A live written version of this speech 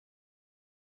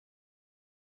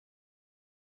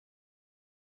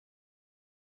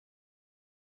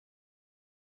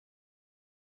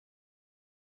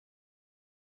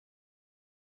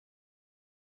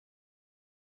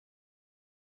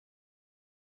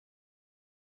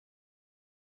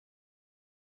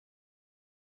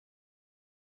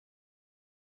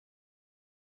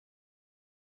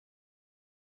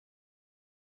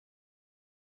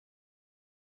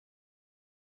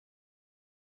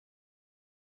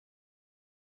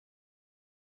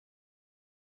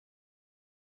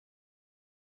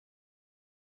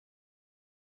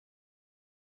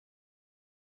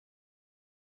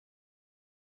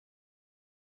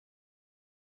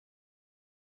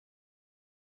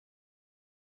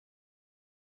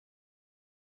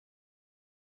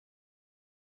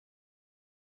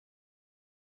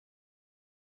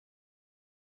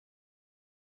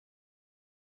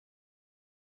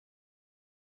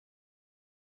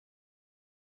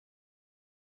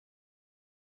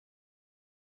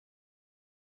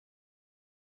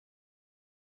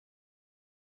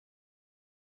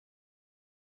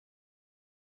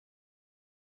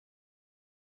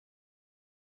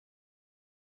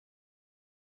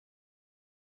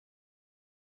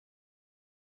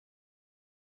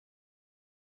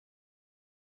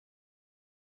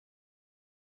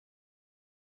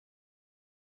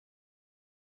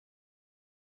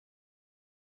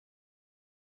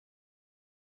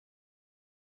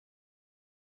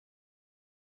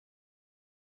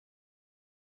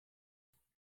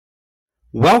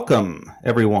Welcome,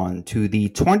 everyone, to the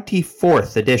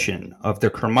 24th edition of the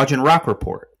Curmudgeon Rock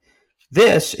Report.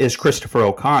 This is Christopher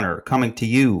O'Connor coming to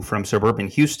you from suburban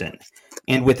Houston.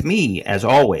 And with me, as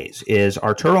always, is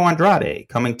Arturo Andrade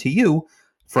coming to you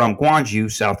from Gwangju,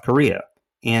 South Korea.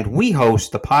 And we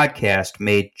host the podcast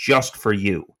made just for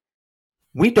you.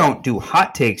 We don't do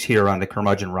hot takes here on the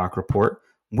Curmudgeon Rock Report.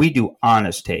 We do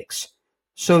honest takes.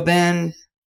 So then,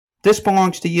 this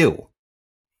belongs to you.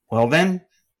 Well then,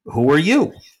 who are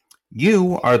you?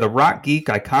 You are the rock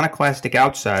geek iconoclastic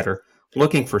outsider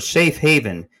looking for safe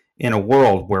haven in a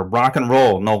world where rock and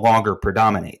roll no longer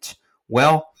predominates.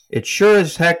 Well, it sure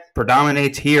as heck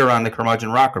predominates here on the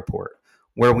Curmudgeon Rock Report,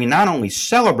 where we not only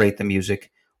celebrate the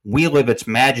music, we live its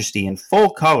majesty in full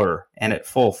color and at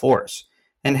full force.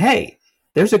 And hey,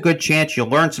 there's a good chance you'll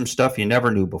learn some stuff you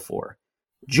never knew before.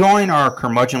 Join our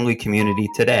curmudgeonly community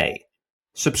today.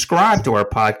 Subscribe to our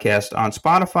podcast on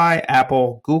Spotify,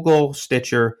 Apple, Google,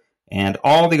 Stitcher, and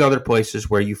all the other places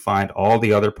where you find all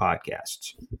the other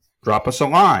podcasts. Drop us a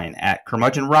line at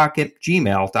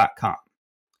curmudgeonrock@gmail.com.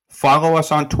 Follow us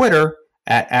on Twitter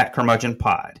at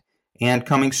curmudgeonpod. And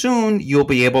coming soon, you'll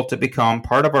be able to become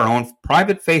part of our own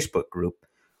private Facebook group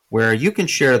where you can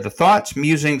share the thoughts,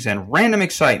 musings, and random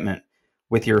excitement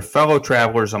with your fellow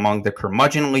travelers among the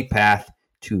curmudgeonly path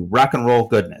to rock and roll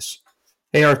goodness.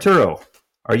 Hey, Arturo.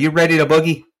 Are you ready to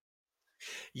boogie?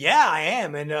 Yeah, I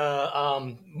am. And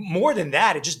more than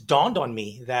that, it just dawned on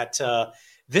me that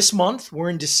this month,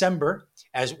 we're in December,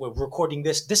 as we're recording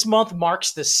this. This month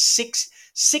marks the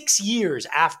six years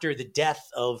after the death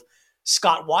of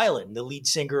Scott Weiland, the lead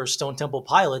singer of Stone Temple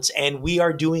Pilots. And we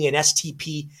are doing an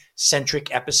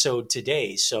STP-centric episode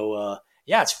today. So,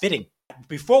 yeah, it's fitting.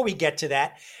 Before we get to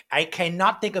that, I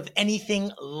cannot think of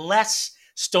anything less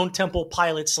Stone Temple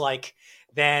Pilots-like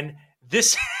than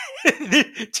this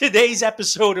today's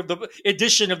episode of the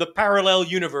edition of the Parallel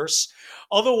Universe,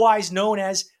 otherwise known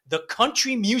as the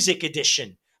Country Music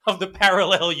Edition of the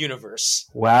Parallel Universe.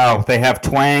 Wow, they have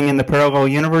twang in the Parallel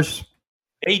Universe?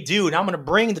 They do, and I'm going to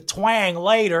bring the twang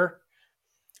later.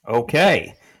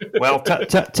 Okay. Well,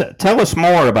 tell us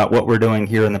more about what we're doing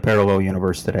here in the Parallel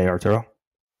Universe today, Arturo.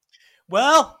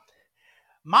 Well,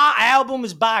 my album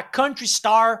is by a country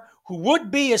star who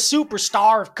would be a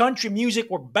superstar if country music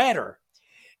were better.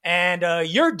 And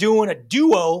you're doing a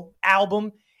duo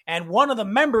album, and one of the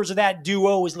members of that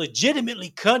duo is legitimately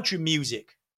country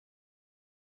music.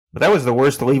 But that was the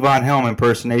worst Levon Helm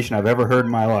impersonation I've ever heard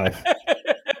in my life.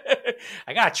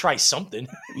 I got to try something.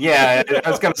 Yeah, I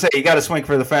was going to say, you got to swing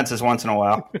for the fences once in a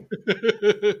while.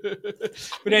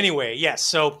 But anyway, yes.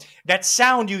 So that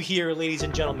sound you hear, ladies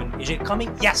and gentlemen, is it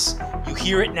coming? Yes, you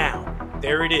hear it now.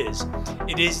 There it is.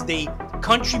 It is the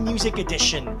country music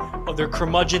edition of the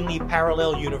curmudgeonly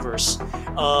Parallel Universe.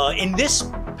 In this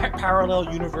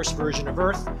Parallel Universe version of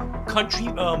Earth, country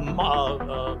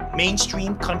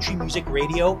mainstream country music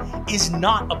radio is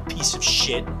not a piece of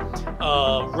shit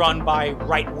run by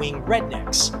right-wing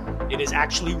rednecks. It is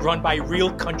actually run by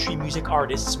real country music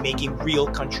artists making real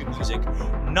country music,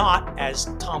 not, as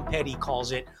Tom Petty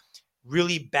calls it,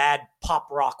 really bad pop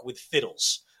rock with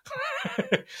fiddles.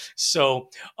 So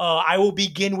I will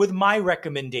begin with my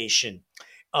recommendation.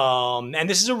 And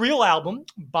this is a real album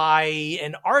by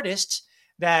an artist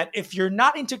that if you're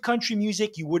not into country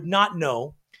music, you would not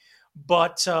know.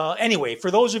 But anyway,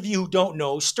 for those of you who don't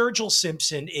know, Sturgill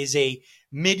Simpson is a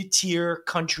mid-tier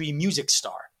country music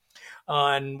star.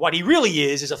 And what he really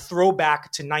is a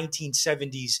throwback to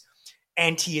 1970s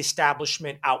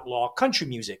anti-establishment outlaw country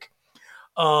music.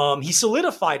 He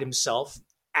solidified himself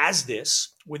as this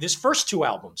with his first two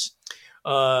albums,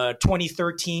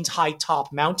 2013's High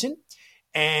Top Mountain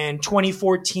and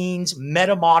 2014's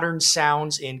Metamodern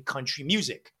Sounds in Country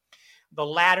Music. The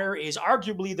latter is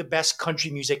arguably the best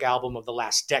country music album of the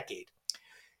last decade.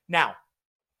 Now,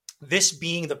 this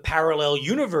being the Parallel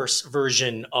Universe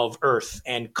version of Earth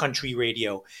and country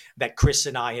radio that Chris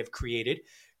and I have created,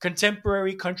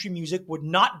 contemporary country music would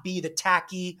not be the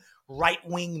tacky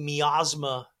right-wing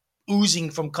miasma oozing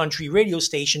from country radio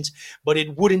stations, but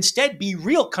it would instead be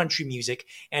real country music.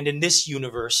 And in this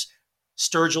universe,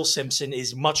 Sturgill Simpson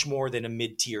is much more than a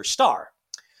mid-tier star.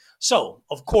 So,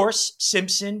 of course,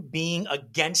 Simpson, being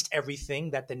against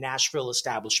everything that the Nashville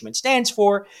establishment stands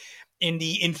for, in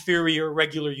the inferior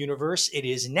regular universe, it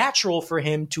is natural for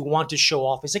him to want to show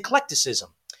off his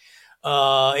eclecticism.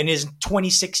 In his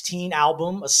 2016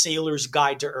 album, A Sailor's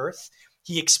Guide to Earth,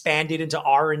 he expanded into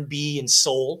R&B and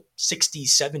soul, 60s,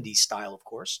 70s style, of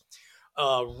course,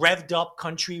 revved up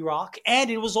country rock,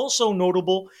 and it was also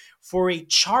notable for a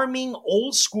charming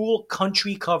old school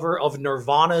country cover of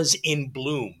Nirvana's In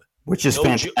Bloom. Which is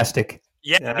fantastic.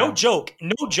 Yeah, no Yeah. joke,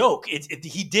 no joke.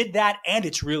 He did that, and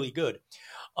it's really good.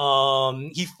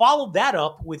 He followed that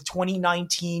up with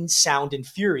 2019 Sound and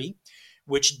Fury,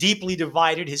 which deeply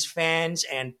divided his fans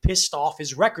and pissed off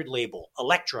his record label,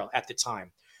 Elektra, at the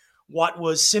time. What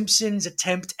was Simpson's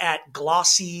attempt at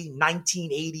glossy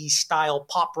 1980s style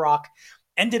pop rock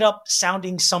ended up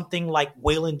sounding something like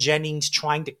Waylon Jennings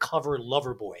trying to cover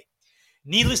Loverboy.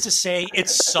 Needless to say, it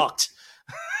sucked.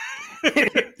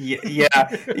 Yeah.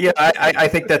 I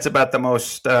think that's about the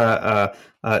most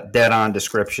dead-on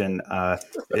description.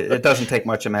 It doesn't take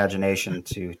much imagination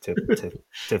to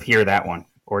hear that one,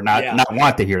 or Yeah, not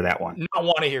want to hear that one. not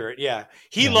want to hear it. Yeah,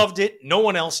 he Yeah. loved it. No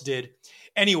one else did.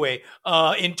 Anyway,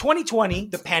 in 2020,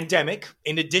 the pandemic,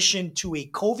 in addition to a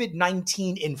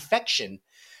COVID-19 infection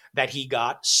that he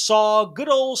got, saw good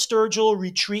old Sturgill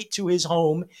retreat to his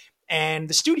home and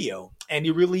the studio, and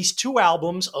he released 2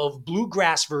 albums of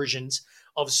bluegrass versions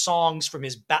of songs from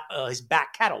his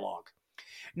back catalog.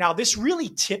 Now, this really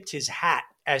tipped his hat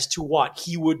as to what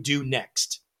he would do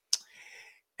next,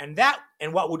 and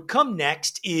what would come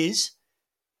next is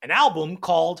an album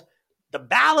called The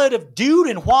Ballad of Dude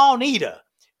and Juanita,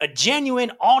 a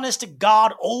genuine, honest to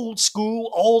God, old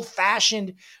school, old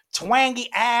fashioned, twangy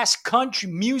ass country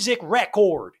music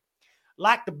record.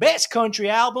 Like the best country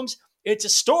albums, it's a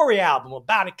story album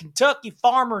about a Kentucky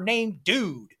farmer named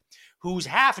Dude, whose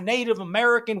half Native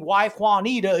American wife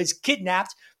Juanita is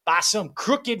kidnapped by some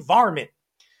crooked varmint.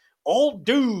 Old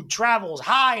Dude travels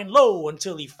high and low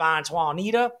until he finds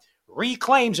Juanita,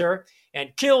 reclaims her,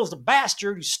 and kills the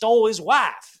bastard who stole his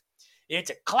wife. It's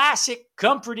a classic,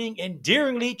 comforting,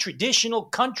 endearingly traditional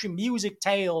country music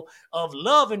tale of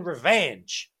love and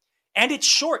revenge. And it's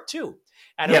short too.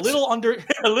 At Yes.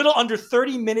 a little under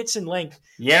 30 minutes in length.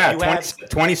 Yeah, You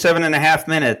 27 and a half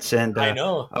minutes. And I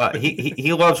know.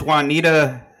 he loves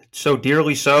Juanita so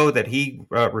dearly so that he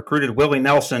recruited Willie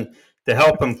Nelson to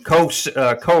help him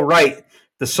co-write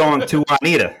the song to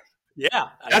Juanita. Yeah,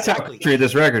 That's how exactly. country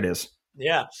this record is.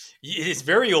 Yeah, it's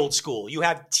very old school. You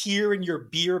have tear in your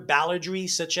beer balladry,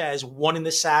 such as One in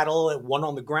the Saddle and One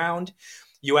on the Ground.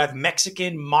 You have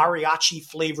Mexican mariachi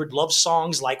flavored love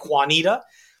songs like Juanita.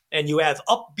 And you have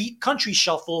upbeat country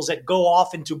shuffles that go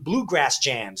off into bluegrass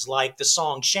jams like the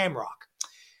song Shamrock.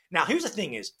 Now, here's the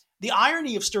thing is, the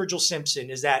irony of Sturgill Simpson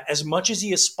is that as much as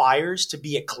he aspires to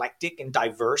be eclectic and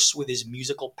diverse with his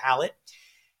musical palette,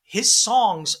 his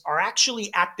songs are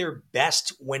actually at their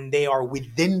best when they are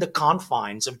within the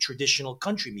confines of traditional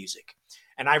country music.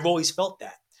 And I've always felt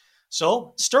that.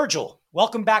 So, Sturgill,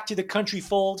 welcome back to the country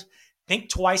fold. Think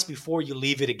twice before you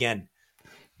leave it again.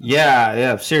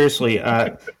 Yeah. Seriously,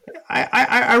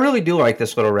 I really do like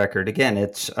this little record. Again,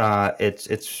 it's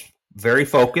very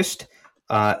focused.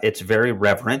 It's very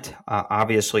reverent.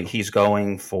 Obviously, he's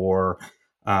going for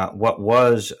what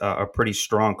was a pretty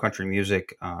strong country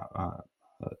music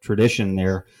tradition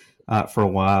there for a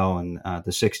while in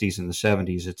the '60s and the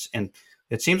 '70s.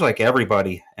 It seems like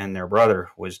everybody and their brother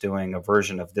was doing a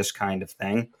version of this kind of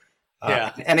thing.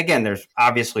 Yeah. And again, there's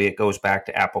obviously it goes back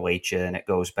to Appalachia and it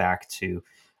goes back to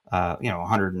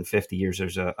 150 years.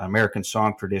 There's an American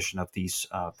song tradition of these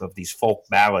folk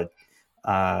ballad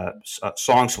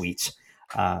song suites.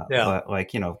 But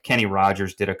like Kenny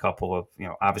Rogers did a couple of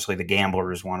obviously The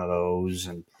Gambler is one of those,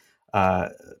 and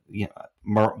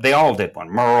they all did one.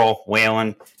 Merle,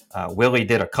 Waylon, Willie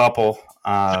did a couple.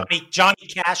 Johnny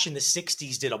Cash in the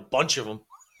 '60s did a bunch of them.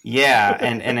 Yeah,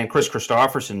 and then Chris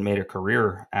Christopherson made a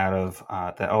career out of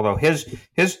that. Although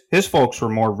his folks were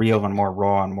more real and more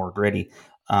raw and more gritty.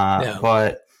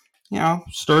 But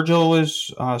Sturgill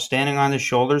is standing on the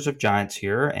shoulders of giants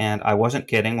here, and I wasn't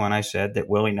kidding when I said that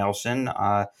Willie Nelson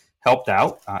helped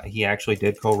out. He actually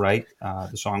did co-write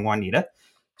the song Juanita.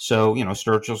 So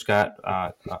Sturgill's got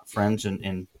friends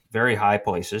in very high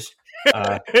places.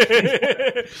 You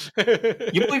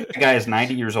believe the guy is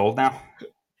 90 years old now?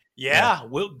 Yeah,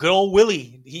 good old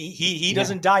Willie. He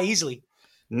doesn't die easily.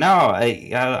 No,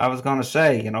 I was going to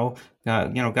say,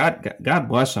 God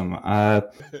bless him.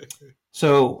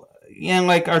 So,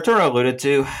 like Arturo alluded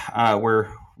to, we're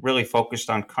really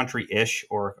focused on country-ish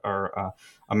or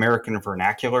American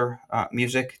vernacular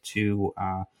music, to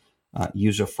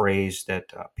use a phrase that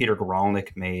Peter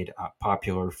Guralnick made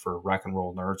popular for rock and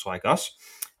roll nerds like us.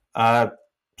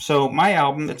 So my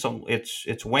album,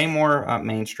 it's way more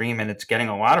mainstream, and it's getting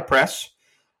a lot of press,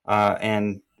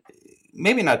 and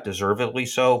maybe not deservedly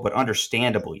so, but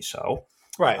understandably so.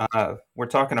 Right. We're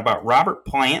talking about Robert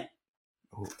Plant,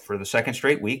 who, for the second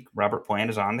straight week, Robert Plant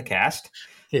is on the cast,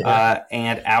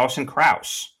 and Alison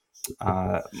Krauss.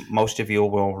 Most of you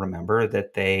will remember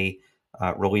that they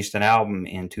released an album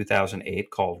in 2008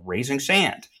 called Raising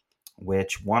Sand,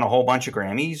 which won a whole bunch of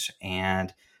Grammys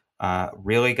and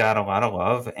really got a lot of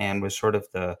love and was sort of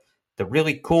the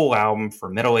really cool album for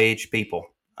middle-aged people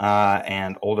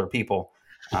and older people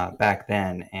back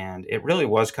then. And it really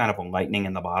was kind of a lightning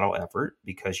in the bottle effort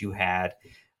because you had,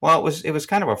 well, it was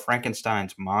kind of a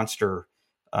Frankenstein's monster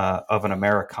of an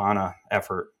Americana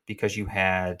effort because you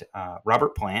had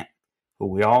Robert Plant, who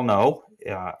we all know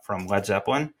from Led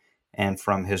Zeppelin and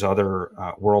from his other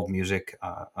world music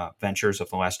ventures of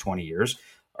the last 20 years.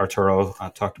 Arturo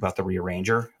talked about the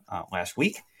Rearranger last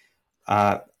week.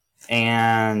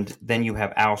 And then you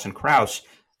have Alison Krauss.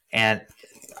 And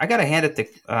I got to hand it to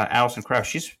Alison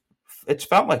Krauss. It's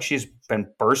felt like she's been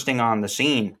bursting on the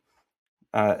scene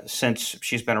since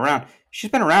she's been around.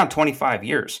 She's been around 25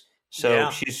 years. So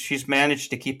she's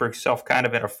managed to keep herself kind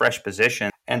of in a fresh position.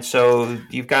 And so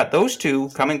you've got those two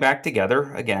coming back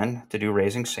together again to do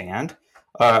Raising Sand,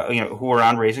 who were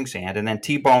on Raising Sand. And then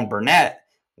T-Bone Burnett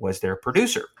was their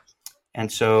producer.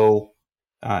 And so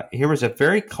here was a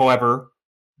very clever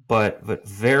but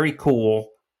very cool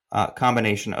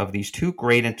combination of these two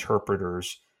great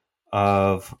interpreters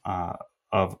of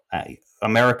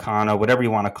Americana, whatever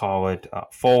you want to call it,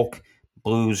 folk,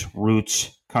 blues,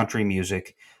 roots, country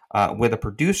music, with a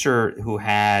producer who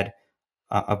had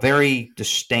a very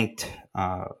distinct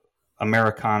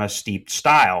Americana steeped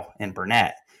style in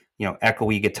Burnett.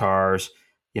 Echoey guitars,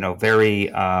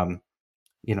 very,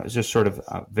 just sort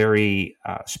of very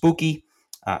spooky,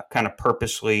 kind of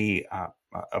purposely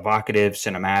evocative,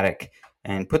 cinematic,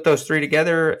 and put those three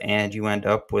together, and you end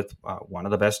up with one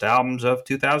of the best albums of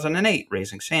 2008,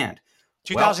 Raising Sand.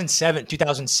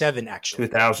 2007, actually.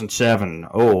 2007.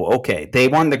 Oh, okay. They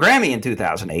won the Grammy in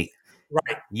 2008.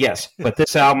 Right. Yes, but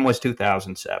this album was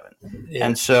 2007. Yeah.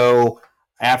 And so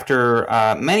after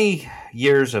many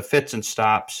years of fits and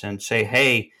stops and say,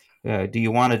 hey, do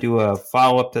you want to do a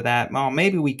follow-up to that? Well,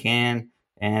 maybe we can.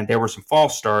 And there were some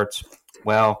false starts.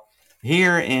 Well,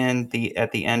 here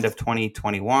at the end of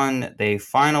 2021, they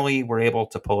finally were able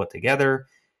to pull it together,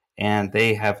 and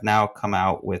they have now come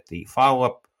out with the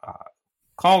follow-up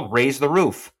called Raise the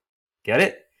Roof. Get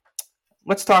it?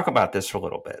 Let's talk about this for a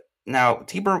little bit. Now,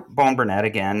 T-Bone Burnett,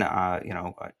 again,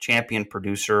 a champion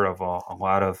producer of a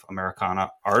lot of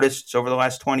Americana artists over the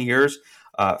last 20 years,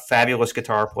 fabulous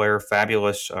guitar player,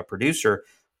 fabulous producer,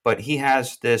 but he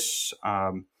has this,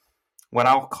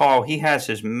 he has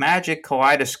his magic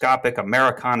kaleidoscopic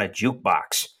Americana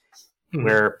jukebox,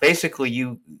 where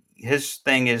basically his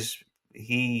thing is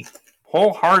he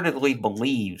wholeheartedly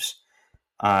believes,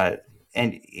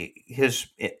 and his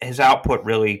output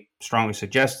really strongly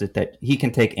suggested that he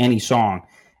can take any song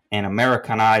and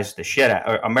Americanize the shit out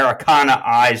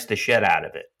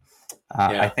of it.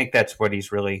 I think that's what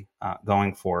he's really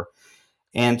going for.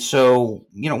 And so,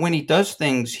 when he does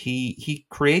things, he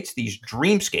creates these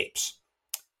dreamscapes,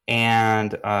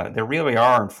 and they really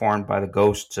are informed by the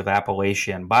ghosts of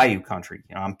Appalachia and Bayou country.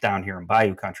 I'm down here in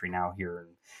Bayou country now here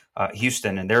in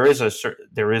Houston, and there is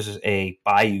a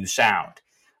Bayou sound.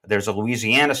 There's a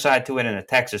Louisiana side to it and a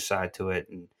Texas side to it,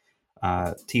 and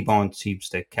T-Bone seems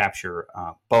to capture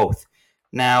both.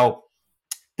 Now,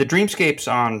 the dreamscapes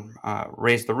on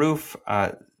Raise the Roof,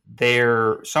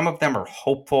 some of them are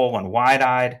hopeful and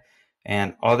wide-eyed,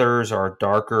 and others are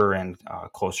darker and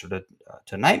closer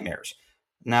to nightmares.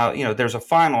 Now, there's a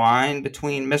fine line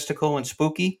between mystical and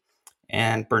spooky,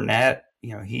 and Burnett,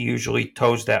 he usually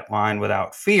toes that line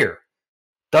without fear.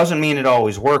 Doesn't mean it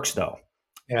always works, though.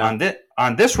 Yeah.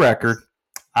 On this record,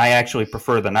 I actually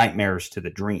prefer the nightmares to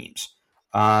the dreams.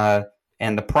 And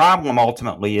the problem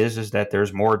ultimately is that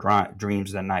there's more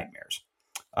dreams than nightmares.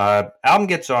 Album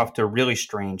gets off to a really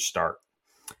strange start.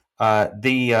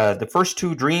 The first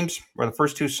two dreams, or the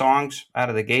first two songs out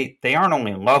of the gate, they aren't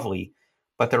only lovely,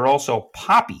 but they're also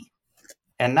poppy.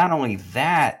 And not only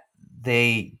that,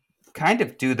 they kind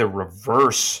of do the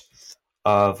reverse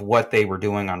of what they were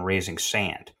doing on Raising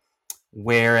Sand.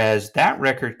 Whereas that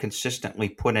record consistently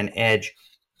put an edge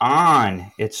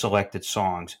on its selected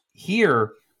songs.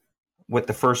 Here, with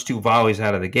the first two volleys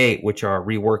out of the gate, which are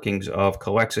reworkings of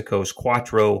Calexico's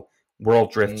Quattro,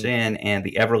 World Drifts In, and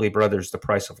the Everly Brothers' The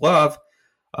Price of Love,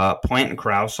 Plant and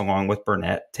Krauss, along with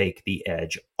Burnett, take the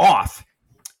edge off.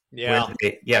 Yeah.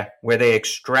 Where they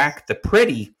extract the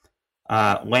pretty,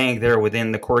 laying there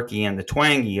within the quirky and the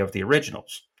twangy of the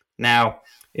originals. Now,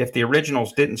 if the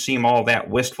originals didn't seem all that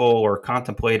wistful or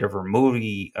contemplative or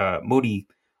moody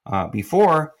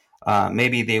before,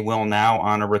 maybe they will now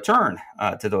on a return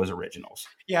to those originals.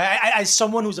 Yeah, as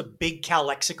someone who's a big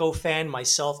Calexico fan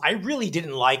myself, I really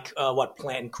didn't like what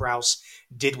Plant and Krauss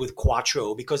did with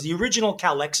Quattro, because the original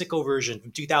Calexico version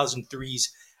from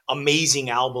 2003's amazing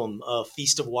album,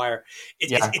 Feast of Wire.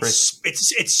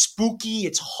 It's spooky.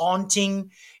 It's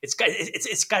haunting. It's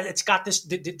got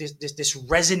this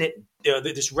resonant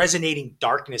this resonating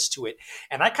darkness to it,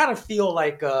 and I kind of feel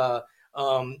like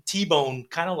T-Bone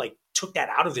kind of like took that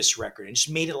out of this record and just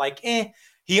made it like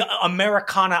he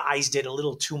Americanized it a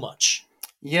little too much.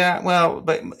 Yeah, well,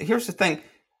 but here's the thing.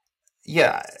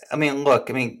 Yeah, I mean, look,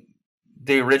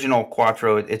 the original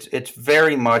Quattro, it's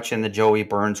very much in the Joey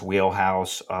Burns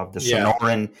wheelhouse of the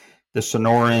Sonoran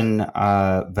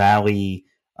Valley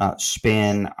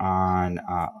spin on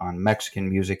Mexican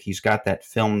music. He's got that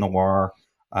film noir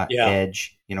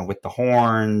edge, with the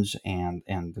horns and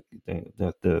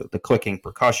the clicking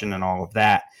percussion and all of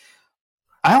that.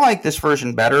 I like this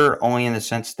version better, only in the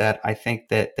sense that I think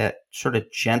that sort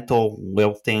of gentle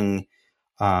lilting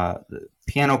the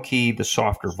piano key, the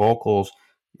softer vocals,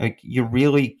 like you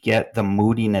really get the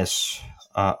moodiness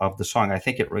of the song. I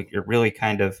think it really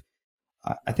kind of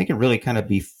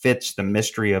befits the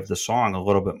mystery of the song a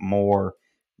little bit more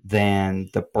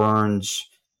than the Burns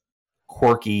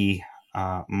quirky,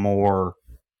 more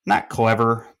not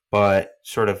clever, but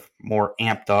sort of more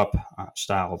amped up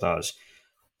style does.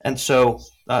 And so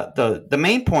the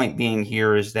main point being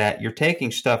here is that you're taking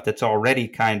stuff that's already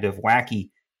kind of wacky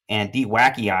and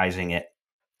de-wackyizing it,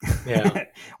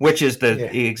 which is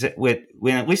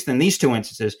when at least in these two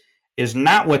instances is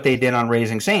not what they did on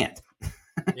Raising Sand.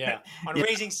 On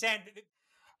Raising Sand.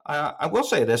 I will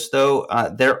say this though,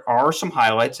 there are some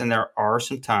highlights and there are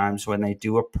some times when they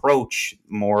do approach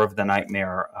more of the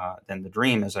nightmare than the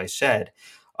dream, as I said.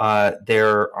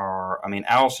 There are,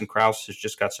 Alison Krauss has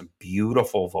just got some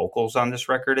beautiful vocals on this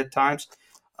record at times.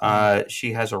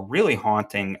 She has a really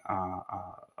haunting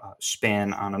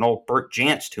spin on an old Bert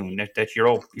Jantz tune. That's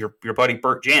your buddy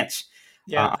Bert Jantz.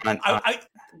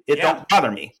 Don't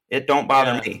bother me. It don't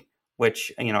bother me.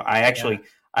 Which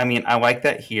I like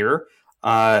that here.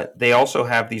 They also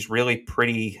have these really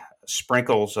pretty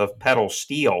sprinkles of pedal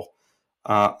steel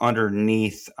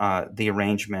underneath the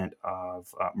arrangement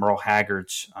of Merle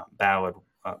Haggard's ballad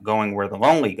 "Going Where the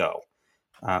Lonely Go,"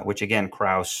 which again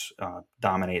Krauss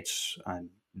dominates and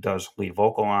does lead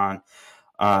vocal on.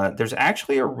 There's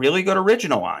actually a really good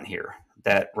original on here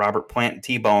that Robert Plant and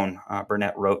T-Bone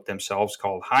Burnett wrote themselves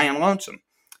called "High and Lonesome."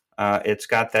 It's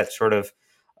got that sort of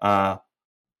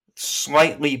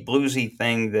slightly bluesy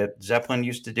thing that Zeppelin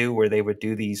used to do, where they would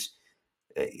do these.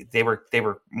 They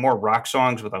were more rock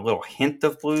songs with a little hint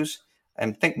of blues,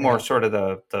 and think more sort of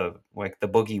the like the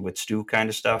Boogie with Stu kind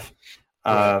of stuff.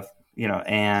 So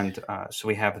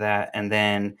we have that, and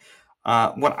then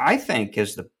what I think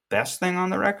is the best thing on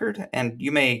the record, and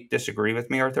you may disagree with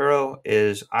me, Arturo,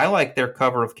 is I like their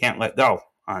cover of "Can't Let Go"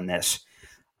 on this.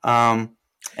 And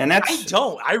that's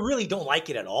I really don't like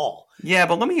it at all. Yeah,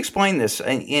 but let me explain this.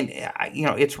 And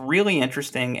it's really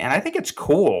interesting, and I think it's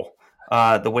cool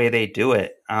the way they do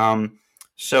it.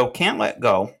 So "Can't Let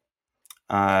Go"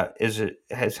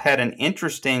 has had an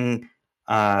interesting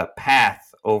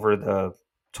path over the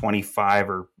 25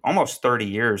 or almost 30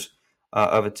 years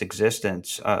of its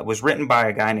existence. It was written by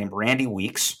a guy named Randy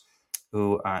Weeks,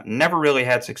 who never really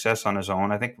had success on his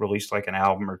own. I think released like an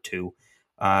album or two.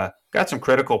 Got some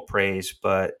critical praise,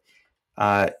 but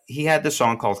he had this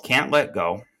song called "Can't Let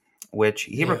Go," which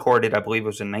he recorded, I believe it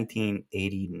was in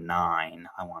 1989,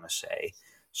 I want to say.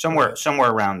 Somewhere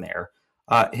around there.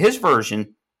 His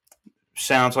version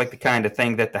sounds like the kind of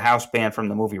thing that the house band from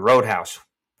the movie Roadhouse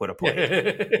would have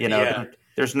played.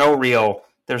 There's no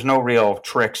real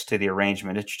tricks to the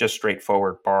arrangement. It's just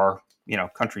straightforward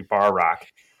country bar rock.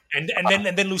 And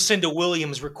then Lucinda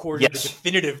Williams recorded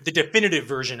the definitive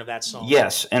version of that song.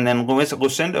 Yes, and then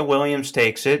Lucinda Williams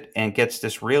takes it and gets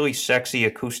this really sexy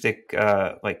acoustic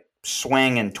like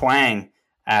swing and twang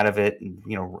out of it, and,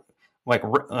 like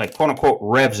quote unquote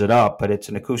revs it up, but it's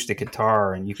an acoustic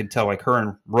guitar, and you can tell like her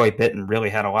and Roy Bittan really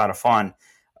had a lot of fun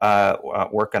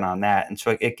working on that, and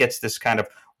so it gets this kind of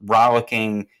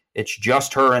rollicking. It's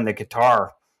just her and the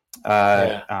guitar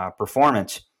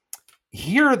performance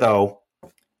here, though.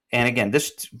 And again,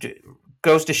 this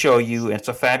goes to show you it's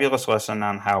a fabulous lesson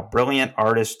on how brilliant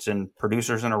artists and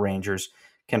producers and arrangers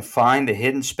can find the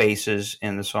hidden spaces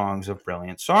in the songs of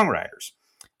brilliant songwriters.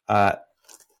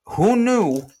 Who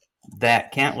knew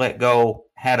that "Can't Let Go"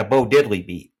 had a Bo Diddley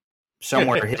beat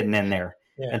somewhere hidden in there?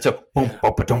 And so, boom,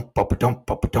 ba-ba-dum, ba-ba-dum,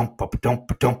 ba-ba-dum, ba-ba-dum,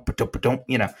 ba-dum, ba-dum, ba-dum,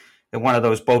 one of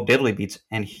those Bo Diddley beats.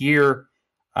 And here,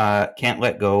 "Can't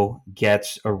Let Go"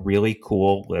 gets a really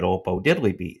cool little Bo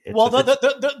Diddley beat.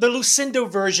 The Lucinda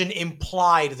version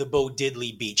implied the Bo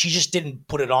Diddley beat. She just didn't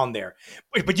put it on there,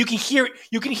 but you can hear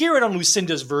it on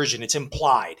Lucinda's version. It's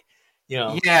implied. You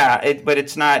know. Yeah, but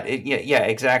it's not. Yeah,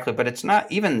 exactly. But it's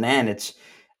not. Even then,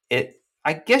 it.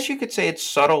 I guess you could say it's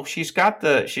subtle. She's got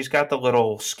the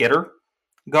little skitter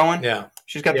going. Yeah.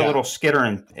 She's got the Yeah. little skitter,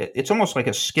 and it's almost like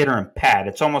a skitter and pat.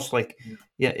 It's almost like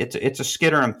it's a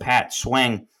skitter and pat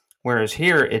swing. Whereas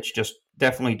here, it's just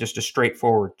definitely just a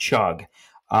straightforward chug.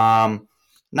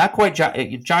 Not quite.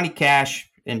 Johnny Cash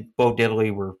and Bo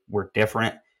Diddley were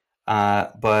different,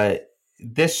 but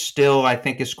this still I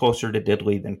think is closer to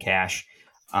Diddley than Cash.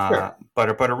 Sure.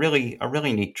 But a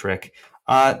really neat trick.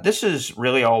 This is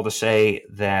really all to say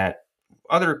that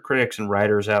other critics and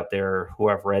writers out there who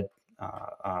I've read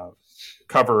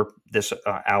cover this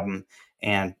album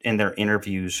and in their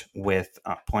interviews with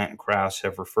Plant and Krause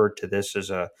have referred to this as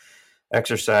a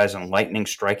exercise in lightning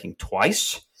striking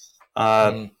twice.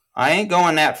 I ain't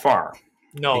going that far.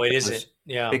 No, it isn't.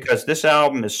 Yeah, because this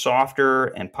album is softer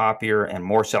and poppier and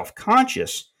more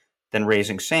self-conscious than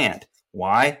Raising Sand.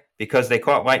 Why? Because they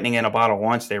caught lightning in a bottle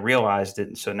once, they realized it,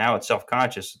 and so now it's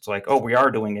self-conscious. It's like, oh, we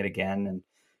are doing it again, and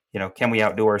can we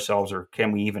outdo ourselves, or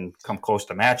can we even come close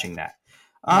to matching that?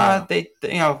 They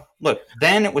look.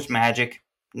 Then it was magic.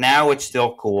 Now it's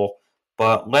still cool,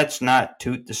 but let's not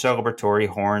toot the celebratory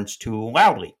horns too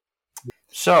loudly.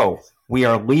 So we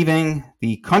are leaving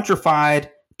the countrified,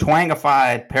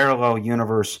 twangified parallel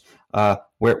universe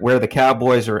where the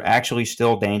Cowboys are actually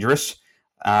still dangerous.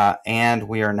 And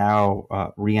we are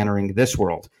now re-entering this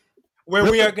world, where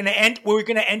we're going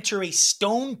to enter a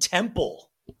stone temple.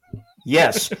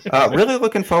 Yes, really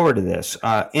looking forward to this.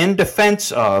 In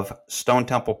defense of Stone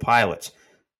Temple Pilots,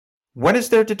 what is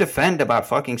there to defend about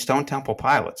fucking Stone Temple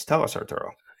Pilots? Tell us,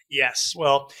 Arturo. Yes.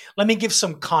 Well, let me give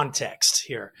some context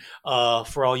here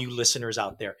for all you listeners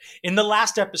out there. In the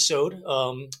last episode,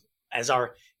 as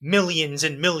our millions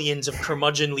and millions of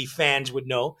curmudgeonly fans would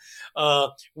know,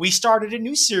 we started a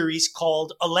new series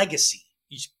called A Legacy.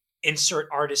 You insert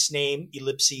artist name,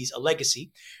 ellipses, A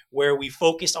Legacy, where we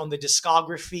focused on the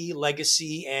discography,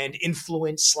 legacy, and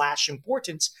influence /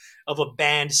 importance of a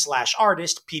band /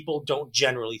 artist people don't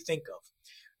generally think of.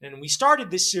 And we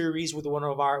started this series with one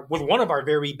of our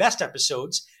very best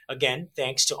episodes. Again,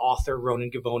 thanks to author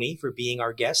Ronan Gavoni for being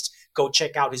our guest. Go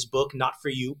check out his book, Not For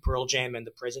You, Pearl Jam and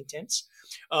the Present Tense,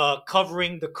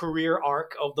 covering the career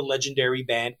arc of the legendary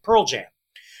band Pearl Jam.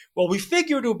 Well, we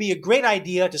figured it would be a great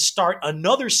idea to start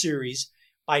another series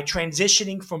by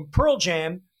transitioning from Pearl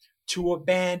Jam to a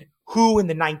band who in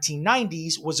the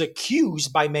 1990s was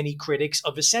accused by many critics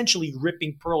of essentially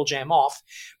ripping Pearl Jam off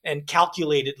and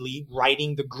calculatedly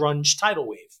riding the grunge tidal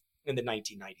wave in the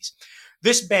 1990s.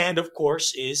 This band, of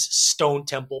course, is Stone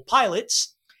Temple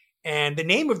Pilots, and the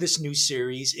name of this new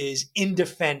series is In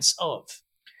Defense Of.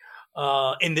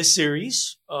 In this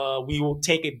series, we will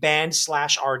take a band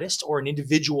 / artist or an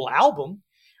individual album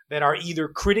that are either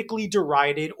critically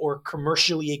derided or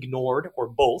commercially ignored, or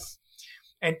both,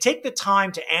 and take the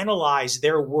time to analyze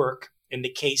their work in the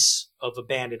case of a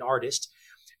band and artist,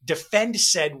 defend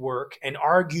said work, and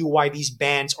argue why these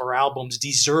bands or albums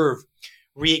deserve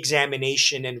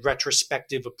re-examination and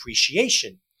retrospective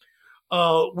appreciation.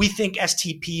 We think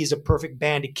STP is a perfect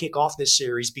band to kick off this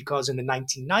series because in the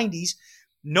 1990s,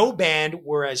 no band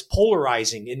were as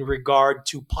polarizing in regard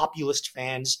to populist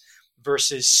fans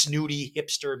versus snooty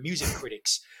hipster music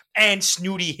critics and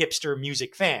snooty hipster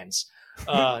music fans.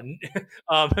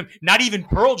 Not even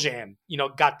Pearl Jam,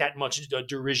 got that much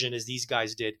derision as these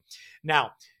guys did.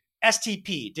 Now,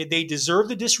 STP, did they deserve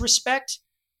the disrespect?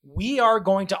 We are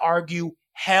going to argue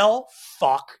hell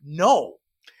fuck no.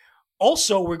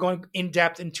 Also, we're going in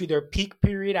depth into their peak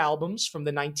period albums from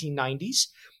the 1990s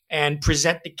and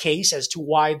present the case as to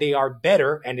why they are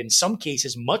better, and in some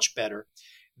cases much better,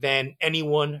 than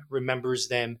anyone remembers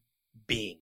them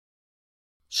being.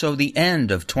 So the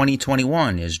end of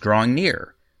 2021 is drawing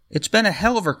near. It's been a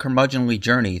hell of a curmudgeonly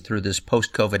journey through this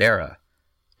post-COVID era.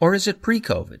 Or is it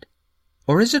pre-COVID?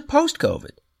 Or is it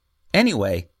post-COVID?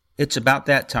 Anyway, it's about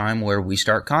that time where we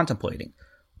start contemplating.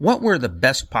 What were the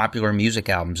best popular music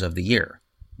albums of the year?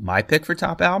 My pick for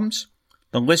top albums?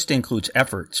 The list includes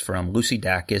efforts from Lucy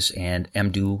Dacus and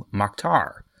Mdou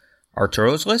Moctar.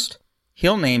 Arturo's list?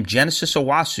 He'll name Genesis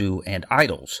Owusu and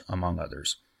Idols, among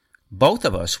others. Both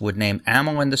of us would name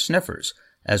Amyl and the Sniffers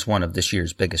as one of this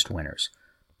year's biggest winners.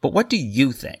 But what do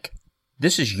you think?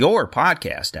 This is your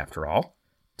podcast, after all.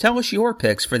 Tell us your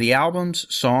picks for the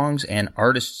albums, songs, and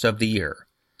artists of the year.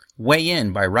 Weigh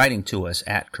in by writing to us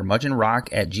at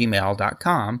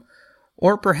curmudgeonrock@gmail.com,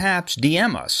 or perhaps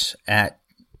DM us at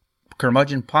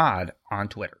curmudgeonpod on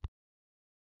Twitter.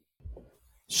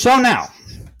 So now,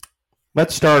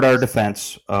 let's start our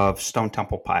defense of Stone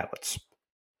Temple Pilots.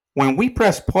 When we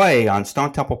press play on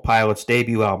Stone Temple Pilots'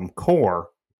 debut album, Core,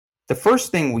 the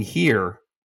first thing we hear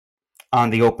on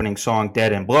the opening song,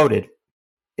 Dead and Bloated,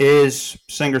 is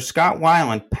singer Scott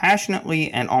Weiland passionately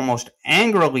and almost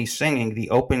angrily singing the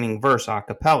opening verse a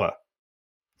cappella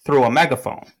through a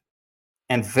megaphone,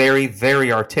 and very,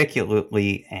 very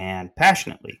articulately and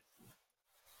passionately.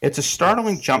 It's a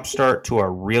startling jumpstart to a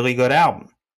really good album.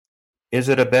 Is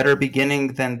it a better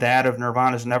beginning than that of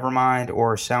Nirvana's Nevermind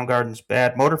or Soundgarden's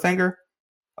Bad Motorfinger?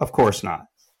 Of course not.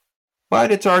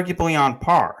 But it's arguably on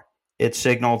par. It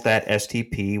signaled that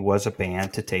STP was a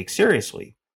band to take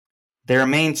seriously. Their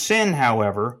main sin,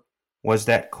 however, was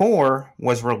that Core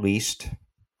was released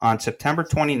on September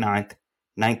 29th,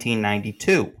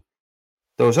 1992.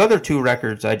 Those other two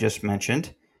records I just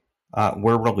mentioned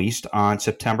were released on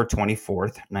September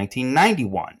 24th,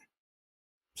 1991.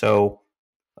 So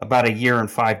about a year and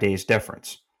 5 days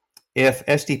difference. If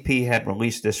STP had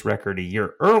released this record a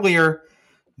year earlier,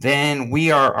 then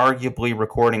we are arguably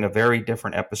recording a very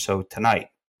different episode tonight.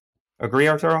 Agree,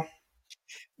 Arturo?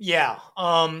 Yeah,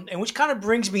 and which kind of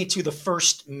brings me to the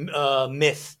first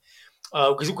myth,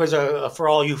 because for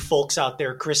all you folks out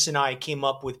there, Chris and I came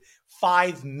up with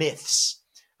 5 myths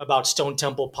about Stone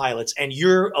Temple Pilots, and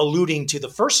you're alluding to the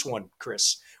first one,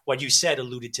 Chris. What you said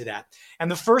alluded to that. And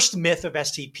the first myth of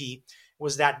STP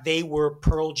was that they were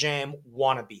Pearl Jam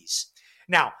wannabes.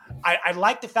 Now, I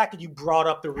like the fact that you brought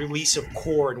up the release of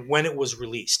Core and when it was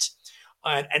released,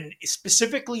 and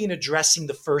specifically in addressing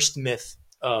the first myth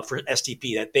for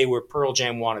STP, that they were Pearl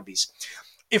Jam wannabes.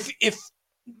 If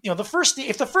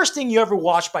the first thing you ever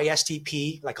watched by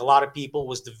STP, like a lot of people,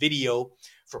 was the video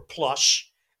for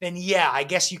Plush, then yeah, I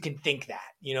guess you can think that.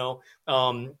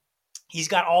 He's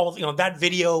got all of that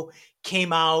video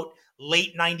came out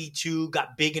late 92,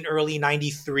 got big in early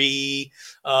 93.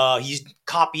 He's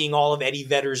copying all of Eddie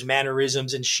Vedder's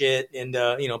mannerisms and shit. And,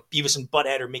 Beavis and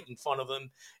Butthead are making fun of him,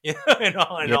 and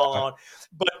all on.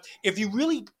 But if you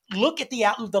really look at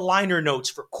the liner notes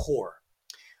for Core,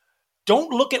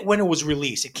 don't look at when it was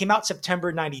released. It came out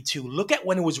September 92. Look at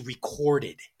when it was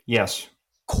recorded. Yes.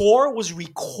 Core was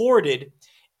recorded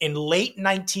in late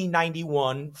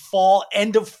 1991,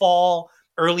 end of fall,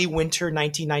 early winter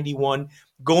 1991,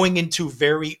 going into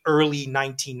very early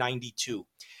 1992.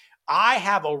 I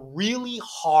have a really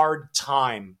hard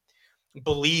time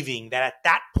believing that at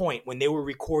that point, when they were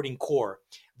recording Core,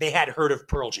 they had heard of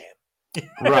Pearl Jam.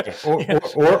 Right. Or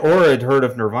had heard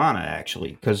of Nirvana,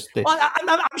 actually.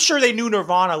 I'm sure they knew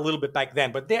Nirvana a little bit back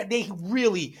then, but they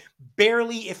really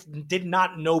barely, if did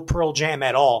not know Pearl Jam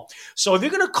at all. So if you're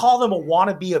going to call them a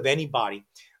wannabe of anybody,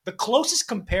 the closest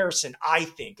comparison, I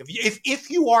think, if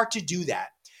you are to do that,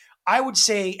 I would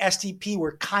say STP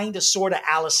were kind of sort of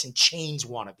Alice in Chains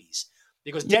wannabes,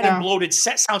 because Dead and Bloated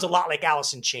sounds a lot like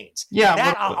Alice in Chains. Yeah,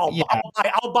 that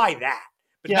I'll buy that,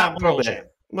 but not Pearl Jam.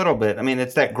 A little bit. I mean,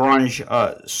 it's that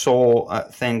grunge soul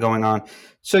thing going on.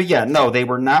 So yeah, no, they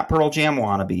were not Pearl Jam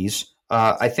wannabes.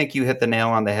 I think you hit the nail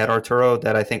on the head, Arturo,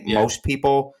 that I think most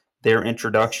people, their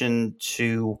introduction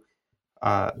to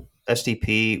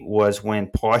STP was when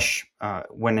Plush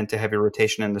went into heavy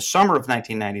rotation in the summer of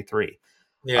 1993.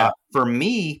 Yeah. For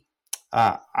me,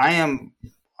 I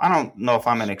don't know if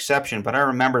I'm an exception, but I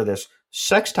remember this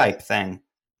Sex Type thing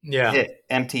hit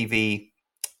MTV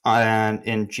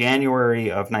in January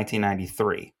of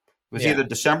 1993. It was either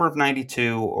December of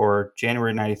 92 or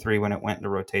January 93 when it went into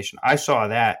rotation. I saw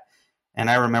that, and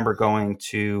I remember going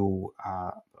to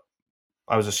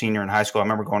I was a senior in high school. I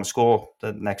remember going to school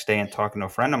the next day and talking to a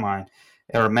friend of mine,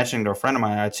 or mentioning to a friend of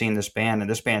mine I'd seen this band, and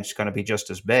this band's going to be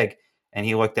just as big. And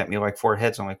he looked at me like 4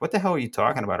 heads. I'm like, what the hell are you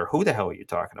talking about? Or who the hell are you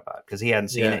talking about? Because he hadn't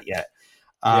seen it yet.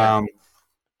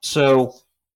 So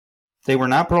they were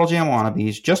not Pearl Jam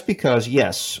wannabes, just because,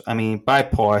 yes, I mean, by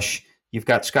Plush, you've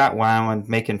got Scott Weiland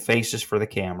making faces for the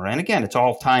camera. And again, it's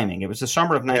all timing. It was the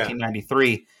summer of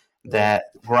 1993 that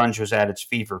grunge was at its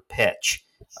fever pitch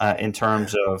in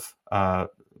terms of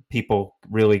people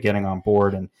really getting on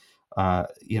board. And,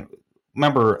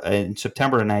 remember in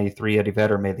September of 93, Eddie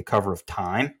Vedder made the cover of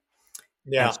Time.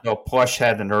 Yeah. And so Plush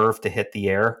had the nerve to hit the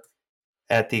air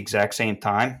at the exact same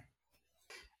time.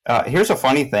 Here's a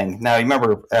funny thing. Now, you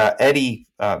remember Eddie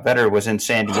Vedder was in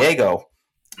San Diego,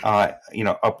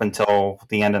 up until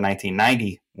the end of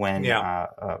 1990 when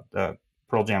the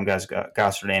Pearl Jam guys,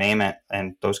 Gossard and Ament,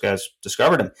 and those guys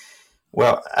discovered him.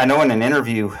 Well, I know in an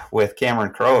interview with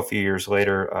Cameron Crowe a few years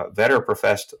later, Vedder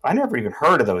professed, I never even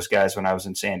heard of those guys when I was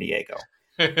in San Diego.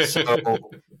 So,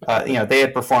 they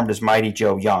had performed as Mighty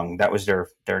Joe Young. That was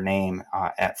their name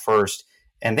at first.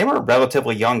 And they were a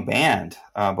relatively young band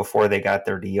before they got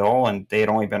their deal. And they had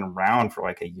only been around for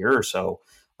like a year or so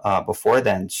before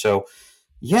then. So,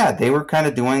 Yeah, they were kind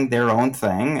of doing their own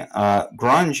thing.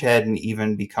 Grunge hadn't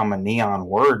even become a neon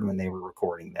word when they were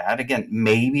recording that. Again,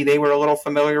 maybe they were a little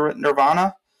familiar with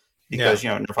Nirvana because,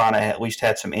 Nirvana at least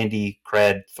had some indie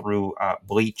cred through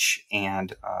Bleach,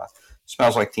 and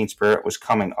Smells Like Teen Spirit was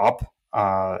coming up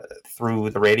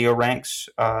through the radio ranks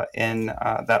in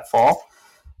that fall.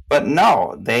 But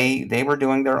no, they were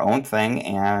doing their own thing,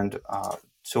 and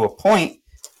to a point,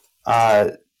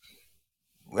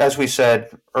 as we said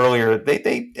earlier,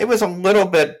 it was a little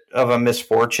bit of a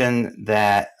misfortune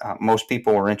that most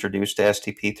people were introduced to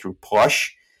STP through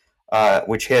Plush,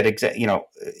 which had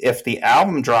if the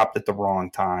album dropped at the wrong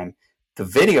time, the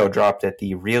video dropped at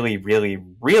the really, really,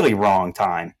 really wrong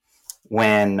time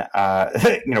when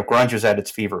grunge was at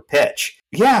its fever pitch.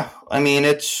 Yeah,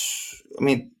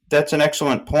 that's an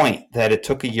excellent point that it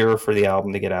took a year for the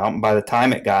album to get out, and by the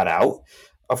time it got out,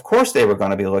 of course they were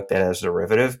going to be looked at as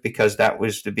derivative because that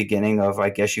was the beginning of, I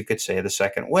guess you could say, the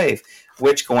second wave,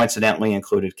 which coincidentally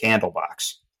included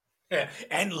Candlebox. Yeah,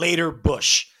 and later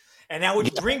Bush. And now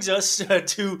which brings us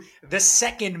to the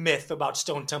second myth about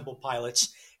Stone Temple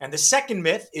Pilots. And the second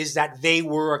myth is that they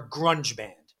were a grunge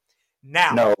band.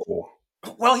 Now, no.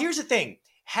 Well, here's the thing.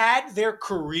 Had their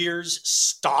careers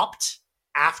stopped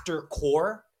after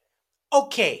Core,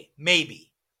 okay,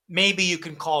 maybe. Maybe you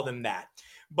can call them that.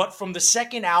 But from the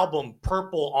second album,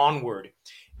 Purple, onward,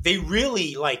 they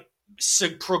really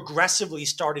progressively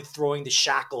started throwing the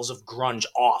shackles of grunge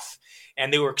off.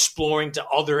 And they were exploring to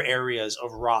other areas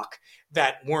of rock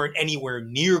that weren't anywhere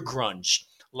near grunge.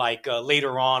 Like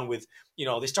later on with,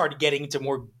 they started getting into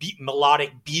more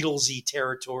melodic Beatlesy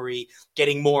territory,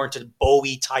 getting more into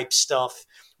Bowie type stuff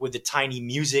with the Tiny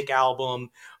Music album,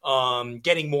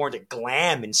 getting more into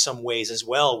glam in some ways as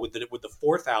well with the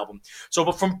fourth album. So,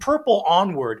 but from Purple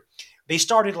onward, they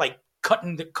started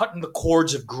cutting the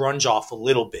cords of grunge off a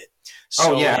little bit.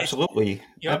 So, absolutely.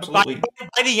 Absolutely.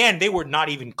 By the end, they were not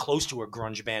even close to a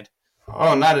grunge band.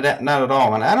 Oh, not at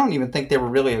all. And I don't even think they were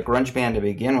really a grunge band to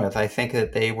begin with. I think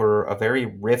that they were a very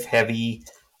riff-heavy,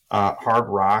 hard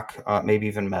rock, maybe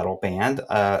even metal band.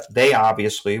 They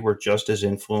obviously were just as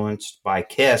influenced by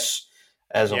Kiss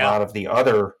as a lot of the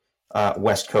other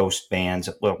West Coast bands,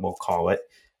 we'll call it.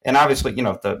 And obviously,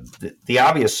 the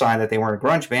obvious sign that they weren't a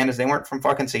grunge band is they weren't from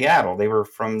fucking Seattle. They were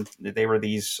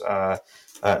these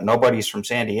nobodies from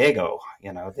San Diego.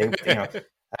 All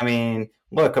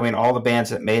the bands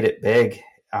that made it big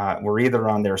were either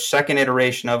on their second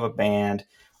iteration of a band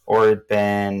or had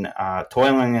been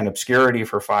toiling in obscurity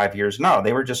for 5 years. No,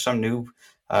 they were just some dudes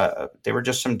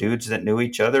that knew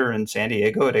each other in San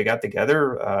Diego. They got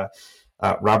together.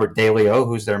 Robert DeLeo,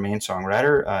 who's their main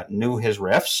songwriter, knew his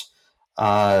riffs.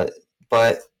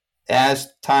 But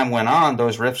as time went on,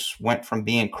 those riffs went from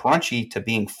being crunchy to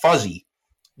being fuzzy.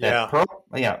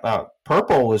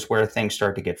 Purple is where things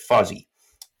start to get fuzzy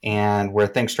and where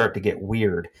things start to get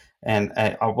weird. And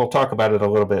we'll talk about it a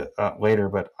little bit later,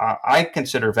 but I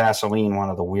consider Vaseline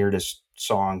one of the weirdest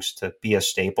songs to be a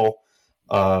staple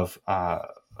of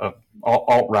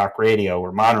alt rock radio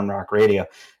or modern rock radio.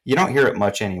 You don't hear it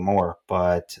much anymore,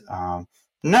 but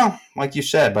no, like you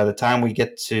said, by the time we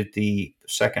get to the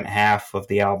second half of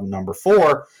the album, number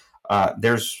 4,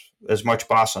 there's as much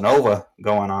bossa nova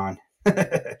going on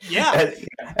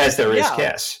as there is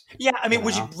Kiss. Yeah,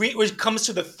 which comes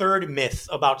to the third myth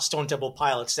about Stone Temple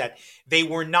Pilots, that they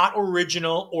were not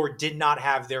original or did not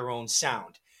have their own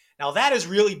sound. Now, that is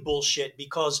really bullshit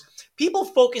because people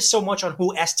focus so much on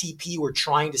who STP were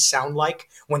trying to sound like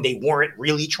when they weren't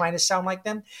really trying to sound like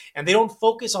them. And they don't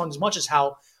focus on as much as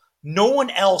how no one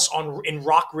else in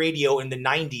rock radio in the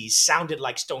 90s sounded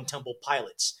like Stone Temple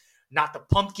Pilots. Not the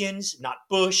Pumpkins, not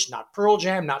Bush, not Pearl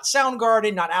Jam, not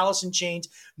Soundgarden, not Alice in Chains.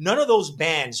 None of those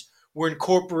bands were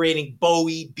incorporating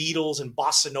Bowie, Beatles, and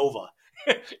Bossa Nova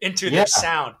into their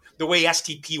sound the way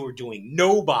STP were doing.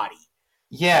 Nobody.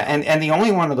 Yeah, and the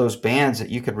only one of those bands that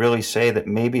you could really say that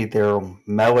maybe their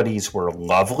melodies were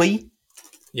lovely,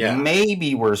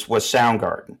 maybe was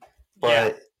Soundgarden.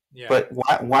 But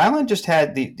Weiland just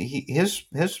had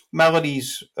his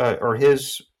melodies or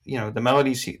his the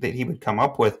melodies that he would come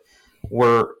up with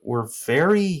were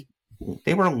lovely.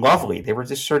 They were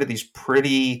just sort of these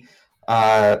pretty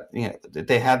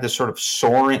they had this sort of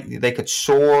soaring, they could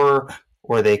soar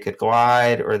or they could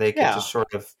glide or they could just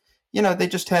sort of they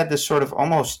just had this sort of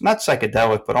almost not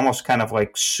psychedelic but almost kind of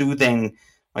like soothing,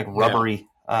 like rubbery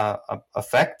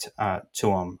effect to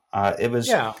them. It was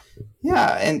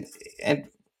and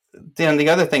then the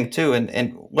other thing too,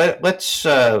 and let's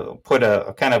put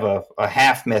a kind of a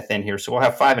half myth in here. So we'll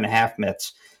have 5.5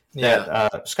 myths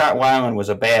that Scott Weiland was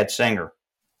a bad singer.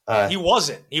 He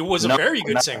wasn't. He was a very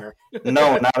good singer.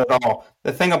 No, not at all.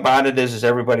 The thing about it is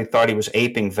everybody thought he was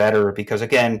aping Vedder because,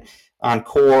 again, on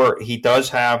Core, he does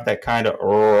have that kind of,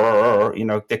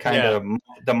 the kind of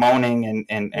the moaning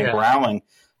and growling.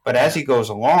 But as he goes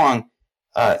along,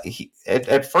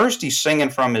 at first he's singing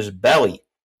from his belly.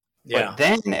 But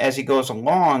then as he goes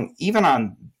along, even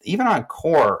on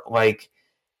Core, like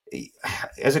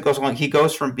as it goes along, he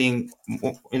goes from being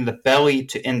in the belly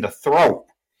to in the throat.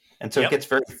 And so it gets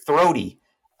very throaty.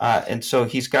 And so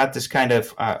he's got this kind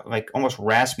of like almost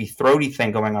raspy, throaty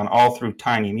thing going on all through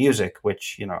Tiny Music,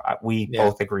 which, we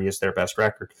both agree is their best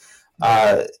record.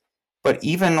 But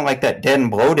even like that Dead and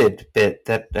Bloated bit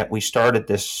that we started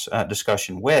this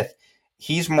discussion with,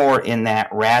 he's more in that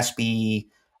raspy,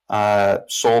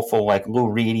 soulful, like Lou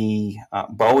Reed,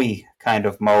 Bowie kind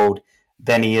of mode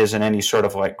than he is in any sort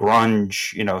of like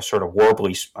grunge, sort of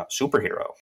warbly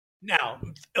superhero. Now,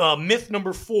 myth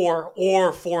number 4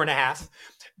 or 4.5,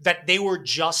 that they were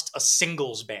just a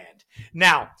singles band.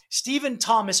 Now, Stephen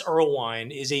Thomas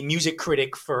Erlewine is a music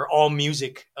critic for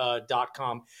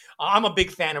AllMusic.com. I'm a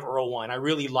big fan of Erlewine. I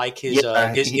really like his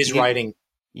writing.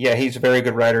 Yeah, he's a very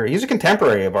good writer. He's a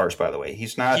contemporary of ours, by the way.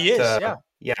 He's not. He is.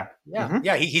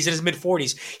 He's in his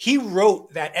mid-40s. He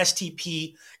wrote that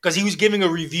STP because he was giving a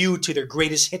review to their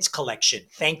greatest hits collection.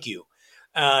 Thank you.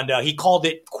 And he called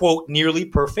it, quote, nearly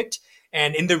perfect.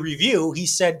 And in the review, he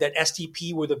said that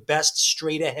STP were the best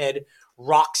straight-ahead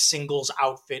rock singles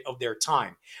outfit of their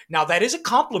time. Now, that is a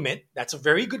compliment. That's a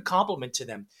very good compliment to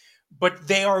them. But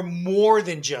they are more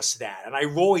than just that. And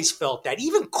I've always felt that.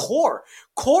 Even Core.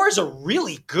 Core is a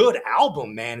really good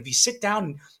album, man. If you sit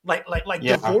down and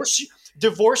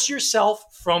divorce yourself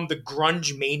from the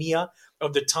grunge mania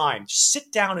of the time. Just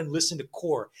sit down and listen to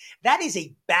Core. That is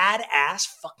a badass,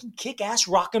 fucking kick-ass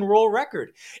rock and roll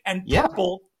record. And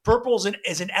Purple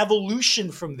is an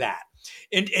evolution from that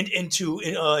into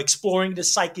exploring the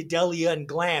psychedelia and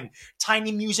glam.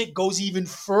 Tiny Music goes even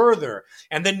further.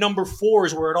 And then number 4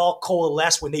 is where it all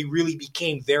coalesced when they really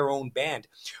became their own band.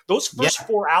 Those first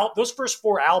four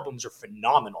albums are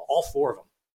phenomenal, all 4 of them.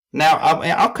 Now,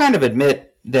 I'll kind of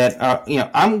admit that,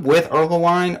 I'm with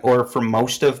Erlewine, or for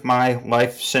most of my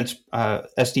life since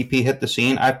SDP hit the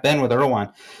scene, I've been with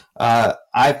Erlewine.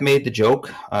 I've made the joke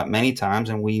many times,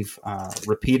 and we've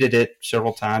repeated it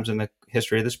several times in the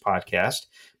history of this podcast,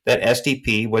 that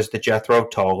SDP was the Jethro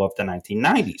Tull of the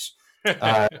 1990s.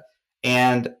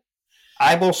 And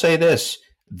I will say this,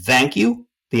 Thank You,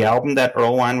 the album that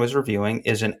Erlewine was reviewing,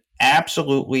 is an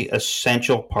absolutely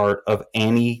essential part of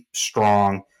any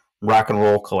strong rock and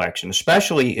roll collection,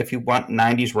 especially if you want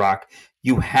 90s rock.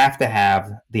 You have to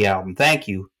have the album Thank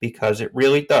You, because it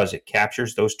really does. It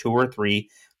captures those 2 or 3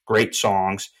 great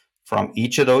songs from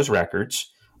each of those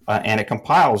records, and it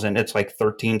compiles, and it's like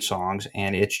 13 songs,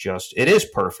 and it is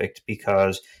perfect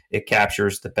because it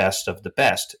captures the best of the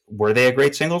best. Were they a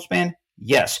great singles band?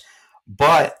 Yes.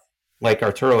 But like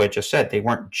Arturo had just said, they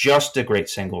weren't just a great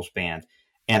singles band.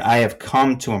 And I have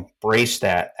come to embrace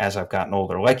that as I've gotten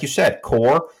older. Like you said,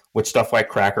 Core with stuff like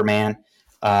Cracker Man,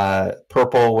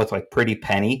 Purple with like Pretty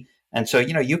Penny. And so,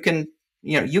 you can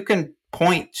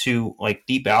point to like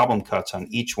deep album cuts on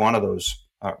each one of those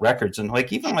records. And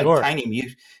like, even like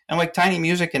Tiny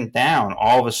Music and Down,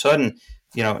 all of a sudden,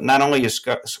 not only is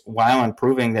Weiland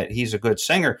proving that he's a good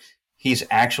singer, he's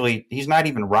not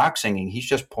even rock singing. He's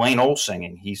just plain old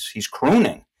singing. He's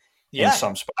crooning. In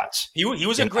some spots. He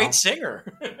was a great singer.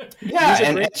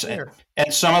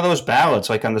 And some of those ballads,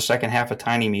 like on the second half of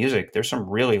Tiny Music, there's some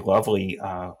really lovely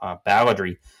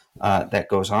balladry that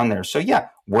goes on there. So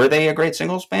were they a great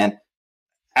singles band?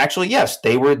 Actually, yes,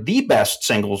 they were the best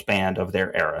singles band of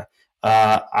their era.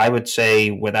 I would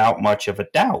say without much of a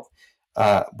doubt.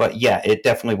 But it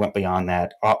definitely went beyond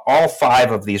that. All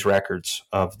 5 of these records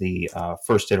of the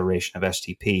first iteration of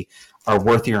STP are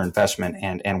worth your investment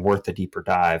and worth a deeper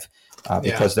dive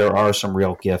because there are some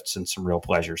real gifts and some real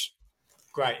pleasures.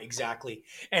 Right, exactly.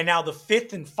 And now the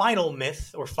 5th and final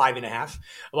myth, or 5.5,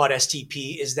 about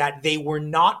STP is that they were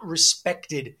not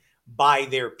respected by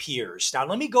their peers. Now,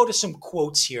 let me go to some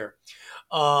quotes here.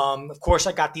 Of course,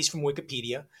 I got these from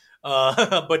Wikipedia.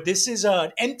 But this is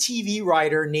an MTV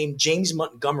writer named James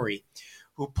Montgomery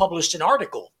who published an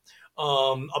article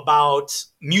about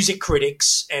music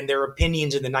critics and their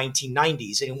opinions in the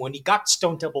 1990s. And when he got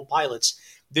Stone Temple Pilots,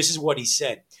 this is what he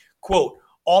said, quote,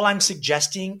 "All I'm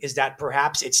suggesting is that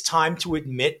perhaps it's time to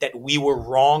admit that we were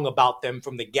wrong about them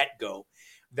from the get-go,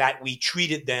 that we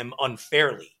treated them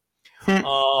unfairly."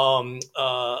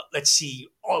 Let's see.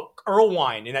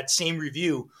 Erlewine, in that same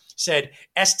review, said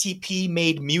STP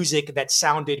made music that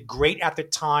sounded great at the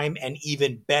time and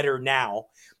even better now.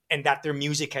 and that their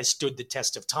music has stood the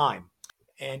test of time.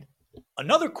 And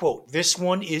another quote, this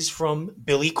one is from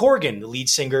Billy Corgan, the lead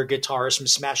singer, guitarist from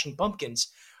Smashing Pumpkins,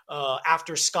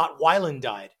 after Scott Weiland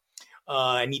died.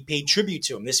 And he paid tribute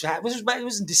to him. It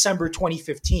was in December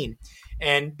 2015.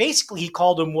 And basically, he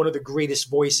called him one of the greatest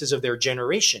voices of their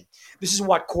generation. This is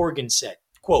what Corgan said,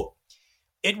 quote,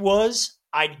 "It was,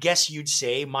 I'd guess you'd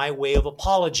say, my way of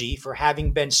apology for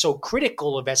having been so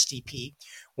critical of STP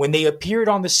when they appeared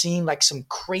on the scene like some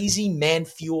crazy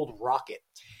man-fueled rocket.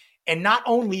 And not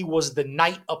only was the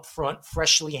knight up front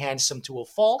freshly handsome to a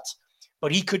fault,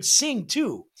 but he could sing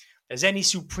too, as any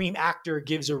supreme actor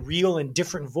gives a real and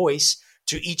different voice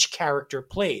to each character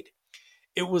played.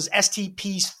 It was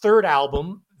STP's third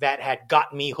album that had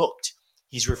got me hooked."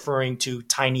 He's referring to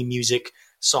Tiny Music,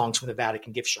 Songs from the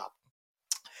Vatican Gift Shop.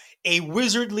 "A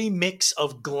wizardly mix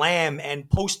of glam and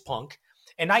post-punk,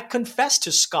 and I confessed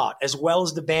to Scott, as well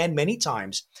as the band many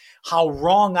times, how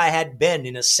wrong I had been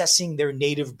in assessing their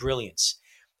native brilliance.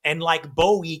 And like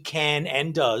Bowie can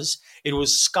and does, it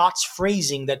was Scott's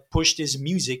phrasing that pushed his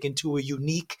music into a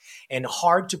unique and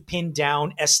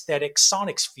hard-to-pin-down aesthetic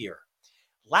sonic sphere.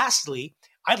 Lastly,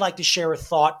 I'd like to share a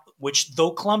thought which,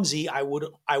 though clumsy, I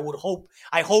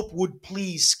hope would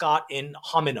please Scott in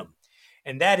hominem.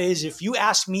 And that is, if you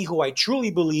ask me who I truly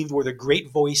believed were the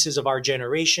great voices of our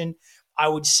generation, I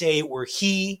would say it were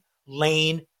he,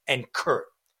 Lane, and Kurt.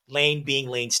 Lane being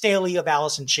Lane Staley of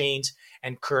Alice in Chains,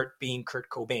 and Kurt being Kurt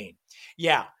Cobain.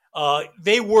 Yeah,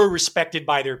 they were respected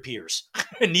by their peers,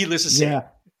 needless to say. Yeah.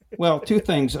 Well, two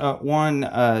things. One,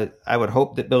 I would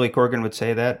hope that Billy Corgan would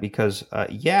say that because,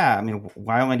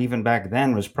 Weiland even back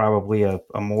then was probably a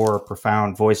more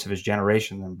profound voice of his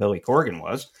generation than Billy Corgan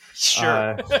was.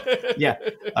 Sure.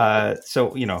 So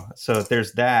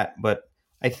there's that. But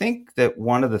I think that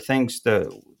one of the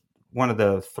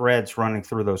threads running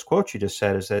through those quotes you just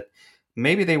said is that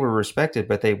maybe they were respected,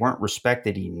 but they weren't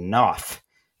respected enough.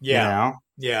 Yeah. You know?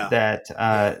 Yeah. That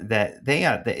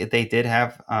they did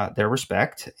have their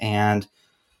respect, and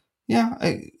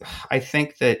I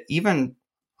think that even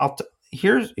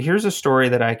here's a story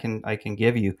that I can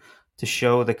give you to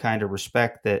show the kind of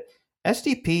respect that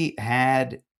SDP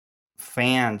had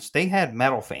fans. They had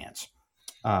metal fans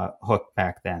hooked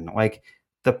back then, like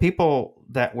the people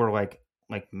that were like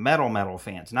metal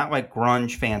fans, not like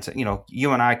grunge fans. You know,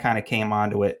 you and I kind of came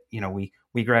onto it. You know, we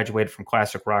graduated from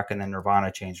classic rock, and then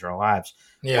Nirvana changed our lives.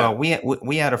 Yeah. Well,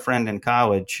 we had a friend in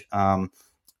college.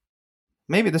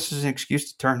 Maybe this is an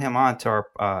excuse to turn him on to our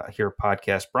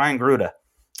podcast, Brian Gruda,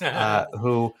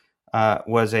 who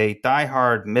was a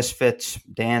diehard Misfits,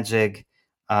 Danzig,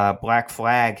 Black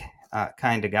Flag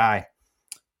kind of guy.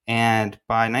 And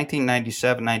by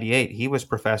 1997, 98, he was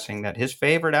professing that his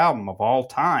favorite album of all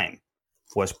time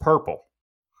was Purple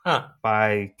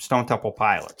by Stone Temple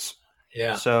Pilots.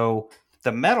 Yeah. So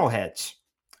the metalheads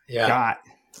got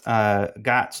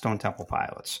Stone Temple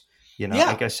Pilots. You know,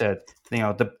 like I said,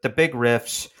 the big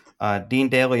riffs, Dean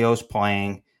DeLeo's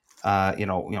playing,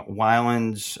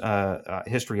 Weiland's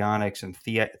histrionics and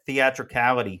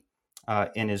theatricality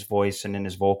in his voice and in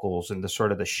his vocals, and the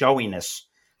sort of the showiness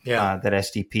that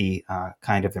SDP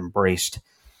kind of embraced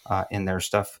in their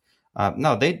stuff.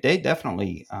 No, they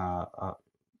definitely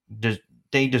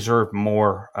they deserve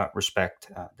more respect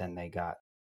than they got.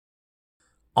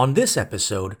 On this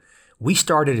episode, we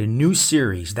started a new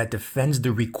series that defends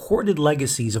the recorded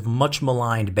legacies of much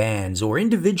maligned bands or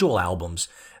individual albums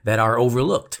that are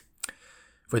overlooked.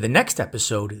 For the next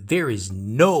episode, there is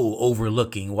no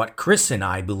overlooking what Chris and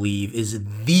I believe is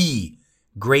the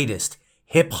greatest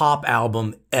hip-hop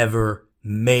album ever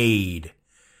made.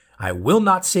 I will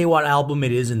not say what album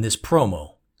it is in this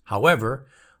promo. However,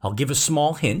 I'll give a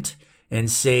small hint and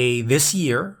say this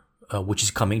year, which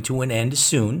is coming to an end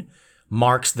soon,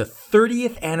 marks the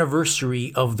 30th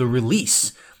anniversary of the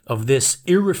release of this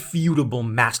irrefutable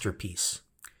masterpiece.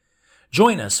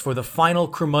 Join us for the final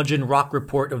Curmudgeon Rock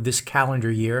Report of this calendar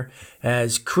year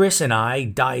as Chris and I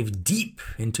dive deep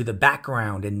into the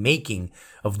background and making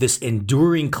of this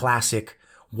enduring classic,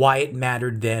 why it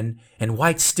mattered then and why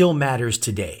it still matters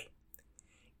today.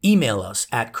 Email us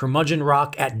at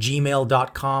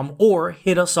curmudgeonrock@gmail.com or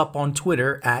hit us up on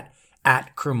Twitter at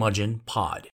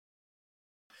curmudgeonpod.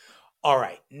 All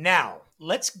right, now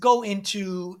let's go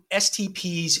into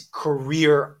STP's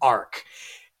career arc.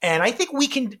 And I think we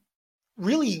can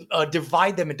really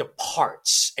divide them into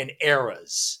parts and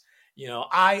eras. You know,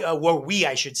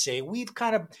 I should say, we've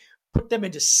kind of put them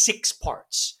into 6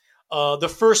 parts. The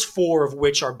first 4 of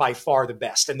which are by far the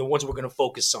best and the ones we're going to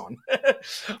focus on.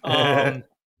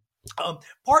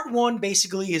 Part 1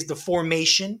 basically is the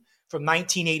formation from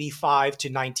 1985 to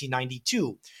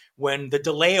 1992, when the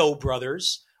DeLeo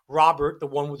brothers, Robert, the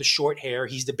one with the short hair,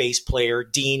 he's the bass player.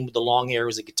 Dean with the long hair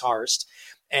was the guitarist.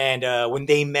 And when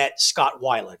they met Scott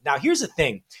Weiland. Now, here's the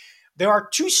thing. There are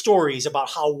two stories about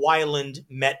how Weiland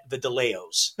met the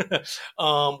DeLeos.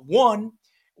 One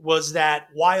was that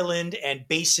Weiland and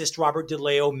bassist Robert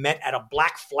DeLeo met at a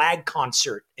Black Flag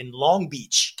concert in Long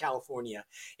Beach, California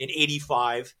in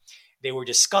 '85. They were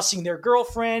discussing their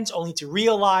girlfriends only to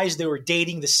realize they were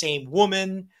dating the same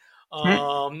woman.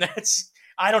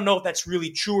 I don't know if that's really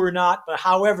true or not, but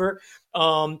however,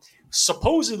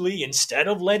 supposedly instead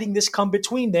of letting this come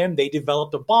between them, they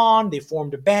developed a bond, they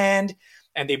formed a band,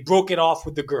 and they broke it off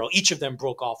with the girl. Each of them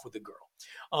broke off with the girl.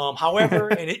 However,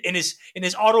 in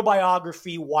his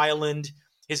autobiography, Weiland,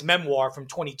 his memoir from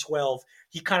 2012,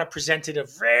 he kind of presented a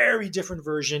very different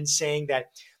version, saying that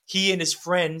he and his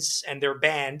friends and their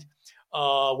band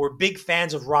were big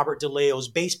fans of Robert DeLeo's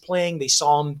bass playing. They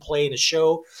saw him play in a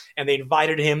show, and they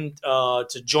invited him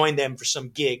to join them for some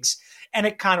gigs, and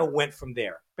it kind of went from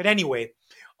there. But anyway,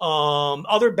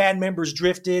 other band members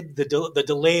drifted. The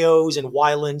DeLeos and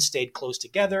Weiland stayed close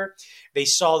together. They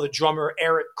saw the drummer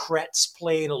Eric Kretz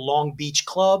play in a Long Beach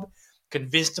club,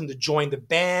 convinced him to join the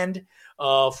band.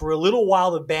 For a little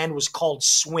while, the band was called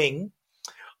Swing.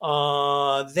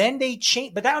 Then they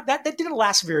changed, but that didn't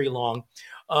last very long.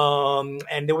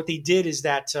 And then what they did is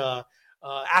that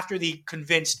after they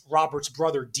convinced Robert's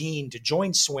brother Dean to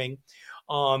join Swing,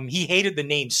 he hated the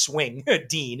name Swing,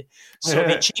 Dean. So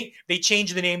they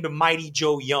changed the name to Mighty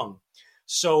Joe Young.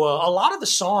 So a lot of the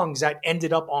songs that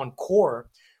ended up on Core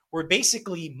were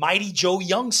basically Mighty Joe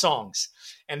Young songs.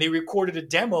 And they recorded a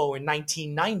demo in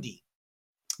 1990.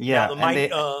 Yeah. Now,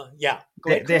 Go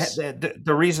ahead, Chris.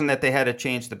 The reason that they had to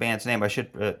change the band's name,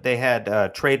 they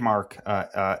had trademark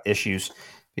issues,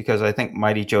 because I think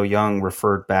Mighty Joe Young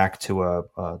referred back to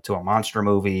a monster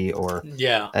movie, or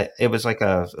it was like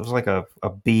a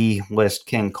B-list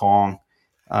King Kong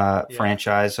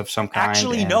franchise of some kind.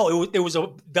 Actually, no, that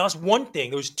was one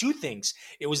thing. There was two things.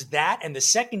 It was that, and the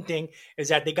second thing is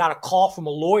that they got a call from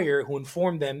a lawyer who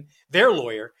informed them, their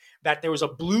lawyer, that there was a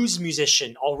blues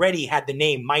musician already had the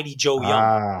name Mighty Joe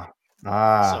Young.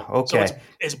 Okay. So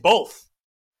it's both.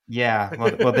 Yeah.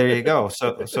 Well, there you go.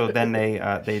 So then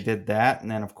they did that,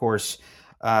 and then of course,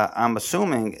 I'm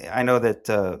assuming, I know that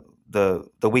the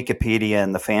Wikipedia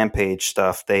and the fan page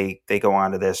stuff, they go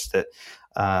on to this, that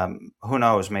who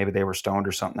knows, maybe they were stoned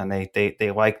or something, and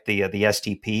they liked the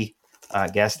STP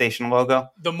gas station logo,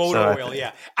 the motor oil.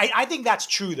 Yeah, I think that's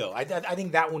true though. I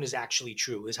think that one is actually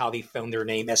true, is how they found their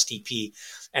name STP,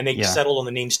 and they settled on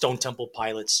the name Stone Temple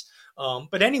Pilots.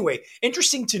 But anyway,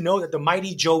 interesting to know that the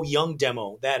Mighty Joe Young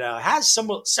demo that has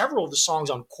several of the songs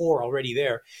on Core already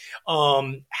there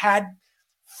had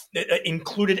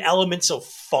included elements of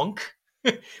funk,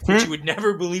 which you would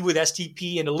never believe with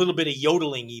STP, and a little bit of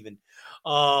yodeling even.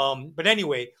 But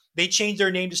anyway, they changed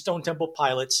their name to Stone Temple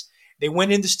Pilots. They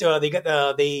went into they got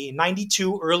the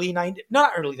 92,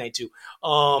 not early 92.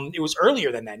 It was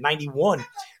earlier than that, 91.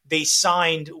 They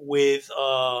signed with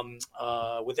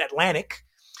Atlantic.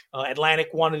 Atlantic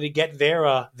wanted to get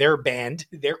their band,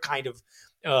 their kind of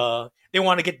they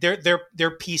want to get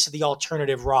their piece of the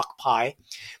alternative rock pie.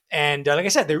 And like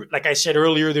I said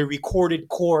earlier, they recorded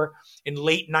Core in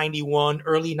late 91,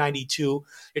 early 92.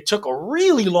 It took a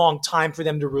really long time for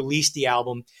them to release the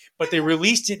album, but they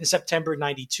released it in September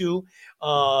 92.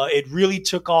 It really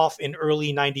took off in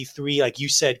early 93, like you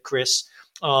said, Chris,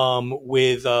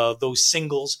 with those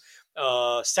singles,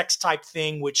 Sex Type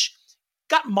Thing, which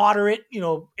got moderate,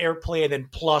 airplay, and then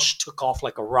Plush took off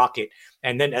like a rocket,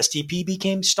 and then STP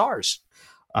became stars.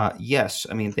 Yes,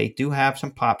 I mean, they do have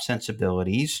some pop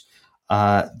sensibilities.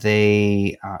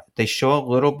 They show a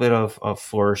little bit of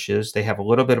flourishes. They have a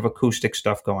little bit of acoustic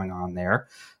stuff going on there.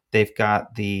 They've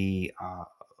got the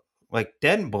like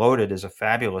Dead and Bloated is a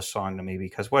fabulous song to me,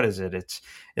 because what is it?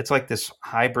 It's like this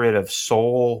hybrid of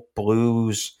soul,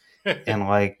 blues, and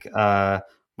like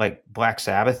Black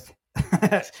Sabbath.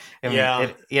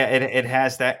 It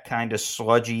has that kind of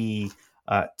sludgy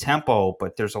tempo,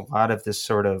 but there's a lot of this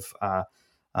sort of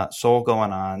soul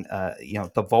going on.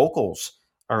 The vocals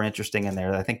are interesting in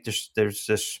there. I think there's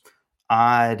this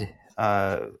odd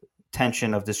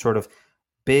tension of this sort of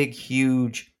big,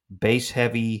 huge, bass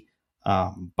heavy,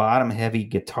 bottom heavy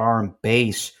guitar and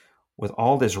bass with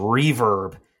all this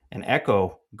reverb and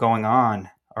echo going on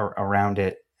around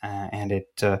it, and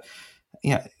it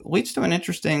leads to an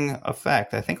interesting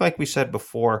effect. I think, like we said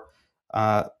before,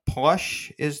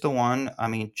 Plush is the one. I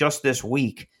mean, just this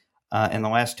week, in the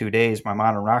last 2 days, my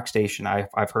modern rock station,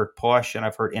 I've heard Plush and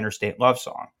I've heard Interstate Love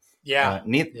Song.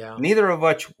 Neither of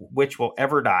which will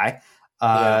ever die.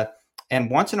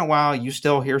 And once in a while, you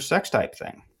still hear Sex Type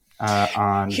Thing.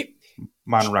 on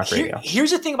modern rock radio.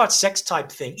 Here's the thing about Sex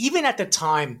Type Thing. Even at the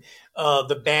time,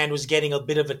 the band was getting a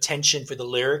bit of attention for the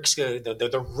lyrics,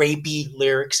 the rapey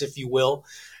lyrics, if you will.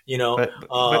 You know,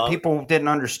 but people didn't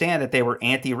understand that they were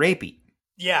anti-rapey.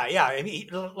 Yeah. I mean,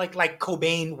 like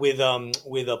Cobain with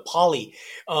Polly.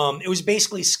 It was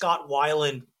basically Scott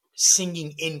Weiland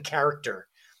singing in character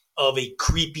of a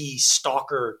creepy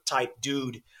stalker type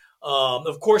dude.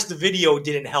 Of course, the video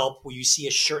didn't help, where you see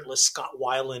a shirtless Scott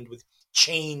Weiland with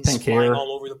chains pink flying hair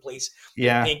all over the place,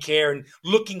 pink hair, and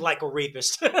looking like a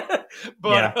rapist.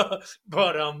 But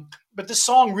the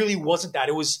song really wasn't that.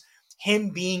 It was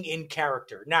him being in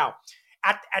character. Now,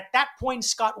 at that point in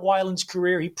Scott Weiland's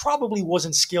career, he probably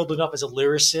wasn't skilled enough as a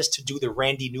lyricist to do the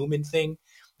Randy Newman thing,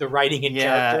 the writing in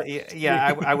character.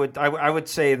 Yeah. I would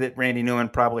say that Randy Newman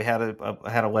probably had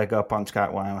a leg up on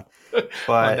Scott Weiland,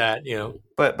 but on that, you know.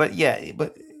 But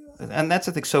and that's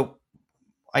the thing. So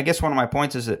I guess one of my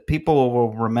points is that people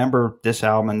will remember this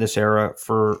album and this era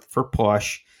for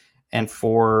Plush and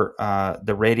for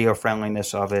the radio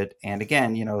friendliness of it, and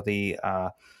again, you know, the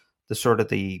sort of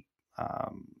the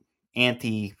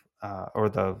anti or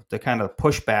the kind of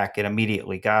pushback it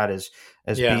immediately got as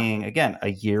being, again, a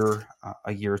year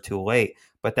too late.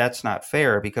 But that's not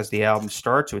fair, because the album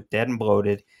starts with Dead and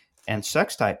Bloated and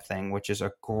Sex Type Thing, which is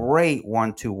a great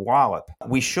 1-2 wallop.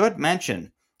 We should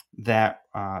mention that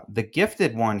the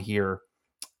Gifted one here,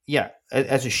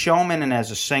 as a showman and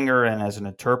as a singer and as an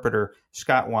interpreter,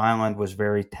 Scott Weiland was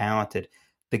very talented.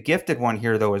 The Gifted one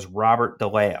here, though, is Robert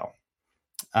DeLeo.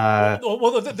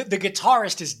 The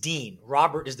guitarist is Dean.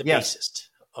 Robert is the bassist.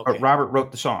 Okay. Robert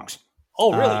wrote the songs.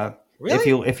 Oh, really?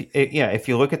 Really? If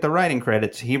you look at the writing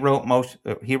credits, he wrote most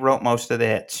of the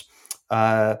hits.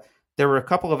 There were a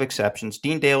couple of exceptions.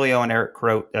 Dean DeLeo and Eric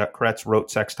Kretz wrote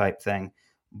Sex Type Thing,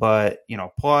 but you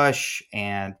know, Plush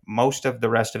and most of the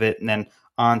rest of it, and then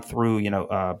on through, you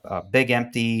know, Big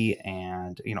Empty,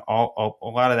 and you know, a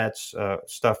lot of that's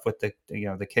stuff with the, you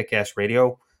know, the kick-ass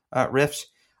radio riffs.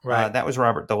 Right. That was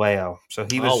Robert DeLeo. So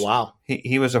he was,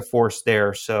 he was a force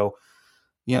there. So,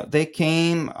 you know, they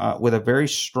came with a very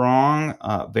strong,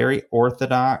 very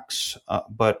orthodox,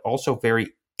 but also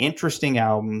very interesting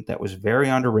album that was very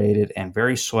underrated and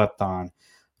very slept on,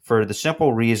 for the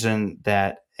simple reason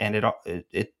that, and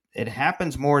it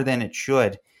happens more than it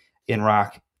should in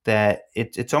rock, that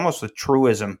it's almost a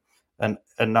truism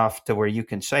enough to where you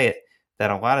can say it, that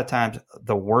a lot of times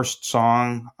the worst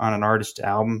song on an artist's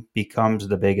album becomes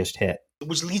the biggest hit.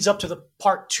 Which leads up to the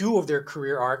part 2 of their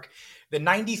career arc, the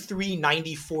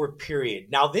 93-94 period.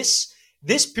 Now, this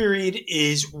period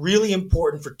is really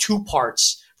important for two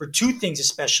parts, for two things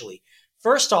especially.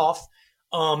 First off,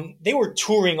 they were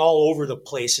touring all over the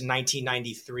place in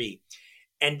 1993.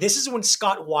 And this is when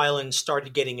Scott Weiland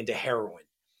started getting into heroin.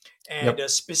 And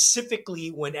specifically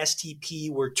when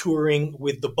STP were touring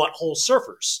with the Butthole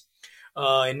Surfers.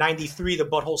 In 93, the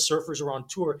Butthole Surfers were on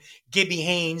tour. Gibby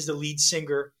Haynes, the lead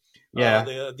singer,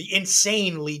 the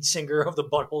insane lead singer of the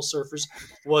Butthole Surfers,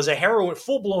 was a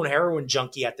full-blown heroin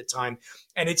junkie at the time.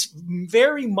 And it's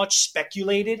very much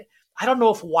speculated. I don't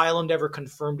know if Weiland ever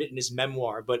confirmed it in his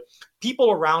memoir, but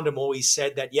people around him always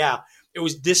said that, it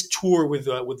was this tour with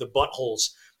the Buttholes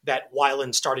that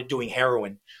Weiland started doing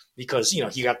heroin, because, you know,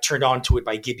 he got turned on to it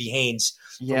by Gibby Haynes.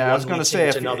 Yeah, I was going to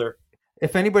say,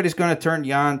 if anybody's going to turn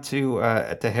you on to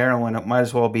heroin, it might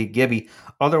as well be Gibby,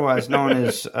 otherwise known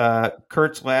as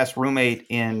Kurt's last roommate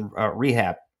in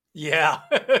rehab. Yeah,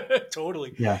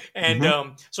 totally. Yeah.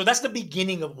 And so that's the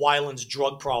beginning of Weiland's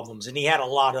drug problems, and he had a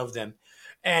lot of them.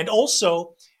 And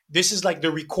also, this is like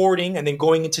the recording, and then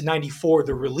going into 94,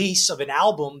 the release of an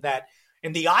album that,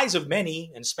 in the eyes of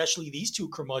many, and especially these two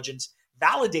curmudgeons,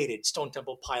 validated Stone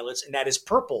Temple Pilots, and that is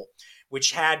Purple,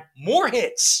 which had more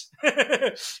hits,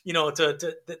 you know,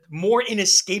 to more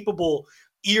inescapable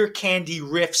ear candy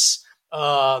riffs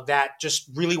that just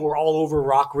really were all over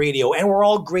rock radio, and were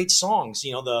all great songs.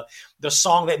 You know, the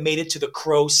song that made it to the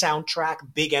Crow soundtrack,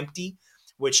 Big Empty,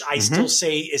 which I still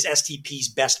say is STP's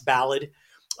best ballad.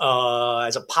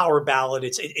 As a power ballad,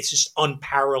 it's just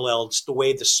unparalleled. It's the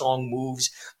way the song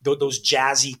moves, those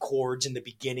jazzy chords in the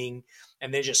beginning,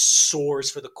 and then just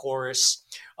soars for the chorus.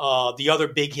 The other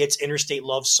big hits, Interstate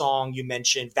Love Song, you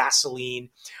mentioned, Vaseline.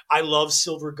 I love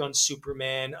Silver Gun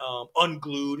Superman,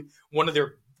 Unglued,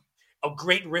 a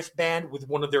great riff band with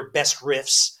one of their best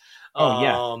riffs. Oh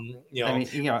yeah. You know, I mean,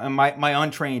 you know, my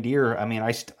untrained ear, I mean,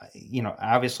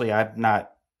 obviously I'm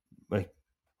not like,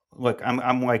 look,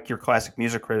 I'm like your classic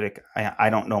music critic.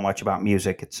 I don't know much about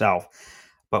music itself,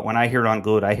 but when I hear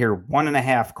Unglued, I hear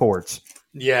 1.5 chords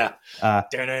Yeah. But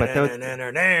those,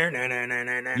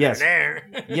 yes,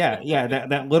 yeah,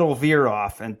 that little veer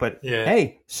off, but Yeah.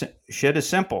 hey, shit is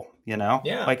simple,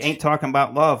 Yeah. like Ain't Talking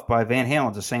About Love by Van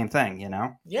Halen's the same thing,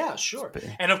 Yeah, sure. It's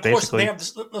And of course, they have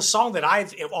the song that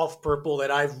I've off Purple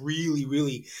that I've really,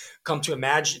 really come to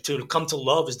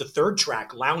love is the third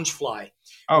track, Loungefly,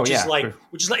 oh which yeah, is like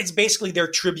it's basically their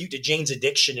tribute to Jane's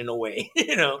Addiction in a way,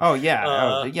 oh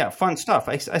yeah, yeah, fun stuff.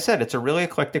 I said it's a really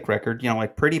eclectic record,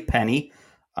 like Pretty Penny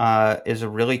is a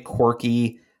really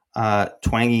quirky,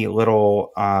 twangy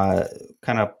little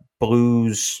kind of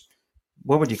blues.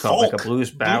 What would you call it? Like a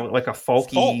blues ballad, like a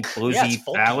folky, bluesy yeah, it's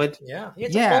folky. ballad. Yeah,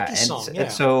 it's a folky song.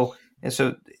 And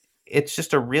so it's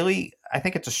just I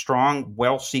think it's a strong,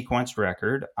 well sequenced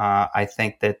record. I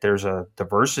think that there's a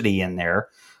diversity in there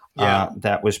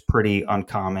that was pretty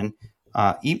uncommon.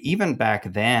 Even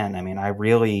back then, I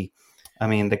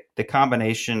mean, the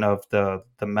combination of the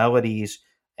melodies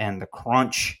and the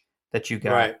crunch that you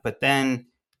got, Right. but then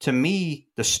to me,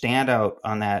 the standout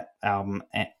on that album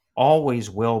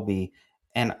always will be,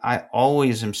 and I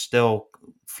always am still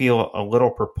feel a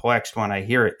little perplexed when I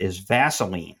hear it, is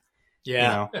Vaseline.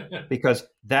 Yeah. Because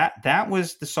that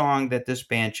was the song that this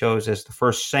band chose as the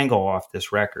first single off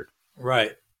this record.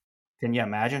 Right. Can you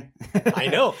imagine? I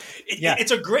know.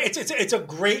 It's a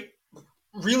great,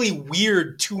 really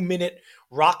weird 2-minute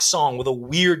rock song with a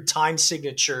weird time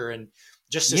signature and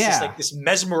just this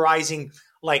mesmerizing,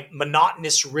 like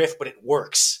monotonous riff, but it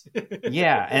works.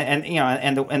 Yeah,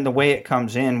 and the way it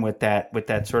comes in with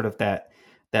that sort of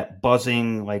that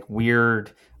buzzing, like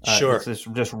weird, sure, it's this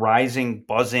just rising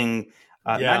buzzing,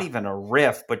 not even a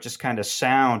riff, but just kind of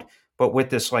sound, but with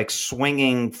this like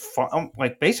swinging,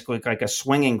 like basically like a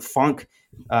swinging funk.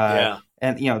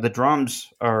 And the drums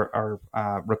are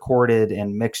recorded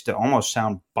and mixed to almost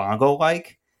sound bongo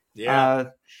like. Yeah.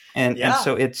 And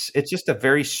so it's just a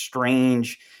very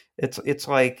strange. It's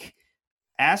like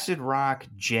acid rock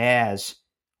jazz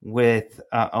with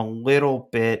a little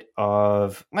bit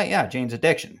of Jane's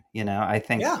Addiction. I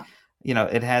think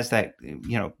it has that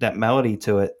that melody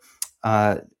to it,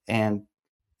 and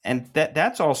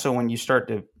that's also when you start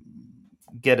to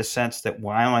get a sense that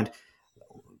Weiland.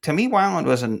 To me, Weiland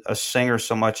wasn't a singer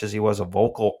so much as he was a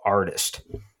vocal artist.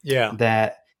 Yeah,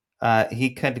 that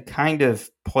he could kind of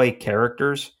play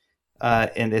characters.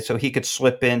 And so he could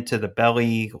slip into the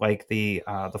belly, like the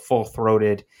full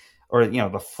throated, or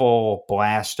the full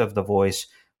blast of the voice.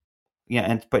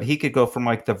 Yeah, but he could go from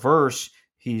like the verse,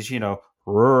 he's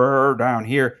down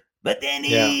here, but then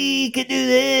he could do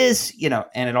this,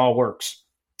 and it all works.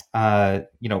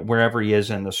 Wherever he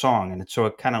is in the song, and so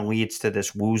it kind of leads to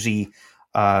this woozy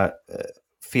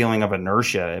feeling of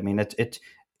inertia. I mean,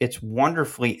 it's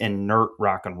wonderfully inert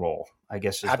rock and roll, I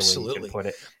guess is absolutely the way you can put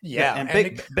it. Yeah,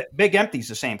 and Big Empty's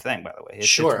the same thing, by the way.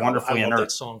 It's wonderfully I love inert.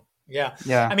 that song. Yeah.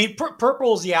 I mean,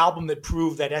 Purple is the album that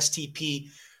proved that STP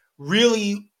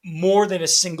really, more than a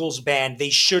singles band, they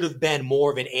should have been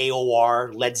more of an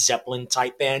AOR, Led Zeppelin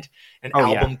type band, an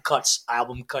album cuts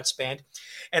band,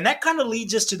 and that kind of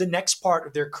leads us to the next part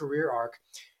of their career arc,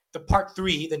 the part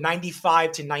 3, the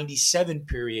 95 to 97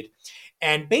 period.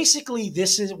 And basically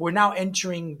we're now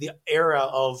entering the era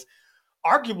of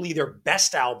arguably their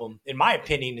best album. In my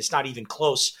opinion, it's not even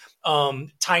close.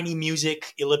 Tiny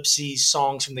Music, Ellipses,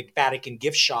 Songs from the Vatican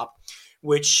Gift Shop,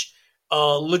 which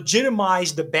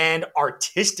legitimized the band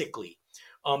artistically.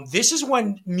 This is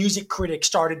when music critics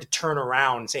started to turn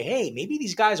around and say, hey, maybe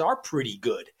these guys are pretty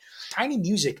good. Tiny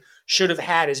Music should have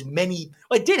had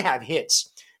it did have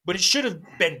hits, but it should have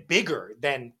been bigger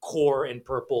than Core and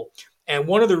Purple. And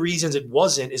one of the reasons it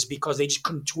wasn't is because they just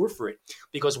couldn't tour for it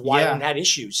because Weiland had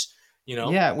issues,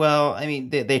 Yeah, well, I mean,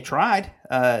 they tried.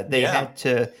 They had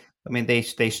to. I mean, they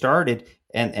started,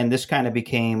 and this kind of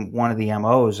became one of the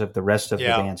MOs of the rest of the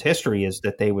band's history is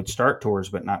that they would start tours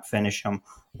but not finish them,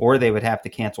 or they would have to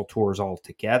cancel tours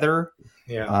altogether.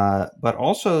 Yeah. But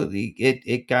also,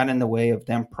 it got in the way of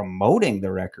them promoting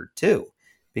the record too,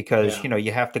 because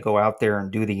you have to go out there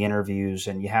and do the interviews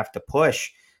and you have to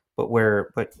push. But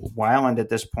Weiland at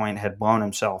this point had blown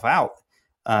himself out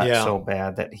so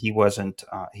bad that he wasn't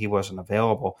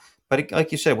available. But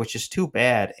like you said, which is too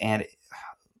bad. And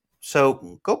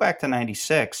so go back to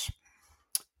 96.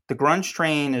 The grunge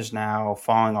train is now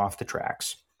falling off the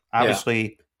tracks.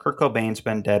 Obviously, Kurt Cobain's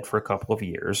been dead for a couple of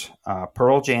years.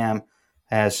 Pearl Jam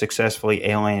has successfully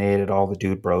alienated all the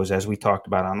dude bros, as we talked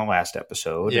about on the last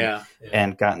episode,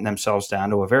 and gotten themselves down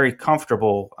to a very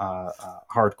comfortable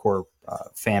hardcore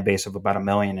fan base of about 1.5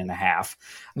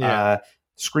 million.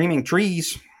 Screaming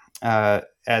Trees,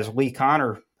 as Lee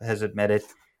Conner has admitted,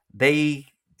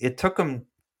 it took them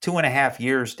 2.5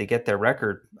 years to get their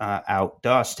record out,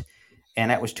 Dust,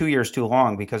 and that was 2 years too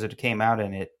long because it came out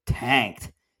and it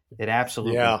tanked. It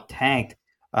absolutely tanked.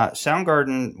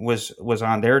 Soundgarden was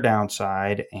on their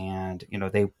downside, and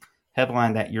they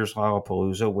headlined that year's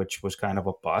Lollapalooza, which was kind of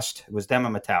a bust. It was them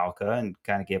and Metallica, and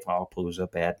kind of gave Lollapalooza a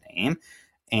bad name.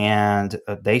 And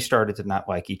they started to not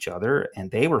like each other,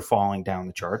 and they were falling down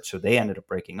the charts, so they ended up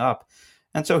breaking up.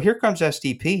 And so here comes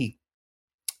STP,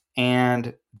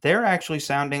 and they're actually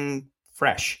sounding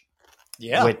fresh.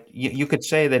 Yeah. You could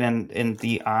say that in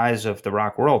the eyes of the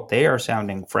rock world, they are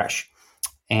sounding fresh,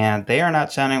 and they are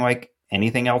not sounding like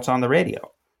anything else on the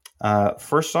radio.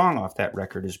 First song off that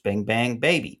record is Bing Bang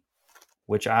Baby,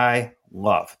 which I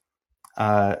love.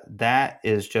 That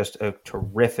is just a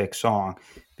terrific song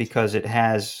because it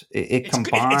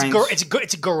combines.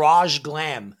 It's garage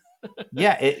glam.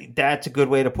 Yeah, that's a good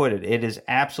way to put it. It is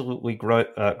absolutely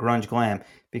grunge glam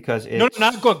because it's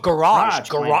not garage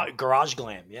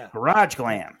glam. Yeah, garage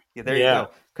glam. Yeah, there you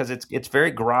go. Because it's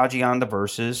very garagey on the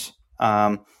verses,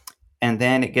 and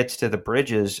then it gets to the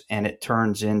bridges and it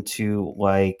turns into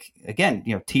like, again,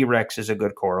 T-Rex is a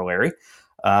good corollary,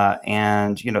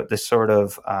 and this sort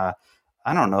of I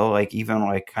don't know, like even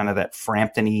like kind of that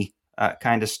Frampton-y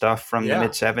kind of stuff from the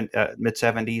mid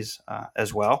 70s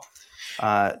as well.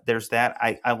 There's that.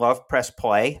 I love Press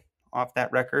Play off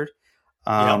that record.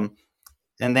 And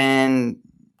then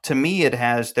to me, it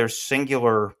has their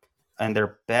singular and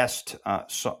their best.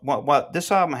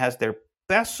 This album has their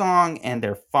best song and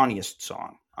their funniest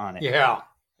song on it. Yeah.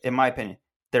 In my opinion,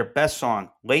 their best song,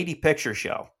 Lady Picture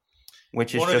Show,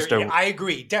 which is I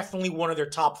agree. Definitely one of their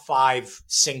top 5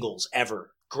 singles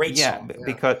ever. Great song.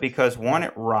 Because one,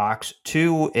 it rocks.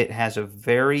 2, it has a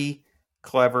very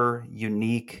clever,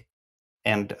 unique,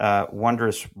 and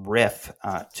wondrous riff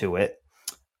to it.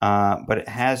 But it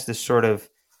has this sort of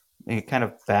kind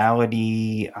of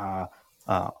ballady,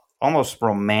 almost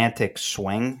romantic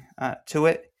swing to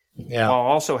it, while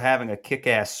also having a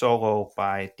kick-ass solo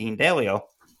by Dean Dalio,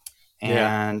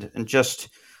 and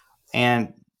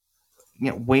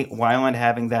Weiland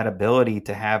having that ability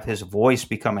to have his voice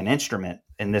become an instrument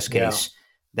in this case,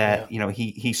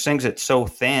 he sings it so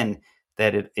thin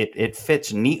that it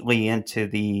fits neatly into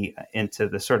the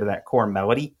sort of that core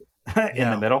melody in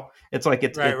the middle. It's like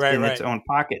it's in its own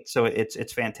pocket. So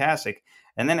it's fantastic.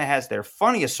 And then it has their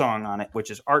funniest song on it, which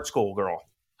is Art School Girl.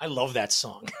 I love that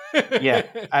song. Yeah.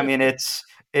 I mean, it's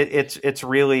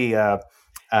really,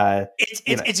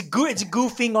 it's good. It's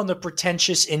goofing on the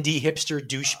pretentious indie hipster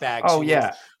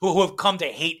douchebags. Who have come to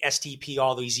hate STP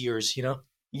all these years,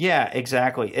 Yeah,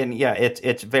 exactly. And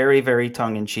it's very, very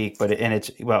tongue in cheek,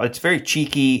 it's very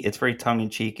cheeky. It's very tongue in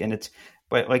cheek,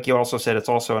 but like you also said, it's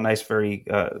also a nice, very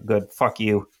good fuck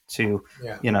you to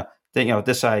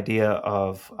this idea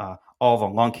of all the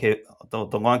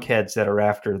lunkheads that are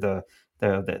after the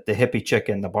hippie chick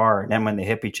in the bar, and then when the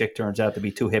hippie chick turns out to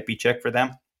be too hippie chick for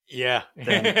them. Yeah.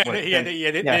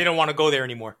 They don't want to go there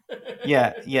anymore.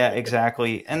 Yeah,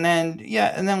 exactly. And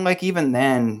then like even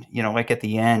then, like at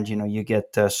the end, you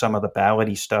get some of the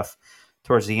ballady stuff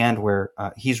towards the end where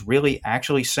he's really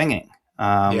actually singing,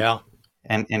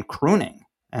 and crooning.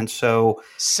 And so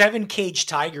 7 Cage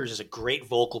Tigers is a great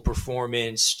vocal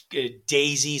performance.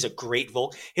 Daisy's a great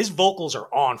vocal. His vocals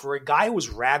are on for a guy who was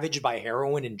ravaged by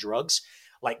heroin and drugs.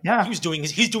 He's doing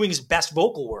his best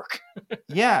vocal work.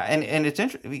 And it's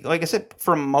interesting. Like I said,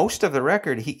 for most of the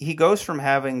record, he goes from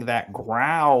having that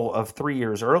growl of 3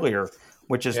 years earlier,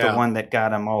 which is the one that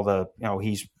got him all the,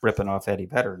 he's ripping off Eddie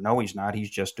Vedder. No, he's not. He's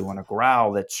just doing a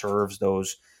growl that serves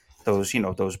those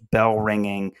bell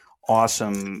ringing,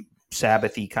 awesome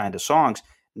Sabbath-y kind of songs.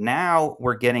 Now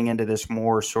we're getting into this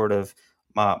more sort of,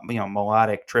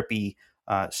 melodic, trippy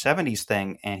 70s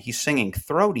thing, and he's singing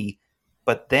throaty.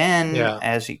 But then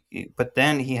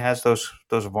he has those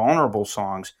vulnerable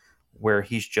songs where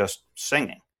he's just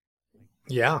singing.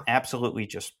 Yeah. Absolutely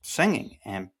just singing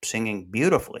and singing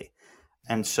beautifully.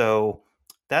 And so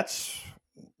that's,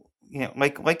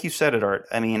 like you said it, Art.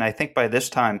 I mean, I think by this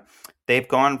time they've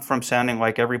gone from sounding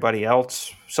like everybody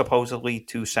else, supposedly,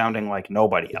 to sounding like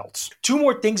nobody else. 2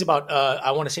 more things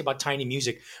I want to say about Tiny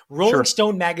Music. Rolling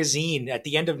Stone magazine at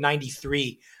the end of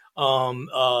 93,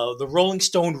 the Rolling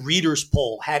Stone readers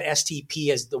poll had STP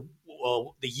as the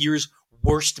year's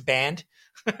worst band,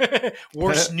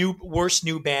 worst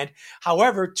new band.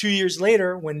 However, 2 years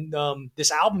later, when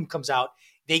this album comes out,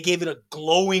 they gave it a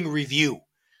glowing review.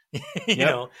 I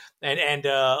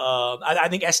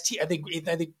think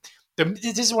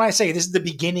this is why I say this is the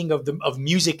beginning of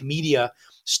music media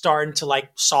starting to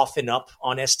soften up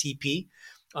on STP.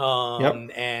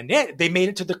 And they made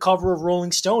it to the cover of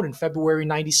Rolling Stone in February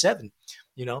 '97.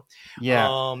 But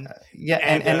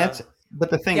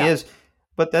the thing is,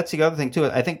 but that's the other thing too.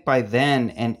 I think by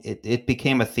then, and it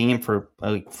became a theme for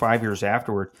like 5 years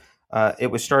afterward.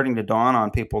 It was starting to dawn on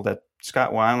people that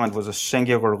Scott Weiland was a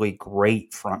singularly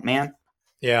great frontman.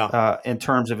 Yeah. In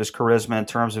terms of his charisma, in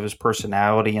terms of his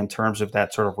personality, in terms of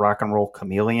that sort of rock and roll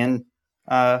chameleon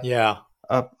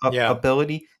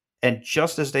ability. And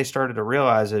just as they started to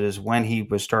realize it is when he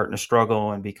was starting to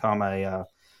struggle and become a,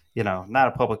 not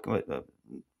a public,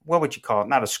 what would you call it?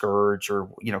 Not a scourge or,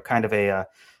 kind of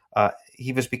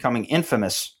he was becoming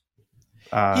infamous.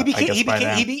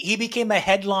 He became a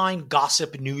headline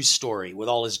gossip news story with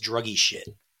all his druggy shit.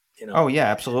 Oh yeah,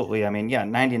 absolutely. I mean,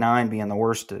 99 being the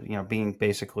worst, being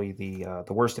basically the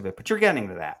worst of it, but you're getting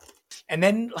to that. And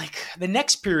then like the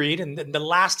next period and the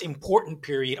last important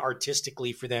period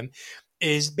artistically for them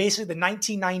is basically the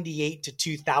 1998 to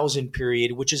 2000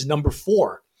 period, which is number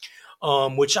 4,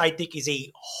 which I think is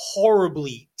a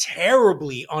horribly,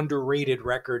 terribly underrated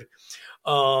record.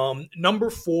 Number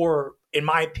 4, in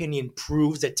my opinion,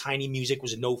 proves that Tiny Music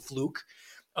was no fluke.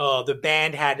 The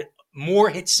band had more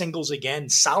hit singles again.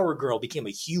 Sour Girl became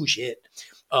a huge hit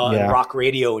in rock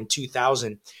radio in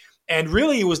 2000. And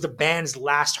really it was the band's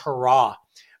last hurrah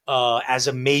as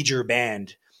a major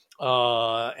band.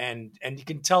 And you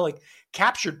can tell, like,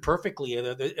 captured perfectly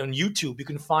on YouTube. You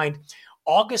can find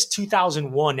August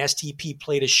 2001, STP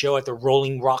played a show at the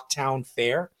Rolling Rock Town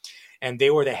Fair, and they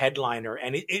were the headliner.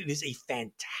 And it is a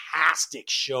fantastic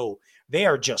show. They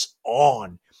are just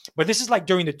on. But this is like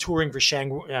during the touring for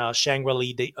Shangri-La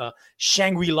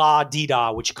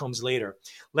Dida, which comes later.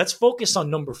 Let's focus on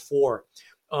number 4.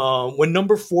 When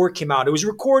number 4 came out, it was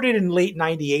recorded in late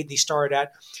 98. They started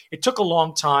at. It took a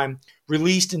long time,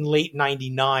 released in late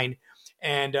 99.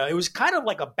 And it was kind of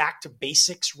like a back to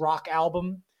basics rock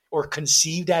album, or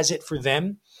conceived as it for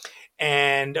them.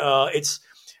 And the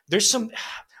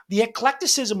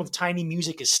eclecticism of Tiny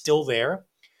Music is still there,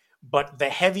 but the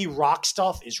heavy rock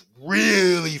stuff is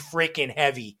really freaking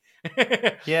heavy.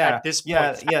 At this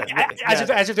point,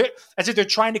 as if they're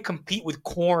trying to compete with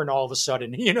Korn all of a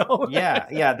sudden,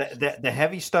 The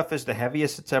heavy stuff is the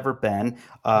heaviest it's ever been.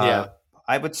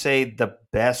 I would say the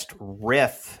best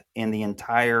riff in the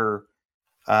entire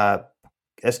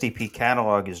SDP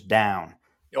catalog is Down.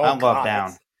 I love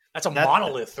Down. That's a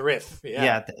monolith riff.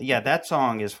 That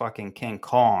song is fucking King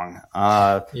Kong.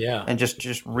 And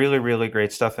just really, really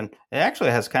great stuff. And it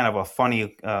actually has kind of a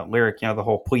funny lyric, the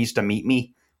whole "pleased to meet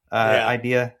me"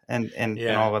 idea and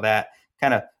all of that.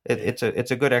 Kind of,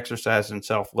 it's a good exercise in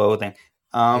self-loathing.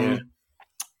 Now,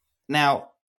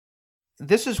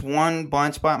 this is one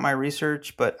blind spot in my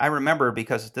research, but I remember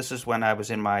because this is when I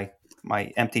was in my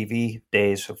MTV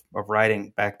days of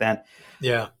writing back then.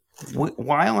 Yeah.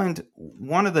 Weiland,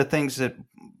 one of the things that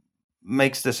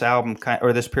makes this album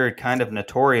this period kind of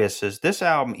notorious is this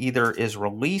album either is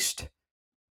released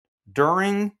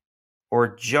during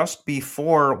or just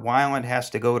before Weiland has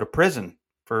to go to prison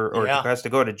has to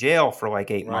go to jail for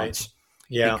like 8 months.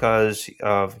 Yeah. Because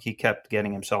he kept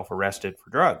getting himself arrested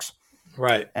for drugs.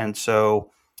 Right. And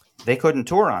so they couldn't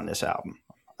tour on this album.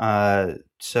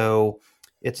 So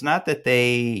it's not that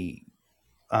they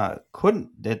couldn't.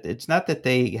 It's not that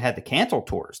they had to cancel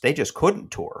tours. They just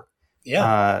couldn't tour.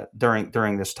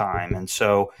 During this time, and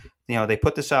so they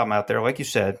put this album out there. Like you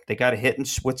said, they got a hit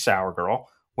with Sour Girl,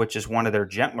 which is one of their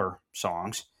gentler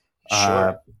songs.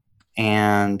 Sure.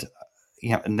 And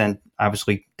then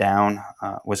obviously Down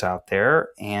was out there,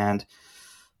 and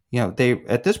they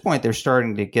at this point they're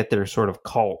starting to get their sort of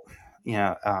cult.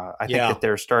 I think that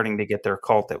they're starting to get their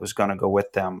cult that was going to go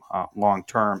with them long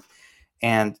term,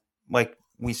 and like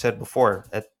we said before,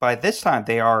 by this time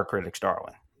they are a critic's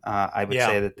darling. I would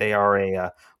say that they are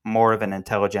a more of an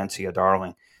intelligentsia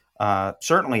darling.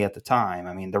 Certainly at the time.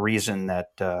 I mean, the reason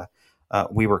that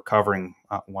we were covering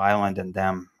Weiland and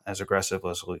them as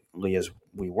aggressively as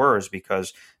we were is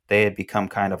because they had become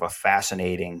kind of a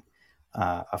fascinating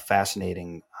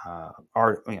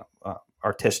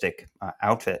artistic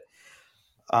outfit.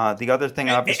 The other thing,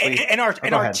 obviously,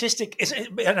 artistic is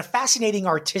a fascinating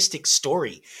artistic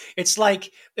story. It's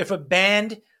like if a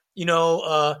band,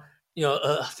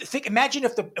 imagine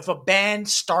if a band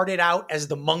started out as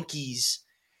the Monkees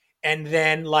and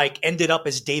then like ended up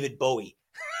as David Bowie.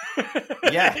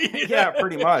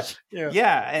 Pretty much.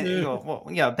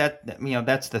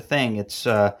 That's the thing. It's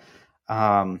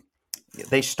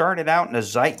they started out in a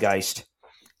zeitgeist,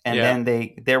 and then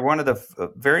they're one of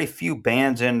the very few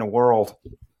bands in the world.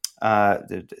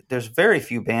 There's very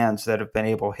few bands that have been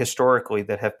able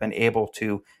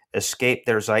to escape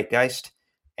their zeitgeist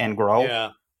and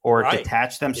grow, or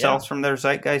detach themselves from their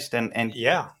zeitgeist and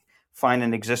find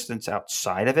an existence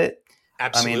outside of it.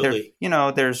 Absolutely. I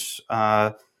mean, there's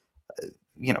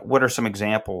what are some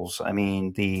examples? I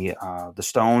mean, the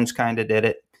Stones kind of did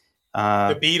it.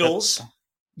 The Beatles.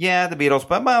 Yeah, the Beatles,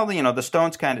 but the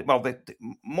Stones kind of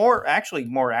more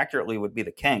accurately would be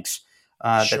the Kinks.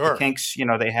 That the Kinks,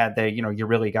 they had their You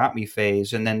Really Got Me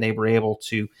phase, and then they were able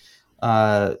to.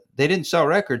 They didn't sell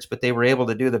records, but they were able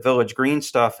to do the Village Green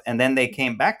stuff, and then they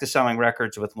came back to selling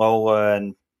records with Lola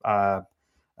and Rock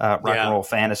and Roll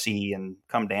Fantasy and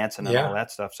Come Dancing and all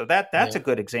that stuff. So that's a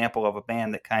good example of a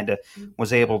band that kind of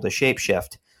was able to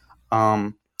shapeshift.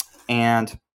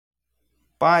 And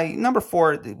by number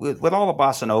 4, with all the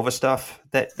bossa nova stuff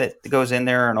that goes in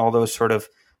there, and all those sort of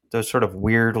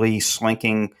weirdly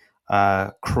slinking,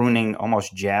 crooning,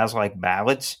 almost jazz-like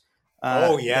ballads.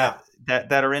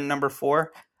 That are in number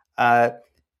 4.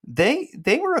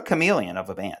 They were a chameleon of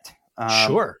a band.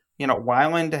 Sure.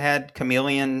 Weiland had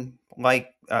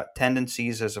chameleon-like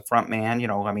tendencies as a front man. He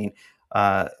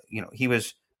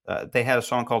was. They had a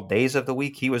song called "Days of the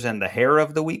Week." He was in the Hair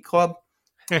of the Week club.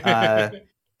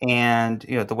 And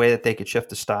the way that they could shift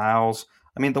the styles.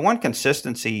 I mean, the one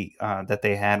consistency that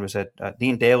they had was that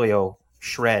Dean Dalio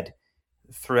shred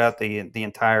throughout the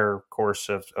entire course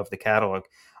of the catalog.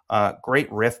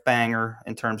 Great riff banger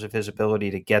in terms of his ability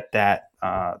to get that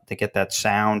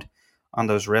sound on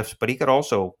those riffs, but he could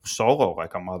also solo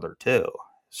like a mother too.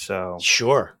 So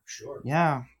sure,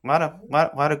 yeah, a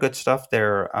lot of good stuff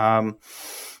there.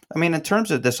 I mean, in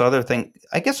terms of this other thing,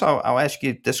 I guess I'll ask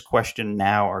you this question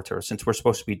now, Artur, since we're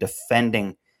supposed to be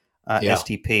defending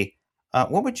STP.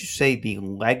 What would you say the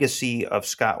legacy of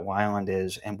Scott Weiland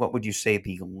is, and what would you say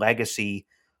the legacy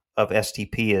of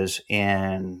STP is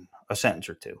in a sentence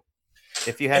or two?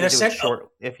 If you had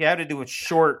to do a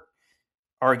short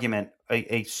argument,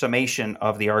 a summation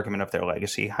of the argument of their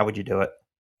legacy, how would you do it?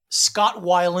 Scott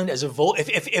Weiland as a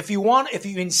if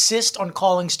you insist on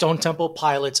calling Stone Temple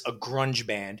Pilots a grunge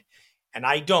band, and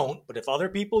I don't, but if other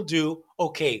people do,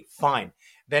 okay, fine.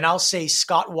 Then I'll say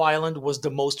Scott Weiland was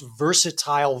the most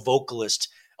versatile vocalist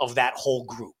of that whole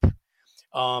group.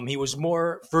 He was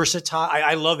more versatile.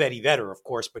 I love Eddie Vedder, of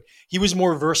course, but he was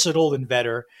more versatile than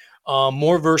Vedder,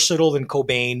 more versatile than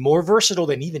Cobain, more versatile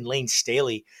than even Lane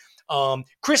Staley.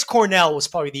 Chris Cornell was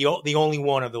probably the only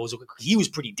one of those. He was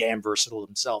pretty damn versatile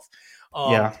himself.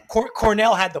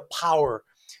 Cornell had the power,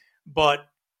 but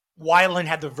Weiland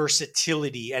had the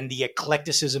versatility and the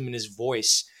eclecticism in his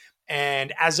voice.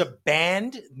 And as a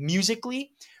band,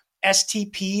 musically,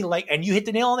 STP, and you hit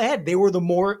the nail on the head, they were the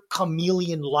more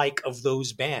chameleon-like of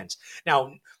those bands.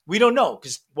 Now, we don't know,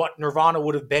 because what Nirvana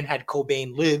would have been had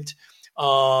Cobain lived.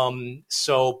 But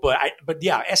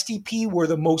yeah, STP were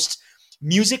the most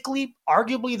musically,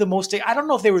 arguably the most. I don't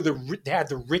know if they had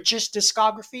the richest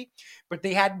discography, but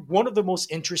they had one of the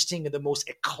most interesting and the most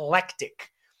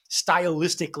eclectic,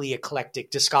 stylistically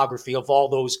eclectic discography of all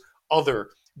those other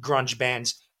grunge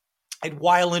bands. And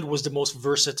Weiland was the most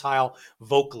versatile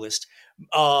vocalist.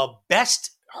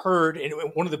 Best heard, and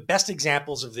one of the best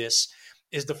examples of this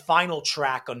is the final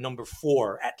track on number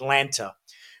 4, Atlanta,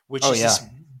 which is this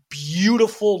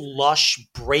beautiful, lush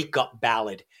breakup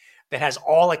ballad that has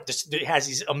all like this. It has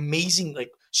these amazing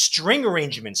string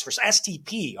arrangements for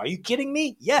STP. Are you kidding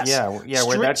me? Yes. Yeah.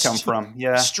 Where'd that come from?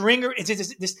 Yeah. Stringer.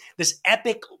 It's this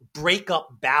epic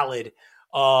breakup ballad.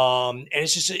 And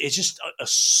it's just a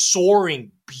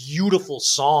soaring, beautiful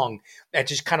song that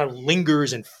just kind of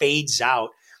lingers and fades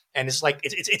out. And it's like,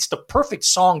 it's the perfect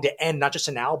song to end, not just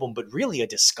an album, but really a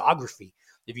discography.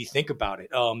 If you think about it,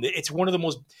 it's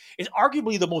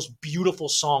arguably the most beautiful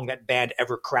song that band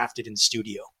ever crafted in the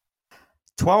studio.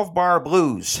 12 Bar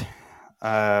Blues.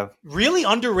 Really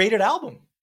underrated album.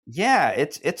 Yeah.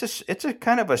 It's a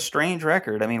kind of a strange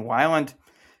record. I mean, Weiland,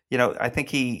 I think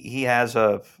he has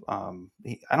I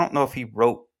don't know if he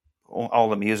wrote all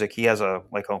the music. He has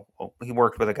he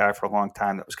worked with a guy for a long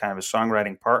time that was kind of a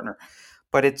songwriting partner,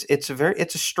 but it's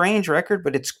a strange record,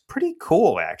 but it's pretty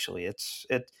cool actually.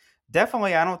 It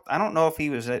definitely, I don't know if he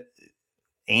was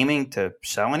aiming to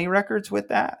sell any records with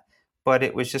that, but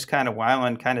it was just kind of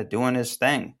Weiland kind of doing his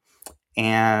thing.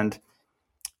 And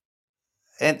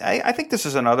I think this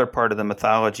is another part of the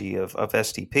mythology of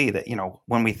STP that,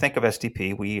 when we think of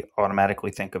STP, we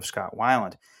automatically think of Scott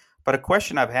Weiland. But a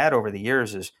question I've had over the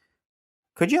years is,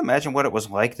 could you imagine what it was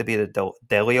like to be the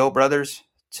Dalio brothers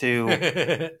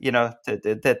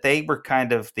that they were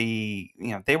kind of they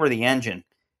were the engine,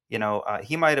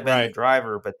 he might have been the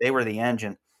driver, but they were the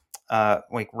engine,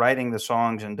 writing the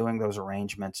songs and doing those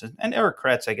arrangements. And Eric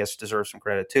Kretz, I guess, deserves some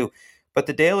credit too. But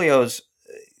the Dalios,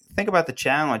 think about the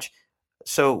challenge.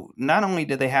 So not only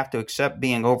do they have to accept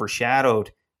being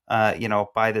overshadowed,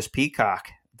 by this peacock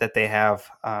that they have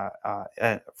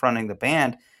fronting the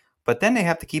band, but then they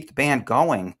have to keep the band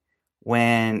going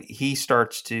when he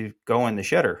starts to go in the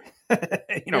shitter,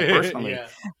 personally, Yeah.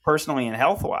 personally and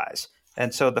health wise.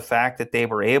 And so the fact that they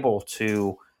were able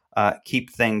to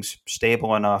keep things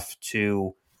stable enough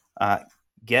to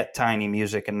get Tiny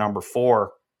Music and Number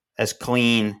 4 as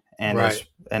clean and Right.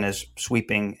 as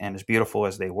sweeping and as beautiful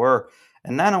as they were,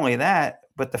 and not only that,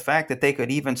 but the fact that they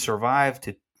could even survive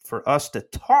for us to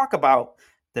talk about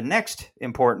the next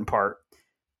important part.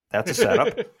 That's a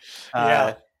setup.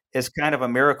 Yeah. Is kind of a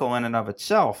miracle in and of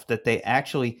itself that they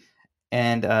actually,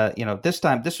 and this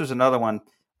time this was another one.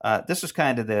 This was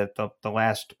kind of the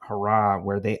last hurrah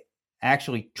where they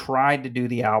actually tried to do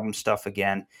the album stuff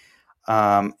again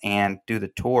and do the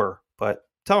tour. But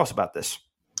tell us about this.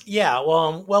 Yeah,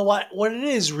 well, what it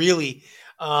is really,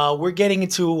 we're getting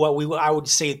into what I would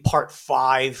say part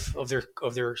 5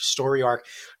 of their story arc,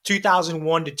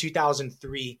 2001 to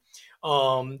 2003.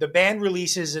 The band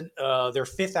releases their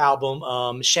 5th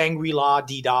album, Shangri-La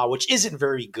Dida, which isn't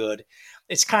very good.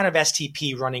 It's kind of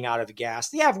STP running out of gas.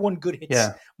 They have one good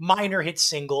minor hit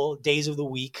single, Days of the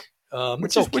Week.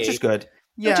 Which is good.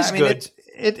 Yeah, I mean, good.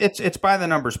 It's by the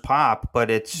numbers pop,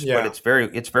 but it's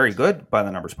very good by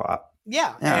the numbers pop.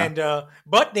 Yeah. And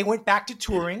but they went back to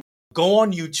touring. Go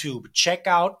on YouTube, check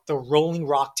out the Rolling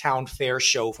Rock Town Fair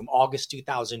show from August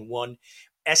 2001.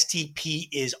 STP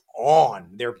is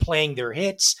on. They're playing their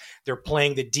hits. They're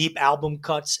playing the deep album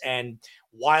cuts, and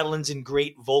Weiland's in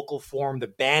great vocal form. The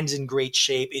band's in great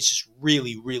shape. It's just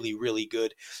really, really, really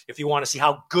good. If you want to see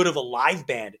how good of a live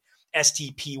band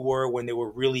STP were when they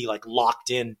were really like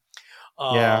locked in.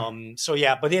 So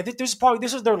yeah, but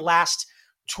this is their last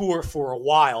tour for a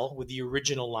while with the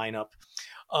original lineup.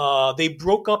 They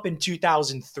broke up in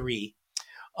 2003.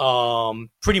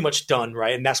 Pretty much done,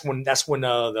 right? And that's when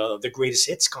the greatest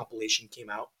hits compilation came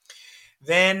out.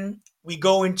 Then we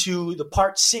go into the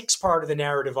part 6 part of the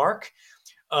narrative arc.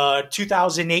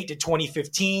 2008 to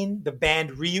 2015, the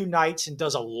band reunites and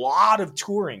does a lot of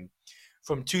touring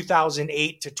from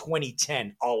 2008 to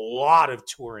 2010. A lot of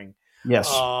touring. Yes.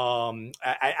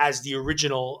 As the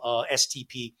original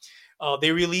STP.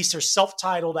 They released their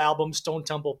self-titled album, Stone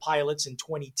Temple Pilots, in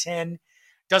 2010.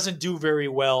 Doesn't do very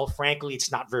well. Frankly,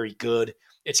 it's not very good.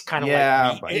 It's kind of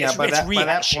by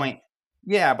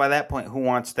that point, who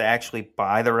wants to actually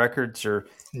buy the records? Or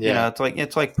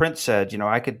it's like Prince said,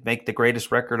 I could make the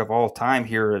greatest record of all time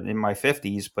here in my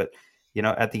 50s, but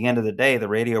at the end of the day, the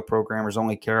radio programmers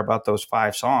only care about those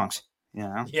 5 songs.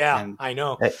 Yeah, and I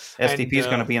know. STP is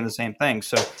going to be in the same thing.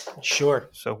 So sure.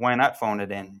 So why not phone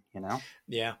it in?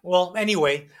 Yeah. Well,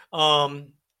 anyway,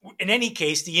 in any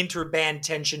case, the interband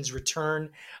tensions return.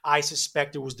 I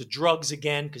suspect it was the drugs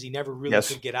again, because he never really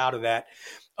could get out of that,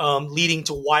 leading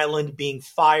to Weiland being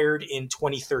fired in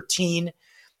 2013.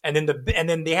 And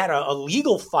then they had a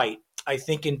legal fight, I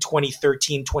think, in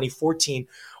 2013, 2014,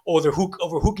 over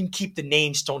who can keep the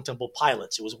name Stone Temple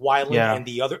Pilots. It was Weiland and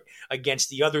the other against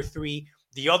the other 3.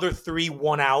 The other 3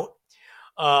 won out.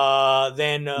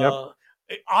 Oddly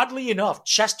enough,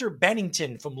 Chester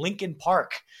Bennington from Linkin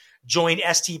Park joined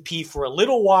STP for a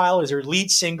little while as their lead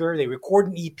singer. They record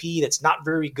an EP that's not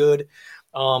very good.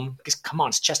 Because come on,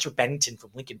 it's Chester Bennington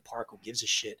from Linkin Park. Who gives a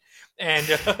shit? And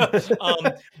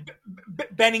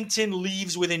Bennington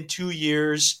leaves within 2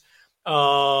 years.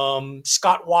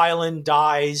 Scott Weiland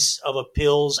dies of a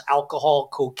pills, alcohol,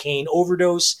 cocaine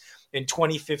overdose in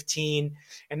 2015.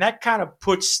 And that kind of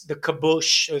puts the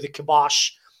kibosh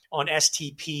on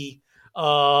STP.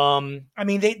 I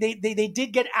mean, they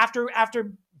did get after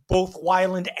both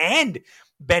Weiland and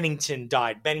Bennington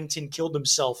died. Bennington killed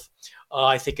himself.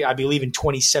 I believe in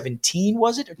 2017,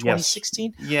 was it, or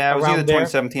 2016? Yes. Yeah, it was either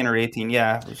 2017 or 18.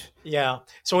 Yeah. Yeah.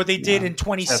 So what they did in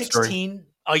 2016,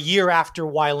 a year after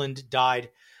Weiland died,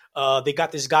 they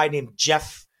got this guy named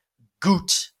Jeff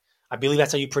Goot. I believe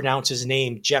that's how you pronounce his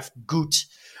name, Jeff Goot.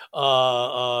 They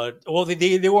were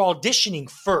auditioning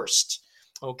first,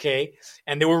 okay?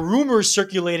 And there were rumors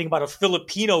circulating about a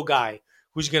Filipino guy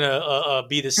who's going to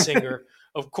be the singer.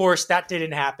 Of course, that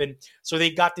didn't happen. So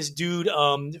they got this dude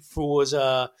who was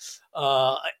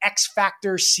X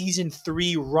Factor Season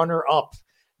 3 runner-up,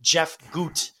 Jeff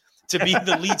Goot, to be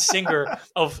the lead singer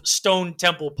of Stone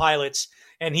Temple Pilots.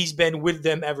 And he's been with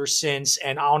them ever since.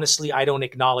 And honestly, I don't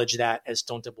acknowledge that as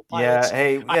Stone Temple Pilots.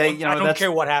 Yeah, I don't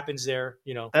care what happens there.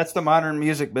 That's the modern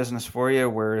music business for you,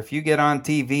 where if you get on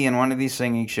TV in one of these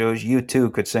singing shows, you too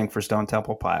could sing for Stone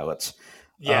Temple Pilots.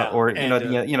 Yeah,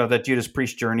 the Judas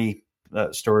Priest Journey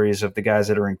stories of the guys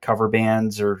that are in cover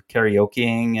bands or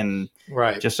karaokeing, and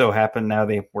just so happen now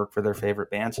they work for their favorite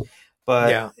bands.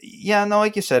 But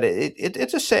like you said,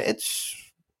 it's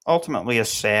ultimately a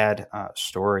sad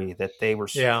story that they were,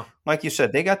 like you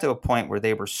said, they got to a point where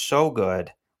they were so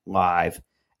good live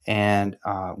and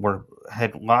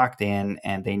had locked in,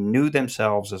 and they knew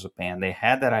themselves as a band. They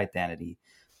had that identity.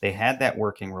 They had that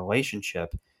working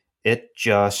relationship. It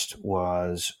just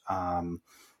was,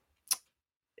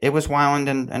 it was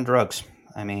Weiland and drugs.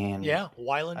 I mean, yeah,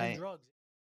 Weiland and drugs.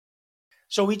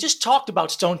 So we just talked about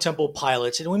Stone Temple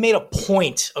Pilots, and we made a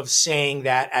point of saying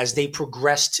that as they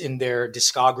progressed in their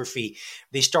discography,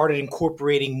 they started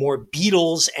incorporating more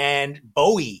Beatles and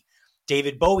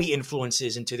David Bowie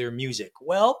influences into their music.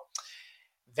 Well,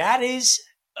 that is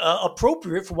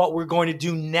appropriate for what we're going to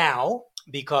do now,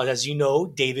 because as you know,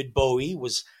 David Bowie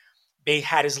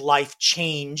had his life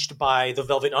changed by the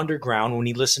Velvet Underground when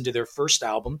he listened to their first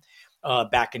album.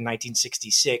 Back in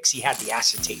 1966. He had the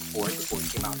acetate for it before it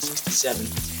came out in 67.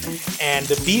 And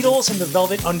the Beatles and the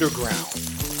Velvet Underground.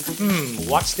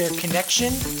 What's their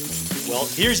connection? Well,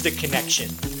 here's the connection.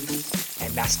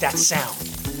 And that's that sound.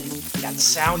 That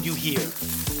sound you hear.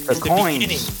 The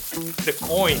coins. The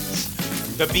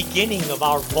coins. The beginning of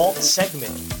our Vault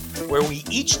segment, where we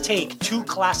each take two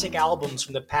classic albums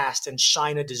from the past and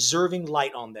shine a deserving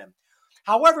light on them.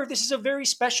 However, this is a very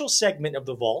special segment of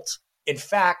the Vault. In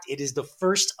fact, it is the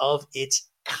first of its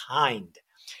kind.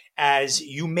 As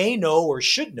you may know or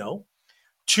should know,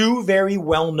 two very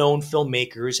well-known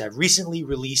filmmakers have recently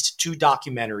released two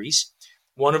documentaries,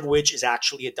 one of which is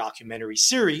actually a documentary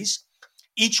series,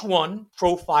 each one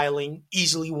profiling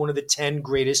easily one of the 10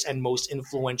 greatest and most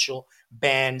influential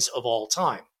bands of all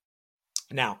time.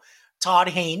 Now, Todd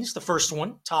Haynes, the first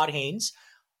one, Todd Haynes,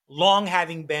 long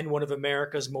having been one of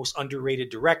America's most underrated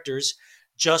directors,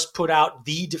 just put out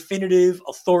the definitive,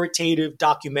 authoritative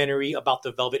documentary about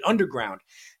the Velvet Underground,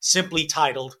 simply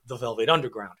titled The Velvet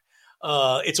Underground.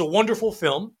 It's a wonderful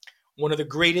film, one of the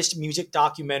greatest music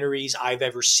documentaries I've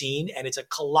ever seen, and it's a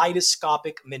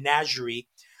kaleidoscopic menagerie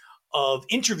of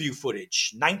interview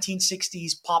footage,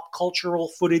 1960s pop cultural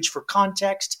footage for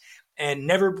context, and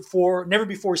never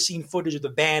before seen footage of the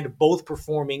band both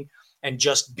performing and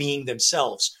just being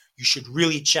themselves. You should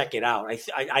really check it out.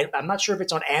 I'm not sure if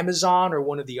it's on Amazon or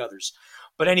one of the others.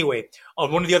 But anyway,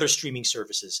 on one of the other streaming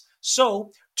services.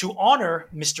 So to honor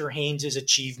Mr. Haynes'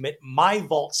 achievement, my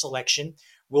Vault selection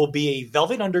will be a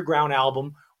Velvet Underground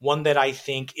album, one that I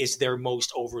think is their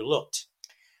most overlooked.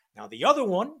 Now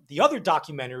the other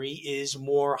documentary is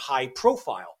more high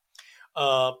profile.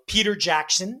 Peter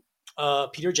Jackson,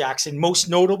 most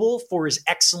notable for his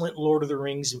excellent Lord of the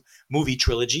Rings movie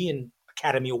trilogy and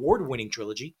Academy Award-winning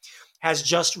trilogy, has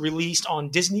just released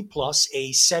on Disney Plus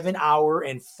a 7-hour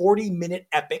and 40-minute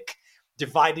epic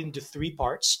divided into 3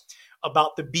 parts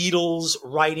about the Beatles'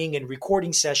 writing and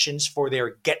recording sessions for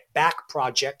their Get Back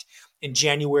project in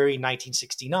January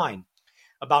 1969.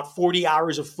 About 40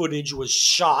 hours of footage were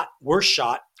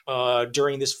shot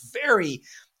during this very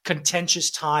contentious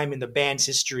time in the band's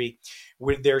history,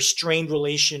 with their strained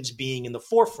relations being in the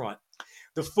forefront.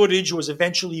 The footage was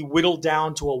eventually whittled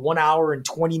down to a 1 hour and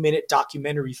 20-minute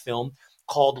documentary film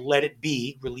called Let It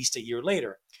Be, released a year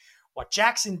later. What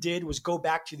Jackson did was go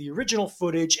back to the original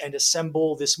footage and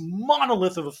assemble this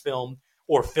monolith of a film,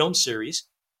 or film series,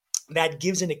 that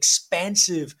gives an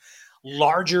expansive,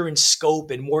 larger in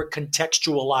scope and more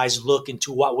contextualized look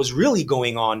into what was really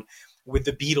going on with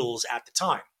the Beatles at the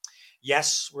time.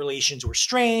 Yes, relations were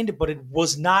strained, but it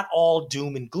was not all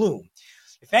doom and gloom.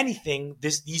 If anything,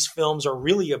 these films are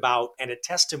really about and a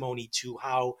testimony to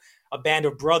how a band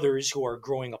of brothers who are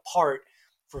growing apart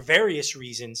for various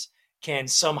reasons can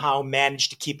somehow manage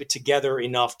to keep it together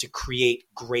enough to create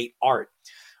great art.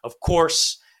 Of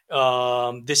course,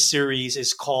 this series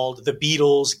is called The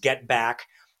Beatles Get Back,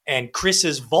 and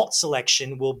Chris's Vault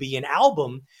selection will be an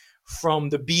album from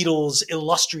the Beatles'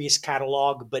 illustrious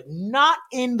catalog, but not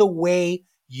in the way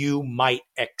you might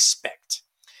expect.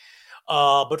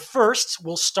 But first,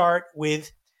 we'll start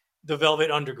with the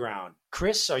Velvet Underground.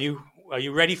 Chris, are you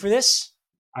ready for this?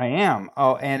 I am.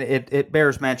 Oh, and it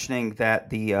bears mentioning that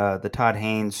the Todd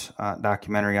Haynes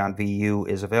documentary on VU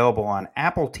is available on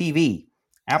Apple TV,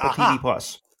 TV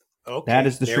Plus. Okay, that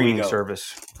is the streaming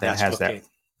service that has that.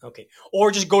 Okay,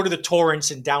 or just go to the torrents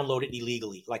and download it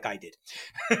illegally, like I did.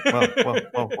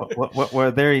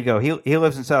 well, there you go. He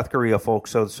lives in South Korea,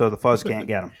 folks, so the fuzz can't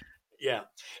get him. Yeah.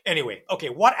 Anyway, okay,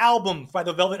 what album by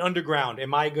the Velvet Underground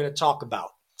am I going to talk about?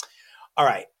 All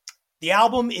right. The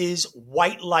album is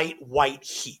White Light, White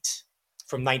Heat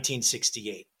from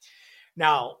 1968.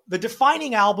 Now, the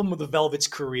defining album of the Velvet's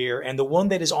career, and the one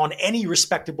that is on any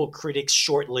respectable critic's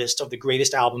short list of the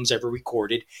greatest albums ever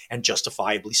recorded, and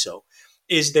justifiably so,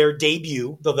 is their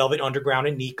debut, The Velvet Underground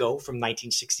and Nico, from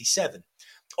 1967.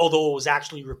 Although it was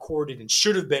actually recorded and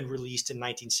should have been released in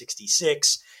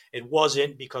 1966, It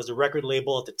wasn't, because the record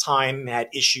label at the time had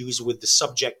issues with the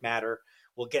subject matter.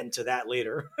 We'll get into that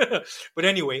later. But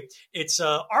anyway, it's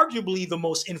arguably the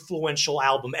most influential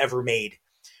album ever made,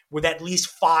 with at least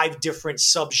 5 different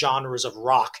subgenres of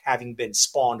rock having been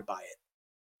spawned by it.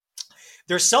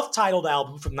 Their self-titled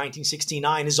album from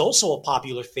 1969 is also a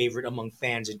popular favorite among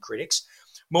fans and critics,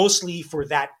 mostly for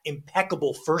that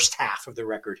impeccable first half of the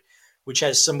record, which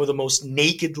has some of the most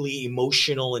nakedly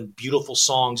emotional and beautiful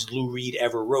songs Lou Reed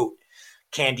ever wrote.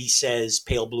 Candy Says,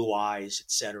 Pale Blue Eyes,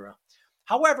 etc.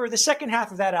 However, the second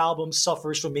half of that album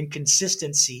suffers from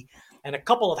inconsistency and a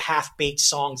couple of half-baked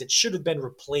songs that should have been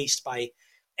replaced by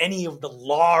any of the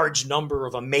large number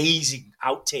of amazing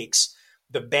outtakes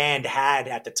the band had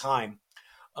at the time.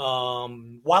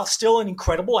 While still an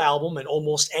incredible album and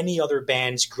almost any other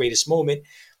band's greatest moment,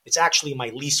 it's actually my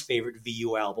least favorite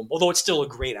VU album, although it's still a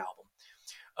great album.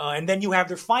 And then you have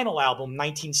their final album,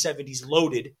 1970's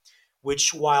Loaded,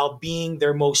 which, while being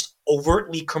their most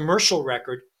overtly commercial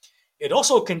record, it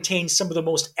also contains some of the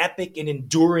most epic and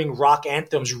enduring rock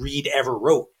anthems Reed ever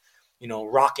wrote. You know,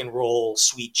 Rock and Roll,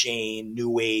 Sweet Jane,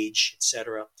 New Age,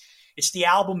 etc. It's the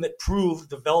album that proved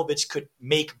the Velvets could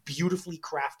make beautifully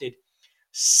crafted,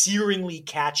 searingly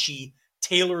catchy,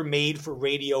 tailor-made for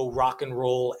radio rock and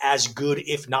roll as good,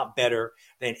 if not better,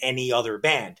 than any other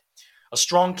band. A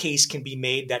strong case can be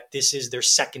made that this is their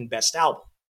second best album.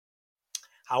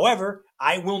 However,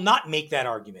 I will not make that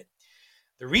argument.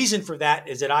 The reason for that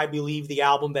is that I believe the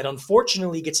album that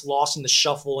unfortunately gets lost in the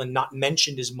shuffle and not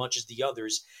mentioned as much as the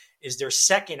others is their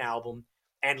second album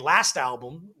and last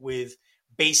album with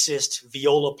bassist,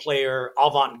 viola player,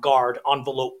 avant-garde,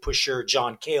 envelope pusher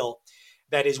John Cale.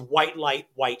 That is White Light,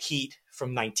 White Heat from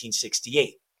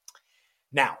 1968.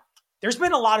 Now, there's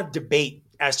been a lot of debate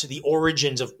as to the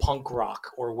origins of punk rock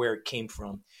or where it came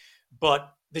from,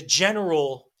 but the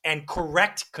general and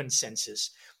correct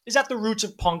consensus is that the roots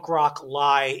of punk rock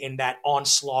lie in that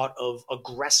onslaught of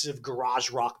aggressive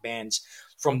garage rock bands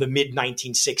from the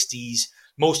mid-1960s,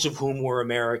 most of whom were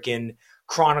American,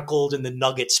 chronicled in the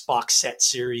Nuggets box set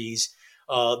series.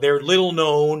 They're little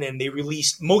known, and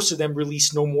most of them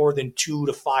released no more than 2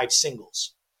 to 5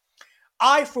 singles.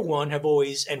 I, for one, have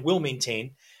always and will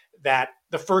maintain that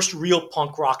the first real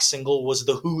punk rock single was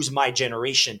The Who's My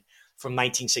Generation from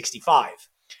 1965.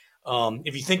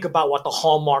 If you think about what the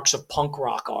hallmarks of punk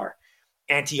rock are,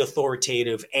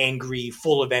 anti-authoritative, angry,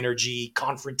 full of energy,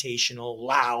 confrontational,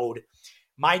 loud,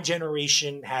 My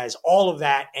Generation has all of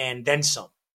that and then some.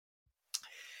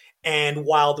 And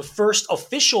while the first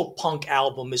official punk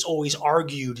album is always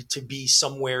argued to be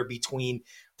somewhere between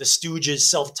the Stooges'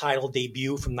 self-titled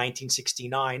debut from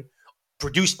 1969,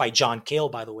 produced by John Cale,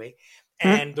 by the way,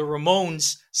 and the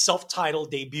Ramones' self-titled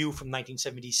debut from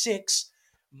 1976,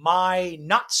 my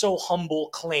not-so-humble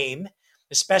claim,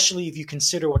 especially if you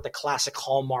consider what the classic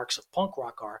hallmarks of punk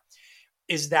rock are,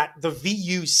 is that the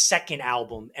VU's second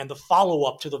album and the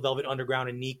follow-up to the Velvet Underground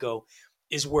and Nico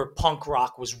is where punk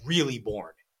rock was really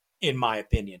born, in my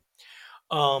opinion.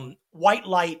 White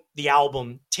Light, the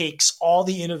album, takes all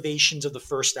the innovations of the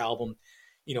first album,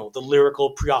 you know, the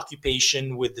lyrical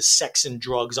preoccupation with the sex and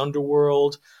drugs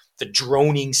underworld, the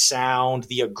droning sound,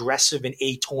 the aggressive and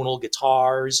atonal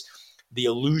guitars, the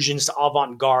allusions to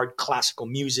avant-garde classical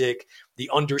music, the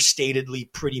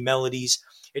understatedly pretty melodies.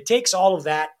 It takes all of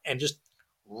that and just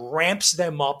ramps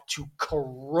them up to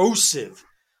corrosive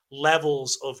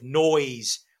levels of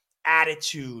noise,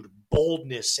 attitude,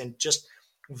 boldness, and just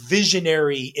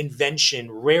visionary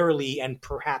invention rarely and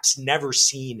perhaps never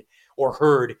seen or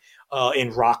heard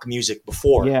in rock music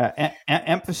before. Yeah,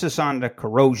 emphasis on the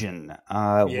corrosion.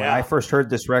 When I first heard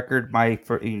this record,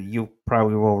 you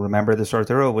probably will remember this,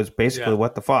 Arturo, was basically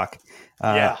what the fuck.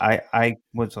 I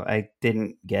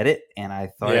didn't get it, and I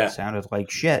thought it sounded like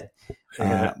shit.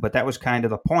 But that was kind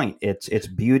of the point. It's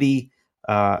beauty.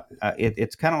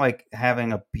 It's kind of like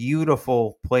having a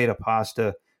beautiful plate of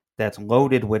pasta that's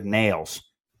loaded with nails.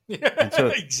 And so,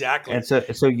 exactly. And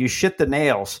so you shit the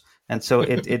nails. And so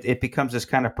it becomes this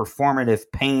kind of performative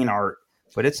pain art,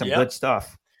 but it's some good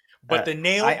stuff. But go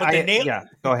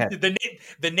ahead.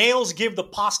 The nails give the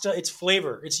pasta its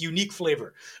flavor, its unique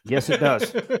flavor. Yes, it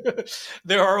does.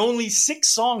 There are only 6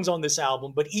 songs on this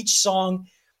album, but each song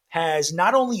has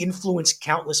not only influenced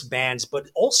countless bands, but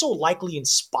also likely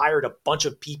inspired a bunch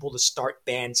of people to start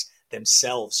bands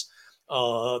themselves.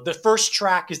 The first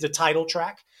track is the title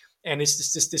track, and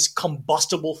it's this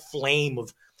combustible flame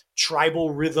of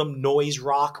tribal rhythm noise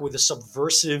rock with a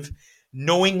subversive,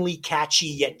 knowingly catchy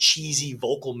yet cheesy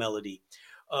vocal melody.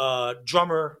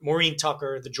 Drummer Maureen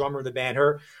Tucker, the drummer of the band,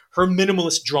 her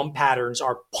minimalist drum patterns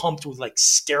are pumped with like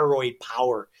steroid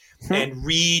power, and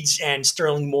Reed's and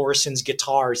Sterling Morrison's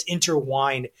guitars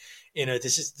intertwine in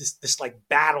this like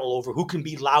battle over who can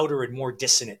be louder and more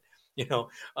dissonant.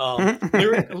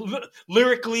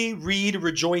 Lyrically, Reed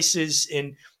rejoices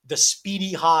in the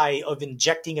speedy high of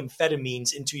injecting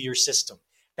amphetamines into your system.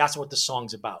 That's what the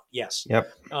song's about. Yes.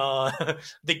 Yep.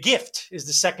 The Gift is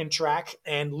the second track,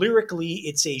 and lyrically,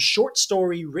 it's a short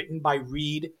story written by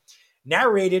Reed,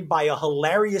 narrated by a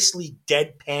hilariously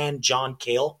deadpan John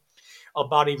Cale,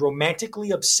 about a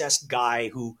romantically obsessed guy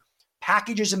who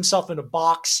packages himself in a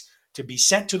box to be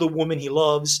sent to the woman he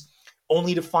loves,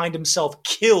 only to find himself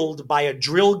killed by a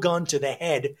drill gun to the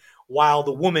head while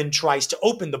the woman tries to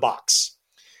open the box.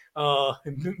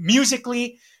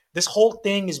 Musically, this whole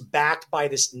thing is backed by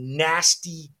this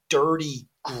nasty, dirty,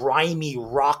 grimy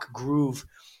rock groove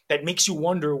that makes you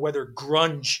wonder whether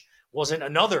grunge wasn't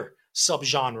another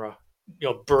subgenre,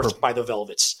 birthed by the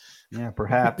Velvets. Yeah,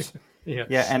 perhaps. Yeah.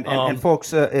 And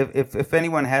folks, if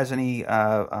anyone has any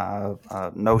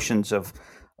notions of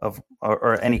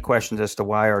or any questions as to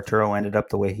why Arturo ended up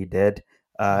the way he did,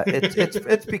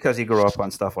 it's because he grew up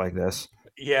on stuff like this.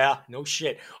 Yeah, no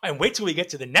shit. And wait till we get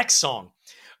to the next song.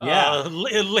 Yeah.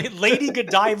 Lady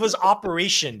Godiva's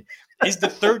Operation is the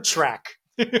third track.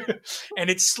 And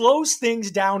it slows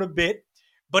things down a bit,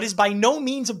 but is by no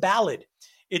means a ballad.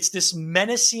 It's this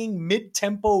menacing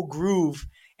mid-tempo groove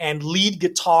and lead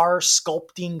guitar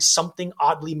sculpting something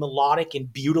oddly melodic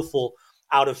and beautiful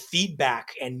out of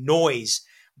feedback and noise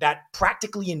that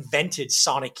practically invented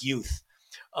Sonic Youth.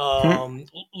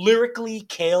 Lyrically,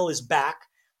 Cale is back,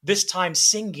 this time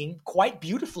singing, quite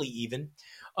beautifully even,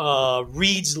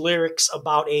 Reed's lyrics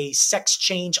about a sex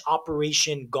change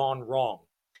operation gone wrong.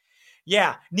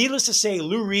 Yeah, needless to say,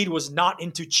 Lou Reed was not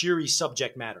into cheery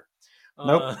subject matter.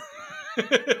 Nope.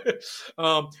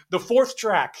 The fourth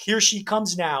track, Here She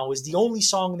Comes Now, is the only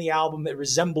song on the album that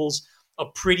resembles a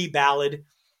pretty ballad.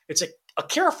 It's a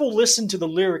careful listen to the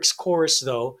lyrics chorus,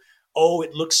 though. Oh,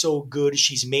 it looks so good,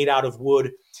 she's made out of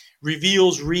wood,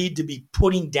 reveals Reed to be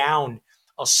putting down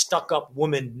a stuck-up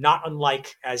woman, not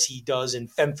unlike as he does in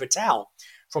Femme Fatale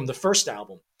from the first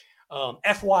album.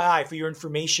 FYI, for your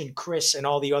information, Chris and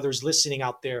all the others listening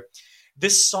out there,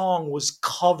 this song was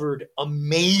covered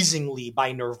amazingly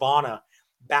by Nirvana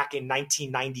back in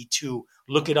 1992.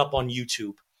 Look it up on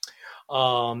YouTube.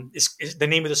 The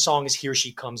name of the song is Here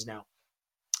She Comes Now.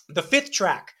 The fifth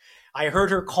track, I Heard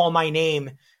Her Call My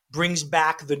Name, brings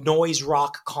back the noise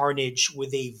rock carnage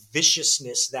with a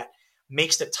viciousness that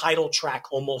makes the title track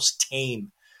almost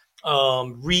tame.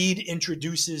 Reed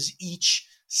introduces each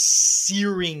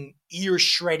searing,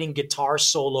 ear-shredding guitar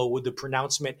solo with the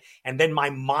pronouncement, and then my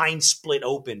mind split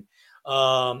open.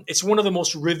 It's one of the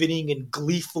most riveting and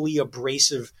gleefully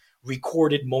abrasive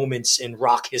recorded moments in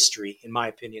rock history, in my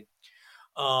opinion.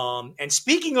 And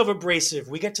speaking of abrasive,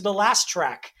 we get to the last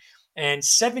track, and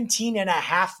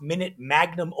 17.5-minute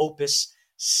magnum opus,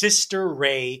 Sister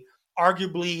Ray,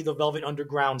 arguably the Velvet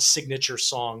Underground signature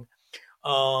song.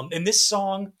 In this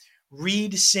song,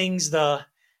 Reed sings the,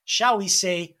 shall we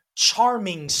say,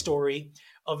 charming story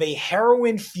of a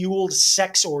heroin-fueled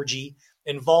sex orgy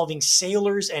involving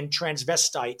sailors and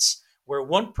transvestites, where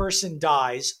one person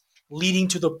dies, leading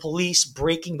to the police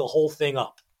breaking the whole thing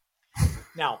up.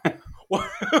 Now,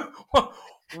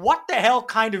 what the hell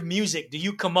kind of music do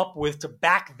you come up with to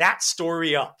back that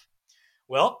story up?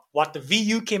 Well, what the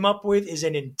VU came up with is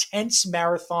an intense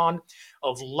marathon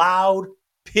of loud,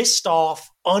 pissed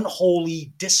off,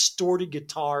 unholy, distorted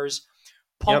guitars,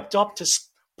 pumped up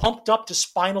to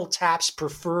Spinal Tap's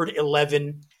Preferred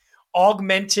 11,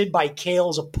 augmented by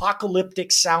Cale's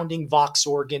apocalyptic sounding Vox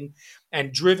organ,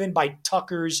 and driven by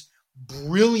Tucker's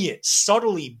brilliant,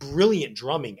 subtly brilliant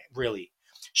drumming, really,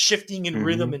 shifting in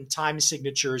rhythm and time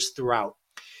signatures throughout.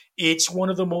 It's one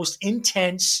of the most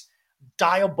intense,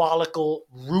 diabolical,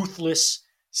 ruthless,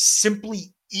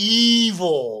 simply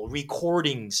evil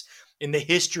recordings in the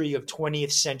history of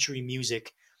 20th century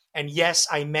music. And yes,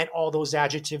 I meant all those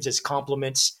adjectives as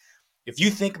compliments. If you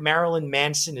think Marilyn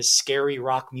Manson is scary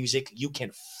rock music, you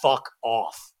can fuck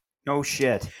off. No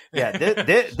shit. Yeah,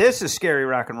 this is scary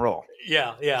rock and roll.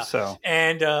 Yeah. So,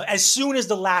 and as soon as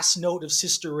the last note of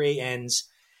Sister Ray ends,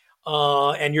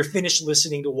 and you're finished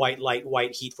listening to White Light,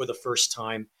 White Heat for the first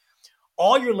time,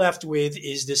 all you're left with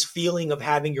is this feeling of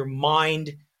having your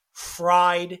mind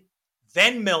fried,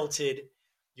 then melted,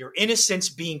 your innocence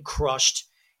being crushed,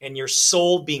 and your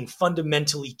soul being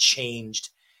fundamentally changed.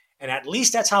 And at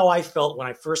least that's how I felt when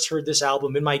I first heard this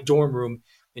album in my dorm room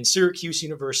in Syracuse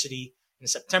University in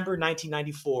September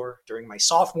 1994 during my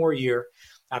sophomore year,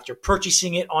 after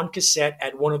purchasing it on cassette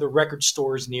at one of the record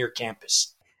stores near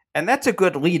campus. and that's a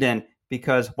good lead-in,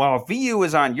 because while VU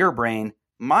is on your brain,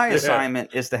 my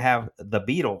assignment is to have the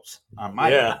Beatles on my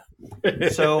Yeah.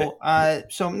 So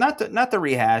not to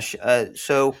rehash.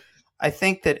 So I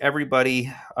think that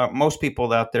everybody, most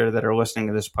people out there that are listening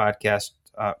to this podcast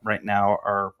right now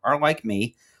are like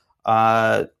me,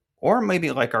 or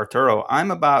maybe like Arturo. I'm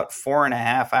about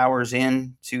 4.5 hours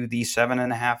into the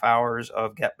 7.5 hours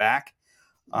of Get Back.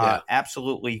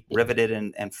 Absolutely riveted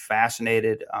and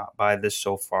fascinated by this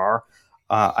so far.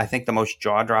 I think the most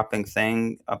jaw-dropping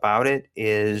thing about it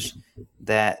is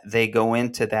that they go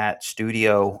into that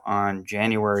studio on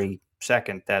January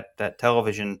 2nd, that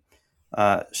television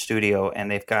studio, and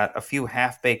they've got a few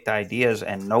half-baked ideas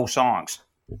and no songs.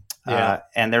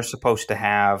 And they're supposed to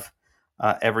have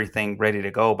everything ready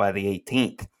to go by the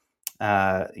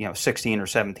 18th, 16 or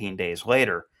 17 days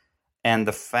later. And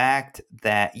the fact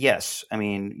that, yes, I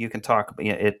mean, you can talk,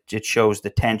 it shows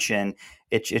the tension.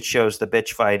 It shows the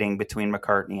bitch fighting between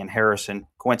McCartney and Harrison.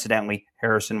 Coincidentally,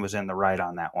 Harrison was in the right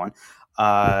on that one.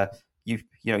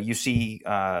 You see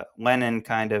Lennon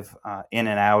kind of in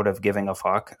and out of giving a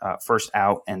fuck, first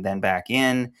out and then back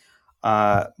in.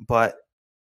 But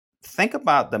think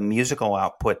about the musical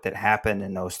output that happened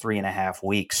in those 3.5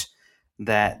 weeks,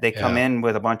 that they come in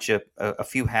with a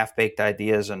few half-baked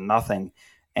ideas and nothing,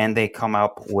 and they come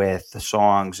up with the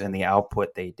songs and the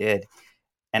output they did.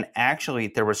 And actually,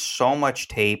 there was so much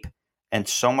tape and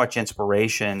so much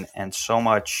inspiration and so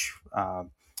much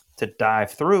to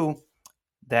dive through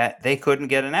that they couldn't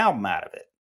get an album out of it.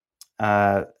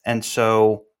 And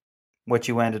so what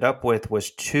you ended up with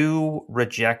was 2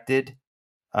 rejected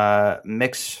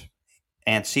mix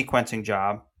and sequencing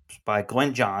jobs by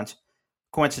Glyn Johns.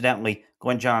 Coincidentally,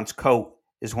 Glyn Johns' coat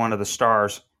is one of the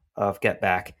stars of Get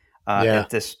Back.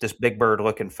 This Big Bird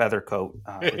looking feather coat.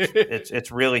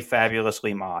 It's really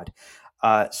fabulously mod.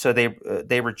 So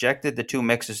they rejected the 2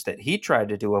 mixes that he tried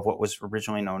to do of what was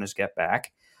originally known as Get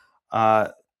Back.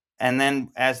 And then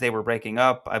as they were breaking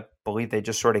up, I believe they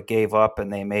just sort of gave up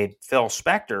and they made Phil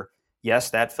Spector.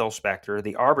 Yes, that Phil Spector,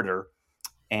 the Arbiter.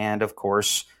 And of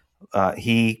course,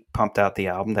 he pumped out the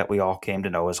album that we all came to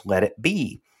know as Let It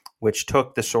Be, which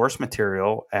took the source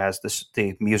material as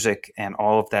the music and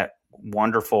all of that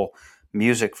wonderful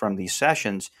music from these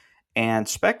sessions. And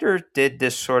Spector did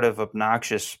this sort of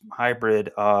obnoxious hybrid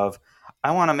of,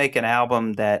 I want to make an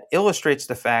album that illustrates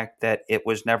the fact that it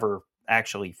was never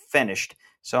actually finished.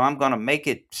 So I'm going to make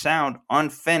it sound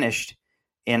unfinished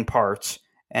in parts.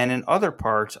 And in other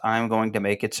parts, I'm going to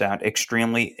make it sound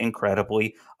extremely,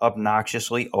 incredibly,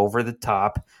 obnoxiously, over the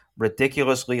top,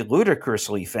 ridiculously,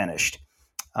 ludicrously finished.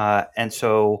 And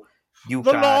so you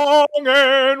got long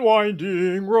and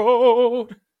winding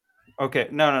road. Okay,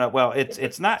 no. Well,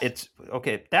 it's not. It's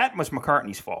okay. That was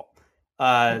McCartney's fault.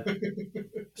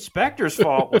 Spector's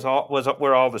fault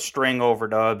were all the string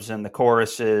overdubs and the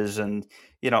choruses and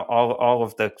all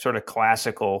of the sort of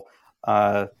classical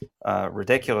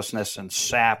ridiculousness and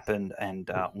sap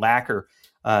and lacquer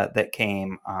that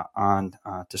came on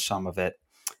to some of it.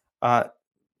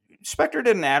 Spector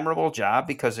did an admirable job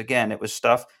because, again, it was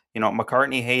stuff.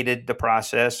 McCartney hated the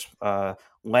process.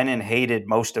 Lennon hated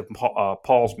most of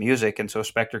Paul's music, and so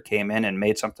Spector came in and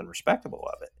made something respectable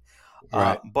of it.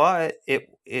 Right. But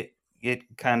it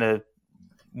kind of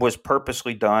was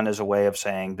purposely done as a way of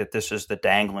saying that this is the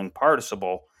dangling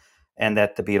participle, and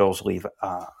that the Beatles leave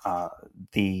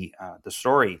the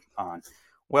story on.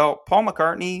 Well, Paul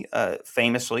McCartney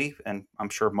famously, and I'm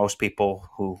sure most people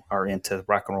who are into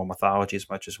rock and roll mythology as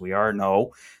much as we are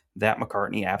know that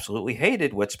McCartney absolutely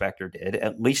hated what Spector did,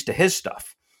 at least to his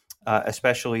stuff.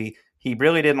 Especially, he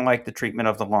really didn't like the treatment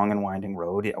of the Long and Winding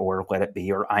Road or Let It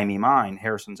Be or I Me Mine,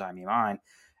 Harrison's I Me Mine,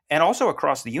 and also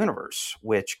Across the Universe,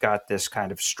 which got this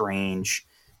kind of strange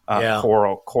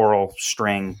choral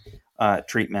string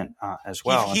treatment as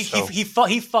well.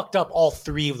 He fucked up all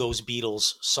 3 of those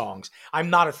Beatles songs. I'm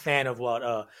not a fan of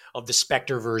of the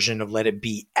Spector version of Let It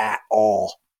Be at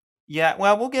all. Yeah,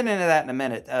 well, we'll get into that in a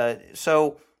minute.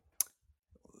 So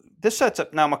this sets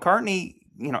up now McCartney,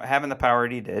 having the power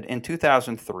he did in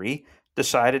 2003,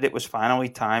 decided it was finally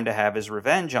time to have his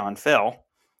revenge on Phil,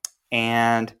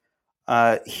 and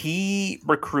he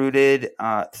recruited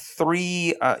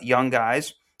 3 young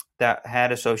guys that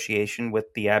had association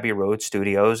with the Abbey Road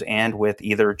Studios and with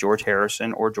either George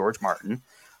Harrison or George Martin.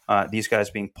 These guys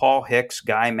being Paul Hicks,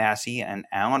 Guy Massey, and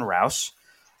Alan Rouse,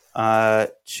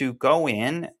 to go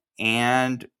in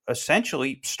and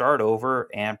essentially start over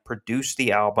and produce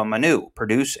the album anew,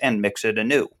 produce and mix it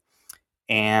anew,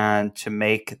 and to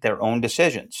make their own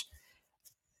decisions.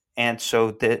 And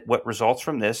so what results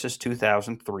from this is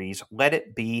 2003's Let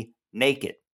It Be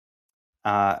Naked.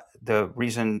 The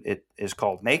reason it is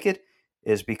called Naked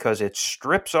is because it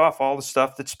strips off all the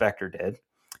stuff that Spector did.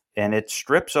 and it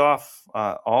strips off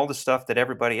all the stuff that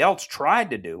everybody else tried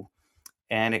to do,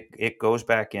 and it goes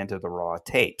back into the raw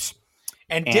tapes.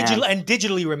 And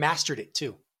digitally remastered it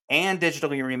too. And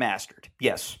digitally remastered.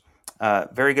 Yes.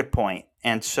 Very good point.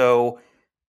 And so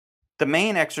the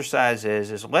main exercise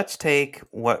is let's take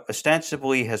what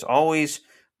ostensibly has always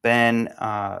been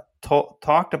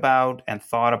talked about and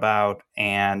thought about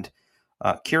and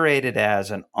curated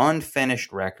as an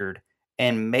unfinished record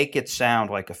and make it sound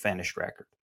like a finished record.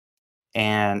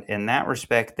 And in that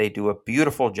respect, they do a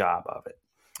beautiful job of it.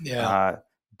 Yeah.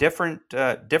 Different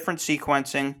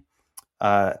sequencing.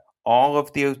 All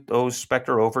of those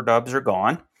Spector overdubs are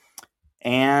gone.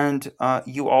 And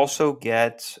you also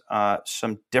get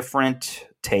some different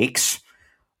takes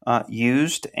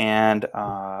used and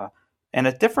a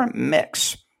different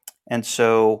mix. And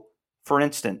so, for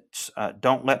instance,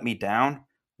 Don't Let Me Down,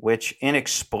 which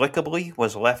inexplicably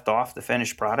was left off the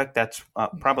finished product. That's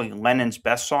probably Lennon's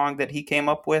best song that he came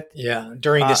up with. Yeah,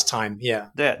 during this time, yeah.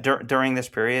 During this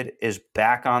period, is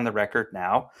back on the record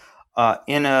now.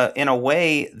 In a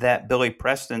way that Billy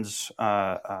Preston's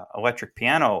electric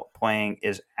piano playing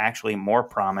is actually more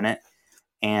prominent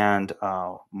and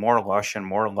more lush and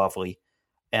more lovely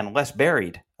and less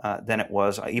buried than it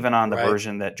was even on the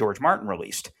version that George Martin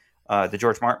released, the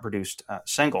George Martin produced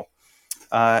single.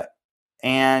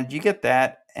 And you get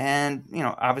that, and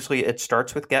obviously it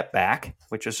starts with "Get Back,"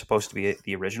 which is supposed to be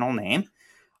the original name.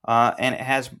 And it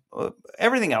has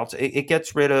everything else. It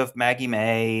gets rid of Maggie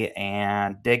May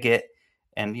and Dig It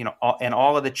and, and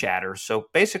all of the chatter. So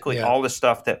basically all the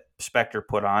stuff that Spector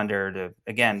put on there to,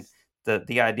 again,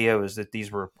 the idea was that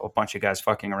these were a bunch of guys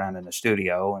fucking around in the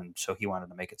studio. And so he wanted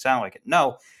to make it sound like it.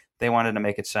 No, they wanted to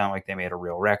make it sound like they made a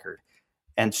real record.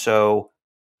 And so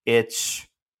it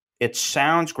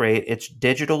sounds great. It's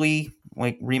digitally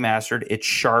remastered. It's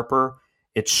sharper.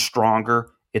 It's stronger.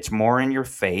 It's more in your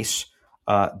face.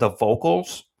 The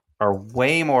vocals are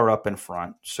way more up in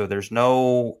front, so there's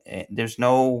no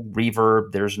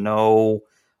reverb, there's no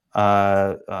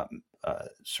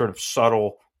sort of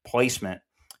subtle placement.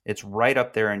 It's right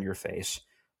up there in your face,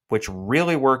 which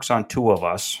really works on Two of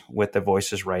Us with the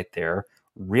voices right there.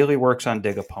 Really works on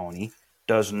Dig a Pony.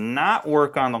 Does not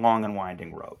work on The Long and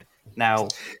Winding Road. Now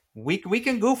we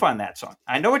can goof on that song.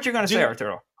 I know what you're going to say,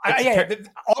 Arturo.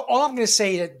 All I'm going to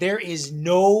say is that there is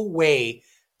no way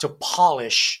to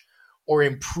polish or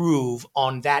improve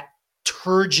on that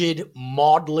turgid,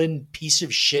 maudlin piece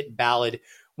of shit ballad,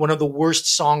 one of the worst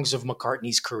songs of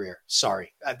McCartney's career.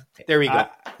 Sorry. There we go.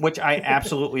 Which I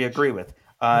absolutely agree with.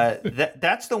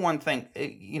 That's the one thing,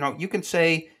 you can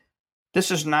say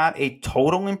this is not a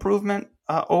total improvement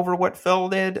over what Phil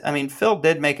did. I mean, Phil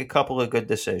did make a couple of good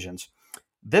decisions.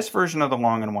 This version of The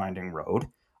Long and Winding Road,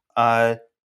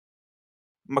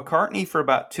 McCartney, for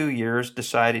about 2 years,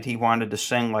 decided he wanted to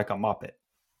sing like a Muppet.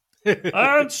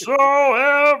 And so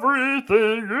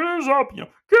everything is up,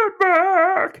 get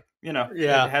back.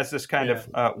 It has this kind of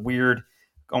weird,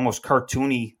 almost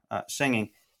cartoony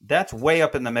singing. That's way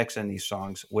up in the mix in these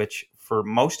songs, which for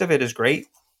most of it is great.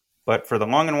 But for The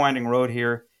Long and Winding Road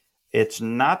here, it's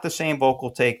not the same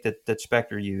vocal take that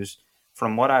Spector used.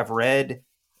 From what I've read,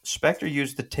 Spector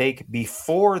used the take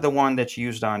before the one that's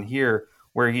used on here,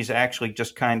 where he's actually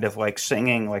just kind of like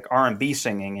singing, like R&B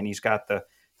singing, and he's got the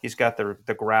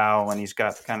growl and he's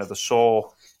got kind of the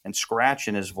soul and scratch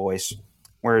in his voice.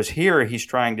 Whereas here he's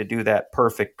trying to do that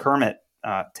perfect Kermit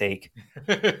take.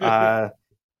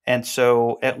 And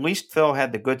so at least Phil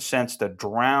had the good sense to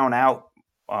drown out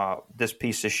this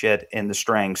piece of shit in the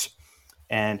strings.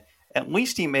 And at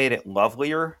least he made it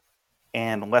lovelier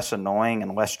and less annoying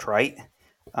and less trite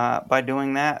by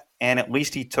doing that. And at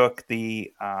least he took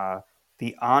the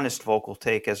honest vocal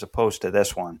take as opposed to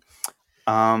this one.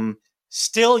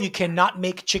 Still, you cannot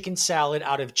make chicken salad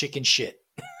out of chicken shit.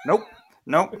 Nope.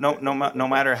 No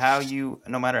matter how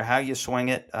you swing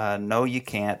it, no, you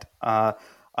can't.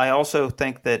 I also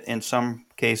think that in some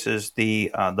cases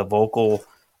the vocal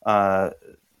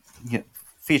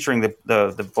featuring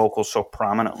the vocals so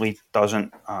prominently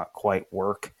doesn't quite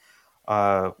work.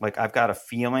 Like I've got a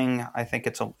feeling, I think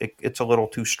it's a little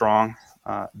too strong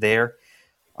there.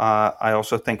 I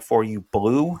also think For You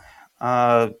Blue,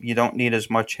 you don't need as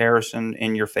much Harrison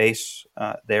in your face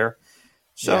there.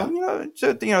 So,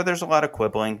 there's a lot of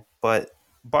quibbling, but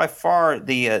by far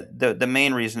the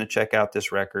main reason to check out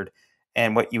this record,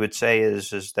 and what you would say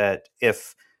is that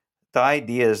if the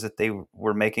idea is that they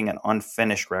were making an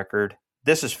unfinished record,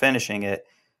 this is finishing it.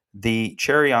 The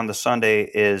cherry on the sundae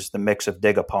is the mix of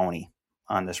Dig a Pony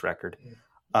on this record,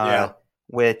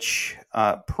 which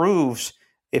proves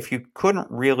if you couldn't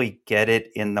really get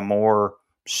it in the more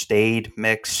staid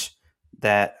mix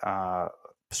that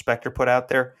Spector put out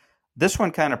there. This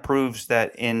one kind of proves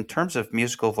that in terms of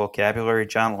musical vocabulary,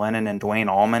 John Lennon and Duane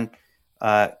Allman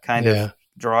kind of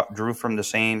drew from the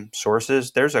same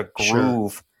sources. There's a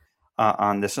groove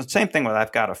on this. And same thing with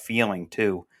I've Got a Feeling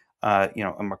too. A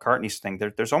McCartney's thing.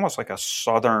 There's almost like a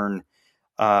southern,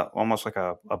 almost like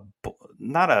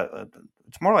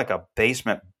it's more like a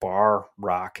basement bar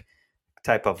rock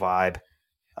type of vibe.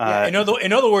 In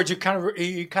other words, you're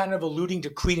kind of alluding to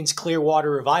Creedence Clearwater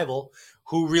Revival,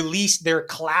 who released their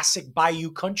classic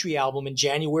Bayou Country album in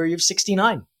January of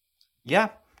 '69. Yeah,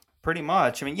 pretty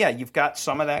much. I mean, yeah, you've got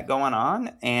some of that going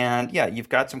on, and yeah, you've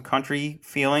got some country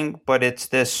feeling, but it's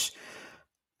this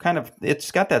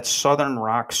it's got that southern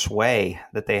rock sway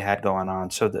that they had going on.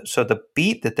 So the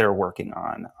beat that they're working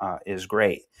on is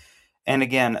great. And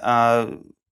again, I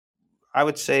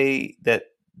would say that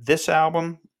this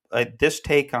album, this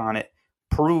take on it,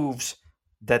 proves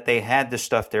that they had the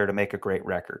stuff there to make a great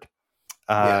record.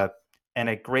 And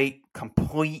a great,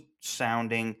 complete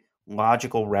sounding,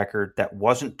 logical record that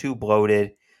wasn't too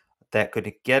bloated, that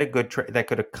could get a good that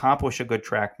could accomplish a good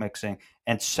track mixing,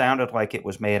 and sounded like it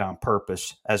was made on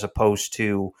purpose, as opposed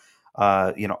to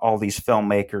all these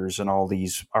filmmakers and all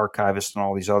these archivists and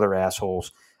all these other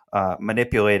assholes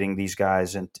manipulating these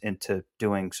guys into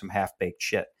doing some half-baked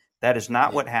shit. That is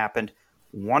not what happened.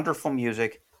 Wonderful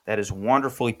music that is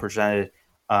wonderfully presented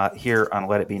here on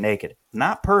Let It Be Naked.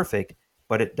 Not perfect,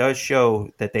 but it does show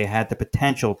that they had the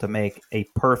potential to make a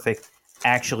perfect,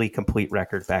 actually complete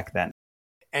record back then.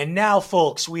 And now,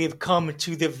 folks, we have come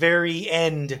to the very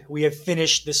end. We have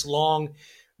finished this long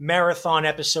marathon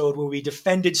episode where we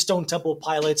defended Stone Temple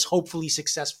Pilots, hopefully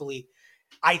successfully.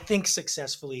 I think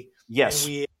successfully. Yes.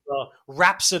 And we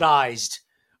rhapsodized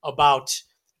about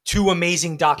two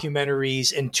amazing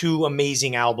documentaries and two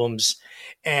amazing albums.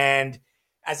 And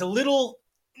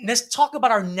let's talk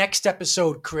about our next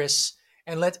episode, Chris,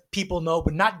 and let people know,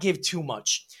 but not give too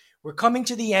much. We're coming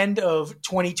to the end of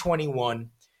 2021.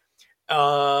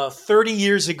 30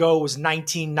 years ago was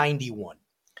 1991.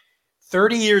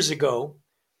 30 years ago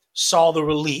saw the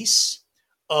release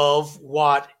of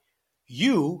what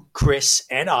you, Chris,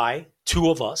 and I, two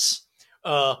of us,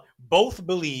 both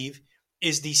believe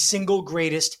is the single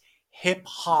greatest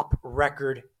hip-hop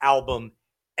record album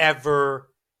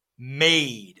ever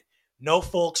made. No,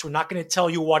 folks, we're not going to tell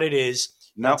you what it is.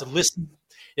 You have to listen.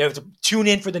 You have to tune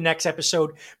in for the next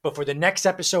episode. But for the next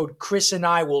episode, Chris and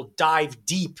I will dive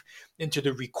deep into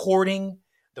the recording,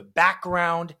 the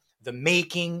background, the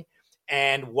making,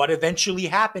 and what eventually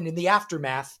happened in the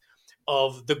aftermath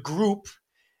of the group,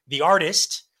 the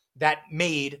artist that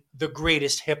made the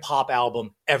greatest hip-hop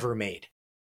album ever made.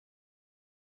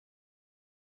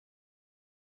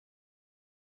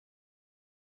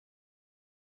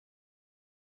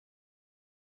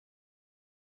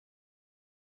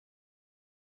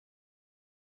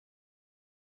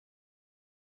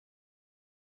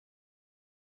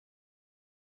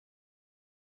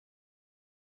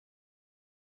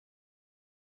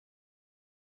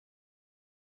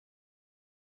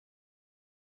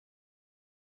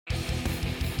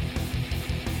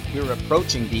 We're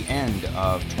approaching the end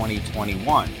of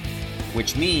 2021,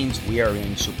 which means we are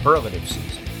in superlative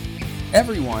season.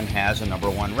 Everyone has a number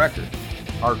one record.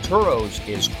 Arturo's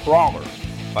is Crawler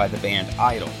by the band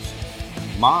Idols.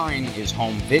 Mine is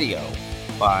Home Video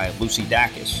by Lucy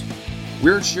Dacus.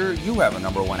 We're sure you have a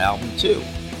number one album too.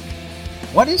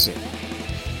 What is it?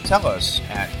 Tell us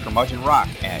at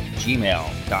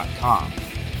curmudgeonrock@gmail.com.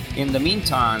 In the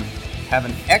meantime, have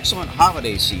an excellent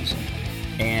holiday season.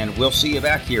 And we'll see you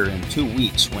back here in 2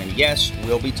 weeks when, yes,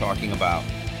 we'll be talking about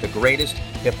the greatest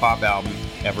hip-hop album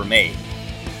ever made.